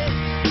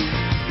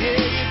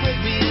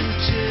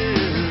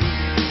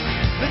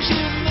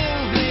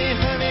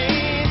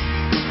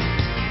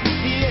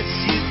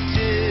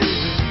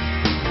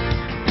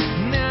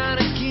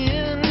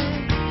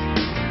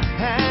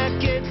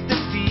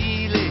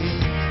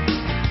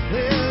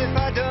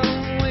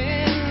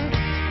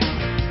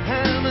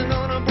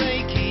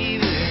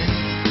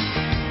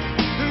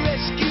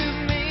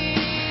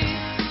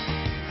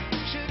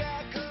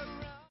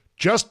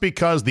 Just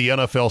because the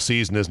NFL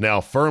season is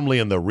now firmly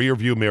in the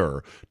rearview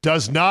mirror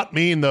does not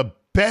mean the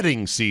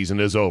betting season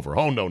is over.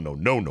 Oh,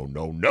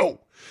 no.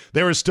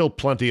 There is still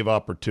plenty of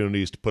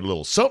opportunities to put a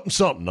little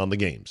something on the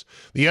games.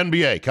 The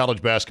NBA,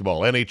 college basketball,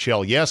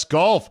 NHL, yes,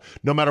 golf.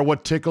 No matter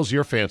what tickles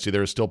your fancy,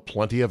 there is still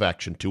plenty of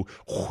action to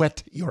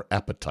whet your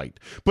appetite.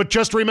 But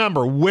just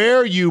remember,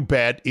 where you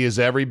bet is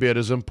every bit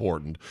as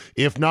important,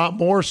 if not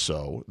more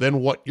so,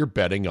 than what you're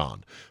betting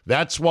on.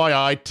 That's why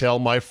I tell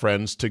my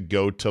friends to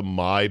go to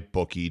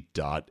mybookie.ag.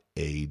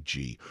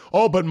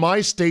 Oh, but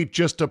my state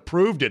just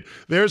approved it.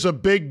 There's a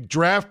big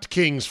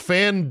DraftKings,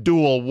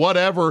 FanDuel,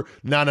 whatever.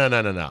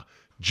 No.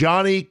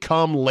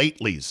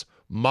 Johnny-come-latelys.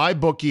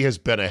 MyBookie has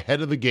been ahead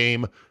of the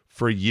game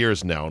for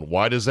years now. And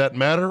why does that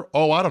matter?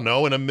 Oh, I don't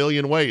know, in a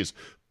million ways.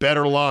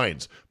 Better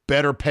lines,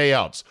 better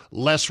payouts,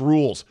 less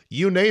rules,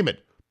 you name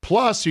it.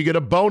 Plus, you get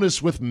a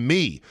bonus with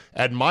me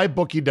at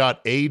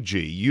mybookie.ag.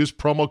 Use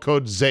promo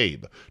code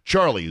ZABE,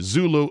 Charlie,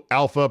 Zulu,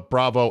 Alpha,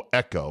 Bravo,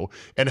 Echo,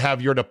 and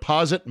have your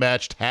deposit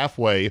matched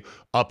halfway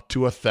up to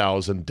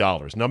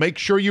 $1,000. Now, make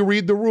sure you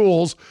read the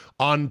rules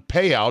on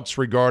payouts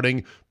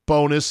regarding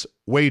bonus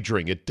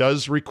wagering. It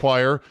does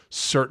require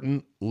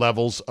certain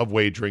levels of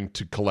wagering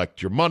to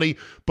collect your money.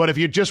 But if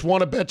you just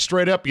want to bet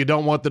straight up, you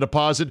don't want the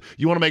deposit,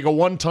 you want to make a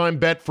one-time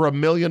bet for $1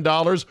 million,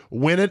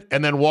 win it,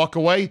 and then walk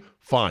away,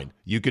 fine.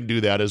 You can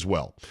do that as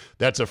well.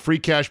 That's a free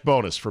cash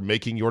bonus for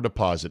making your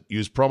deposit.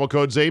 Use promo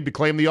code ZABE to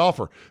claim the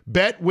offer.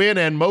 Bet, win,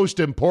 and most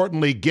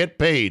importantly, get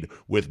paid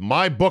with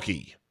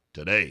MyBookie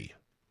today.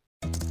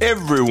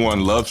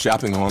 Everyone loves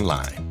shopping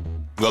online.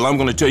 Well, I'm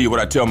going to tell you what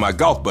I tell my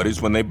golf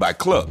buddies when they buy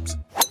clubs.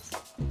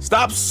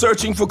 Stop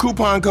searching for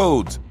coupon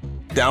codes.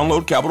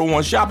 Download Capital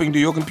One Shopping to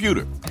your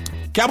computer.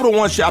 Capital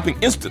One Shopping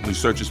instantly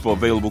searches for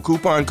available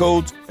coupon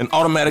codes and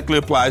automatically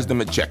applies them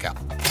at checkout.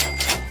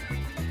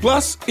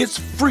 Plus, it's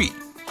free,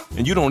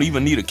 and you don't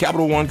even need a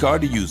Capital One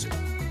card to use it.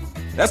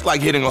 That's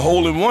like hitting a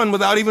hole-in-one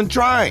without even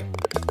trying.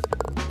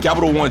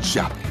 Capital One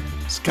Shopping.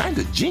 It's kind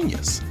of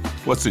genius.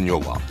 What's in your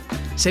wallet?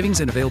 Savings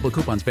and available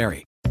coupons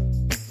vary.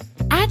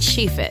 At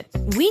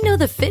SheFit, we know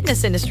the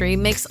fitness industry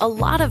makes a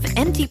lot of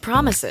empty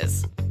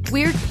promises.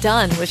 We're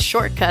done with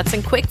shortcuts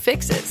and quick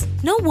fixes.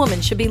 No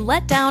woman should be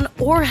let down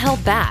or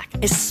held back,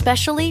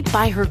 especially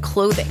by her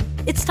clothing.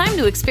 It's time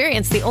to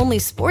experience the only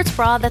sports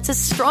bra that's as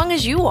strong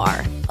as you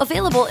are.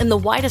 Available in the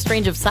widest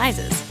range of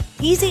sizes,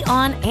 easy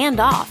on and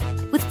off,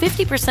 with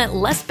 50%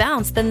 less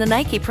bounce than the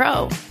Nike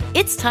Pro.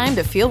 It's time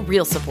to feel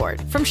real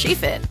support from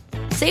SheFit.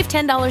 Save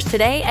 $10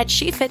 today at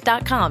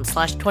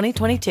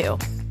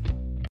SheFit.com/2022.